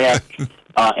Daniel Arrea,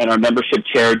 and our membership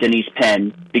chair Denise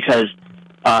Penn, because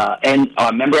and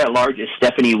member at large is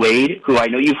Stephanie Wade, who I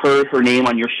know you've heard her name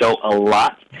on your show a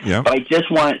lot. Yeah. But I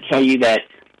just want to tell you that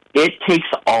it takes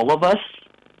all of us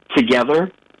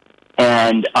together.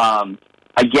 And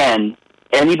again,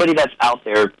 anybody that's out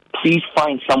there, please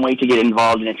find some way to get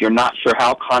involved. And if you're not sure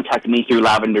how, contact me through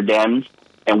Lavender Dems,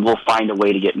 and we'll find a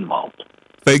way to get involved.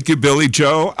 Thank you, Billie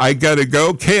Joe. I got to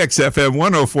go. KXFM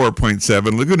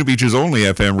 104.7, Laguna Beach's only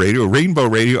FM radio, Rainbow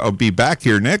Radio. I'll be back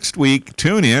here next week.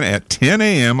 Tune in at 10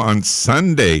 a.m. on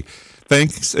Sunday.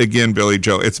 Thanks again, Billie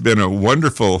Joe. It's been a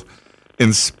wonderful,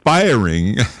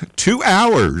 inspiring 2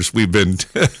 hours we've been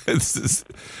at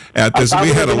this. We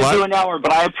had a lot. Do an hour,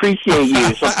 but I appreciate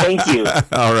you, so thank you.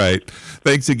 All right.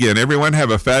 Thanks again. Everyone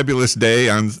have a fabulous day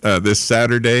on this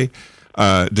Saturday,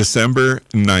 December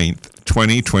 9th.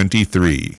 2023.